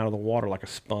oxygen out of the water like a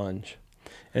sponge,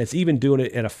 and it's even doing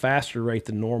it at a faster rate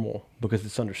than normal because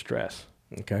it's under stress.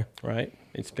 Okay. Right?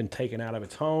 It's been taken out of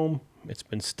its home. It's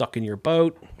been stuck in your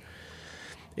boat.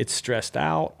 It's stressed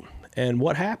out, and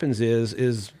what happens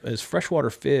is freshwater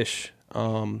fish,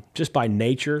 just by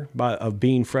nature of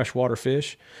being freshwater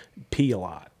fish, pee a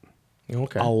lot.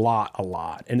 Okay. A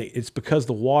lot. And it's because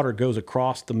the water goes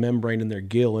across the membrane in their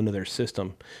gill into their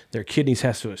system. Their kidneys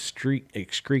has to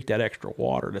excrete that extra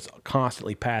water that's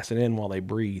constantly passing in while they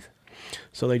breathe.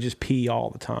 So they just pee all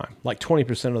the time, like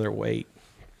 20% of their weight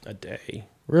a day.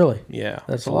 Really? Yeah.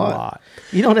 That's it's a lot.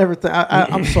 You don't ever think,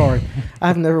 I'm sorry.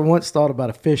 I've never once thought about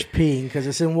a fish peeing because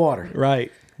it's in water.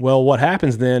 Right. Well, what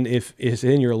happens then if it's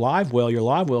in your live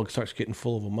well starts getting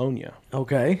full of ammonia.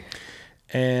 Okay.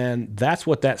 And that's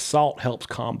what that salt helps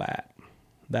combat,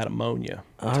 that ammonia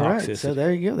All toxicity. right. So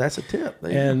there you go. That's a tip.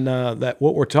 There you And that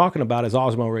what we're talking about is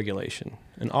osmoregulation.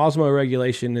 And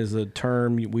osmoregulation is a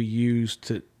term we use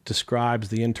to describes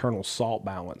the internal salt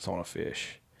balance on a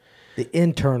fish. go. The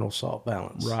internal salt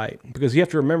balance. Right. Because you have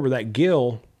to remember that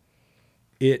gill,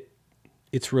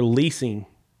 it's releasing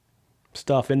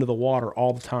stuff into the water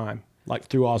all the time, like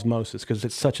through osmosis, because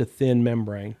it's such a thin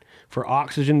membrane. For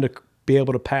oxygen to be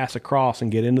able to pass across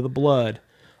and get into the blood,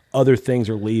 other things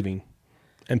are leaving.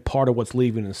 And part of what's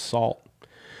leaving is salt.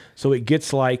 So it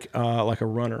gets like a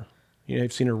runner.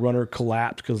 You've seen a runner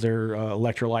collapse because their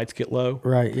electrolytes get low.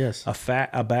 Right. Yes.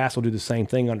 A bass will do the same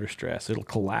thing under stress. It'll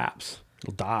collapse.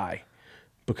 It'll die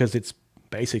because it's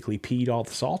basically peed all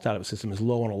the salt out of its system. Is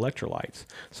low on electrolytes.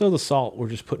 So the salt we're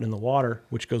just putting in the water,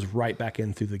 which goes right back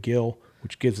in through the gill,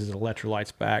 which gives its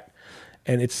electrolytes back.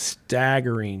 And it's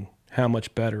staggering how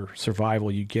much better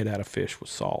survival you get out of fish with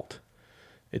salt.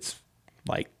 It's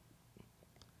like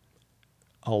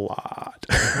a lot.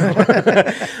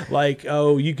 Like,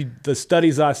 the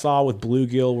studies I saw with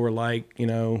bluegill were like,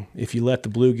 if you let the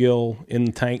bluegill in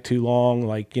the tank too long,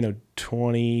 like,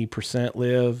 20%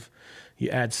 live, you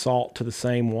add salt to the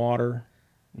same water,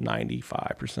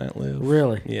 95% live.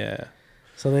 Really? Yeah.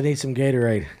 So they need some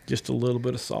Gatorade. Just a little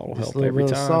bit of salt will Just help every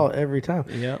time. Salt every time.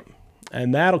 Yep.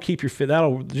 And that'll keep your fit.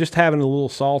 That'll just having a little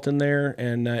salt in there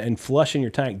and flushing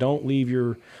your tank. Don't leave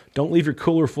your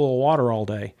cooler full of water all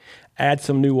day. Add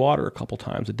some new water a couple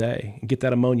times a day and get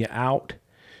that ammonia out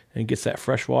and gets that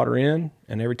fresh water in.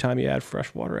 And every time you add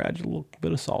fresh water, add a little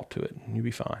bit of salt to it, and you'll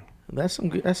be fine. That's some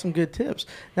good tips.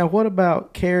 Now, what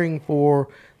about caring for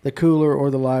the cooler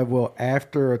or the live well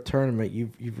after a tournament?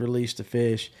 You've released a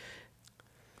fish.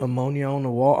 Ammonia on the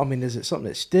wall. I mean, is it something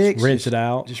that sticks? Rinse it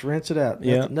out. Just rinse it out.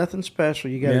 Yeah. Nothing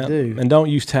special you got to do. And don't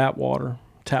use tap water.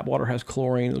 Tap water has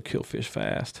chlorine. It'll kill fish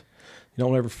fast. You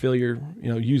don't ever fill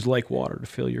use lake water to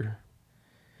fill your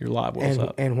live wells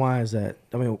up. And why is that?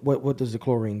 I mean, what does the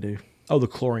chlorine do? Oh, the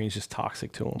chlorine is just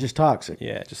toxic to them. Just toxic?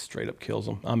 Yeah, it just straight up kills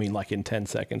them. I mean, like in 10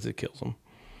 seconds, it kills them.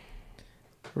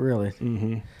 Really?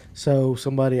 Mm-hmm. So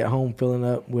somebody at home filling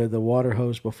up with a water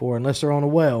hose before, unless they're on a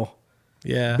well,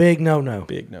 yeah, big no-no.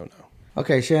 Big no-no.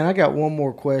 Okay, Shan, I got one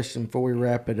more question before we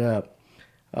wrap it up.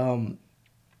 For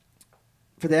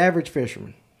the average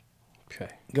fisherman, okay,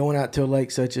 going out to a lake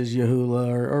such as Yahulah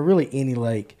or really any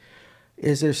lake,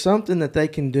 is there something that they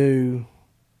can do,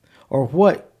 or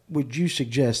what would you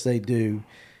suggest they do,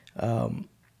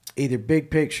 either big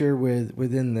picture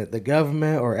within the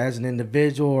government or as an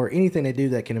individual, or anything they do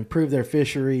that can improve their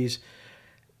fisheries?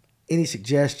 Any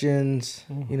suggestions,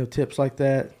 tips like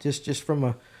that, just from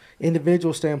a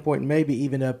individual standpoint, maybe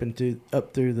even up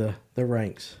through the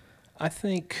ranks? I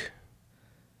think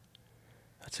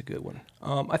that's a good one.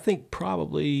 I think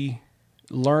probably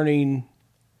learning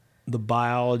the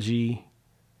biology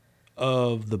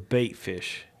of the bait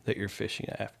fish that you're fishing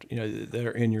after, that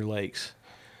are in your lakes.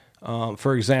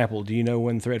 For example, do you know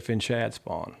when threadfin shad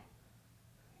spawn?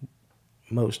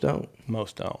 Most don't.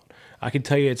 Most don't. I can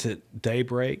tell you it's at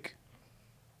daybreak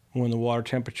when the water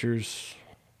temperature's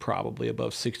probably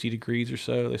above 60 degrees or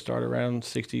so. They start around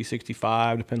 60,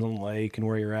 65, depends on the lake and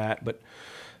where you're at. But,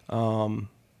 and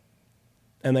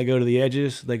they go to the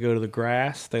edges, they go to the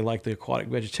grass, they like the aquatic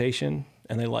vegetation,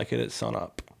 and they like it at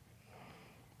sunup.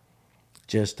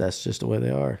 That's just the way they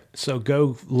are. So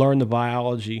go learn the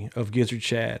biology of gizzard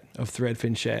shad, of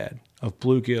threadfin shad, of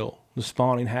bluegill, the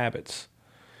spawning habits.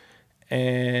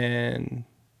 And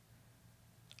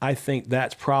I think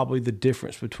that's probably the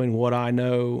difference between what I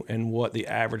know and what the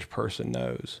average person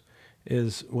knows,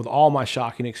 is with all my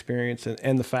shocking experience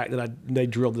and the fact that they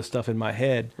drilled this stuff in my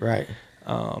head. Right.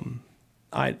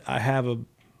 I have a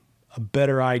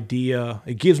better idea.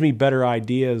 It gives me better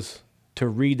ideas to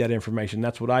read that information.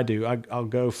 That's what I do. I'll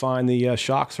go find the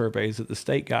shock surveys that the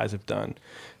state guys have done,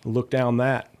 look down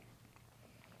that,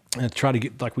 and try to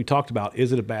get, like we talked about,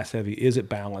 is it a bass heavy? Is it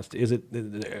balanced?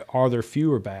 Are there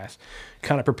fewer bass?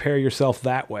 Kind of prepare yourself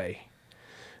that way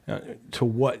to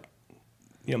what,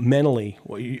 mentally,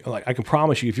 like I can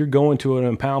promise you, if you're going to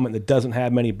an impoundment that doesn't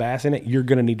have many bass in it, you're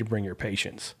going to need to bring your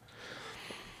patience.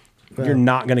 Well, you're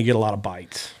not going to get a lot of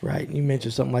bites. Right. You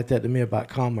mentioned something like that to me about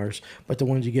commerce, but the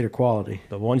ones you get are quality.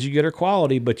 The ones you get are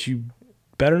quality, but you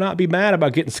better not be mad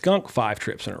about getting skunked 5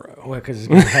 trips in a row. Well, because it's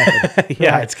going to happen.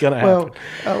 Yeah, right. It's going to happen.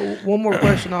 Well, one more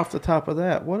question off the top of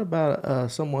that. What about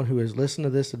someone who has listened to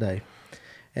this today,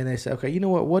 and they say, okay, you know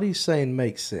what he's saying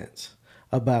makes sense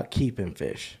about keeping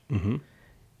fish. Mm-hmm.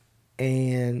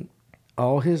 And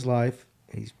all his life,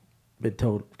 he's been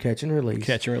told catch and release.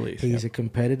 Catch and release. He's a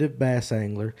competitive bass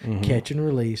angler. Mm-hmm. Catch and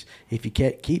release. If you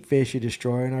can't keep fish, you're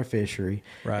destroying our fishery.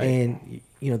 Right. And,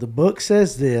 the book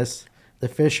says this. The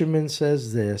fisherman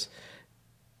says this.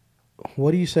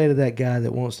 What do you say to that guy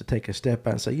that wants to take a step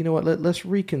out and say, you know what, let's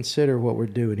reconsider what we're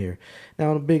doing here?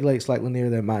 Now, on big lakes like Lanier,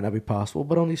 that might not be possible,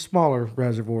 but on these smaller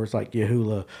reservoirs like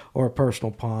Yahulah or a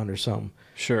personal pond or something.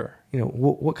 Sure.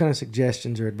 What kind of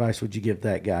suggestions or advice would you give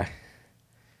that guy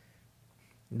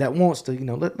that wants to,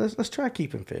 let's try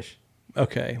keeping fish?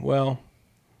 Okay, well,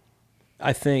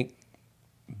 I think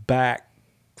back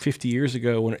 50 years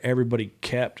ago when everybody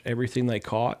kept everything they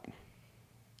caught,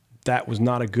 that was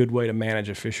not a good way to manage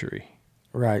a fishery.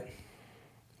 Right.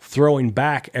 Throwing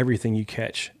back everything you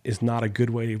catch is not a good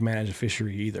way to manage a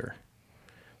fishery either.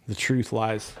 The truth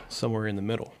lies somewhere in the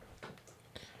middle.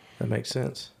 That makes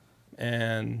sense.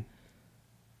 And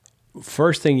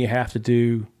first thing you have to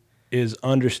do is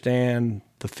understand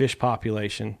the fish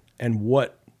population and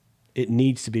what it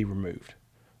needs to be removed.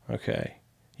 Okay.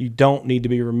 You don't need to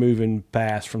be removing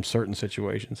bass from certain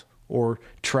situations or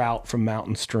trout from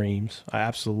mountain streams. I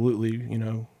absolutely,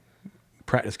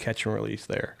 practice catch and release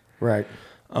there. Right.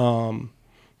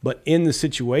 But in the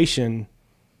situation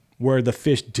where the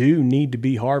fish do need to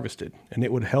be harvested and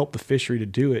it would help the fishery to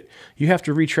do it, you have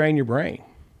to retrain your brain.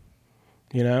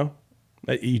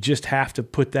 You just have to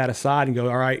put that aside and go,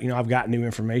 all right, I've got new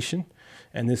information,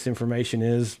 and this information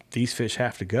is these fish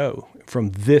have to go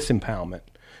from this impoundment.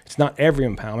 It's not every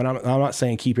impoundment. I'm not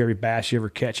saying keep every bass you ever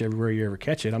catch everywhere you ever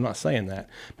catch it. I'm not saying that.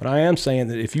 But I am saying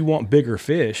that if you want bigger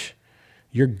fish,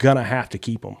 you're going to have to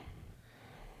keep them.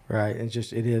 Right.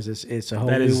 It's a whole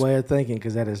new way of thinking,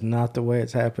 because that is not the way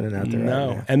it's happening out there right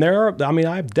now. And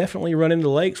I've definitely run into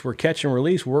lakes where catch and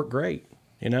release work great.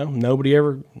 Nobody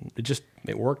ever,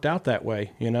 it worked out that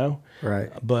way, Right.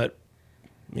 But,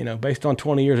 based on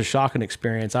 20 years of shocking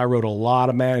experience, I wrote a lot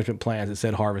of management plans that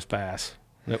said harvest bass.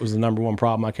 That was the number one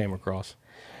problem I came across.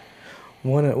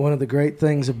 One of the great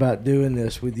things about doing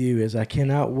this with you is I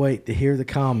cannot wait to hear the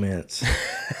comments,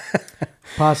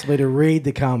 possibly to read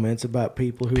the comments about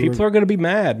people who are going to be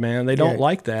mad, man. They don't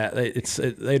like that.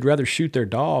 They'd rather shoot their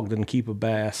dog than keep a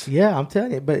bass. Yeah, I'm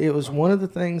telling you. But it was one of the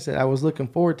things that I was looking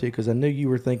forward to, because I knew you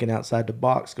were thinking outside the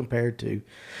box compared to,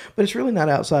 but it's really not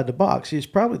outside the box. It's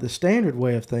probably the standard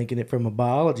way of thinking it from a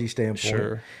biology standpoint.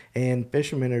 Sure. And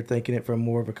fishermen are thinking it from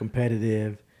more of a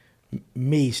competitive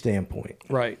me standpoint.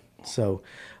 Right. So,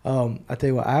 I tell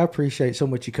you what, I appreciate so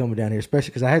much you coming down here, especially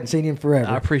because I hadn't seen you in forever.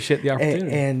 I appreciate the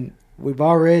opportunity. And we've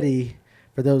already,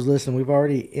 for those listening, we've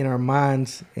already in our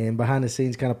minds and behind the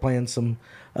scenes kind of planned some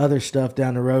other stuff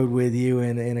down the road with you,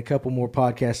 and a couple more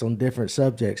podcasts on different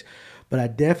subjects. But I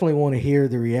definitely want to hear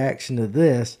the reaction to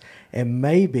this, and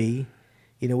maybe,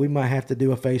 we might have to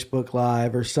do a Facebook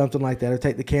Live or something like that, or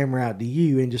take the camera out to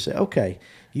you and just say, okay,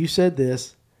 you said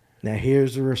this. Now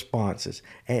here's the responses,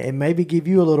 and maybe give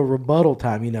you a little rebuttal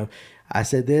time. I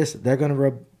said this, they're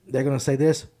gonna say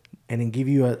this, and then give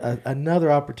you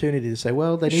another opportunity to say,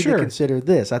 well, they need to consider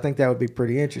this. I think that would be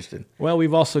pretty interesting. Well,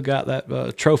 we've also got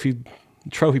that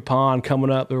trophy pond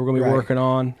coming up that we're going to be working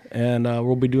on, and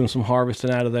we'll be doing some harvesting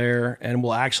out of there, and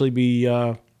we'll actually be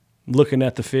looking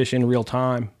at the fish in real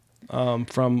time,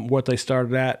 from what they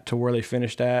started at to where they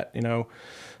finished at.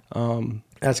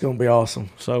 That's going to be awesome.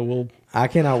 So I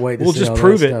cannot wait to see just all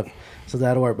prove that it. Stuff. So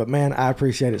that'll work. But, man, I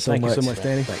appreciate it so much. Thank you so much,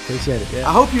 Danny. Appreciate it. Yeah.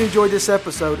 I hope you enjoyed this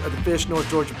episode of the Fish North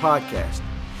Georgia podcast.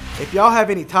 If y'all have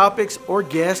any topics or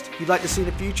guests you'd like to see in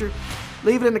the future,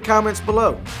 leave it in the comments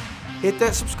below. Hit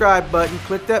that subscribe button,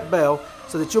 click that bell,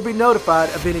 so that you'll be notified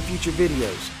of any future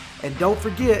videos. And don't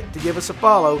forget to give us a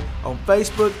follow on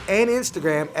Facebook and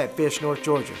Instagram at Fish North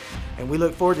Georgia. And we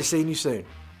look forward to seeing you soon.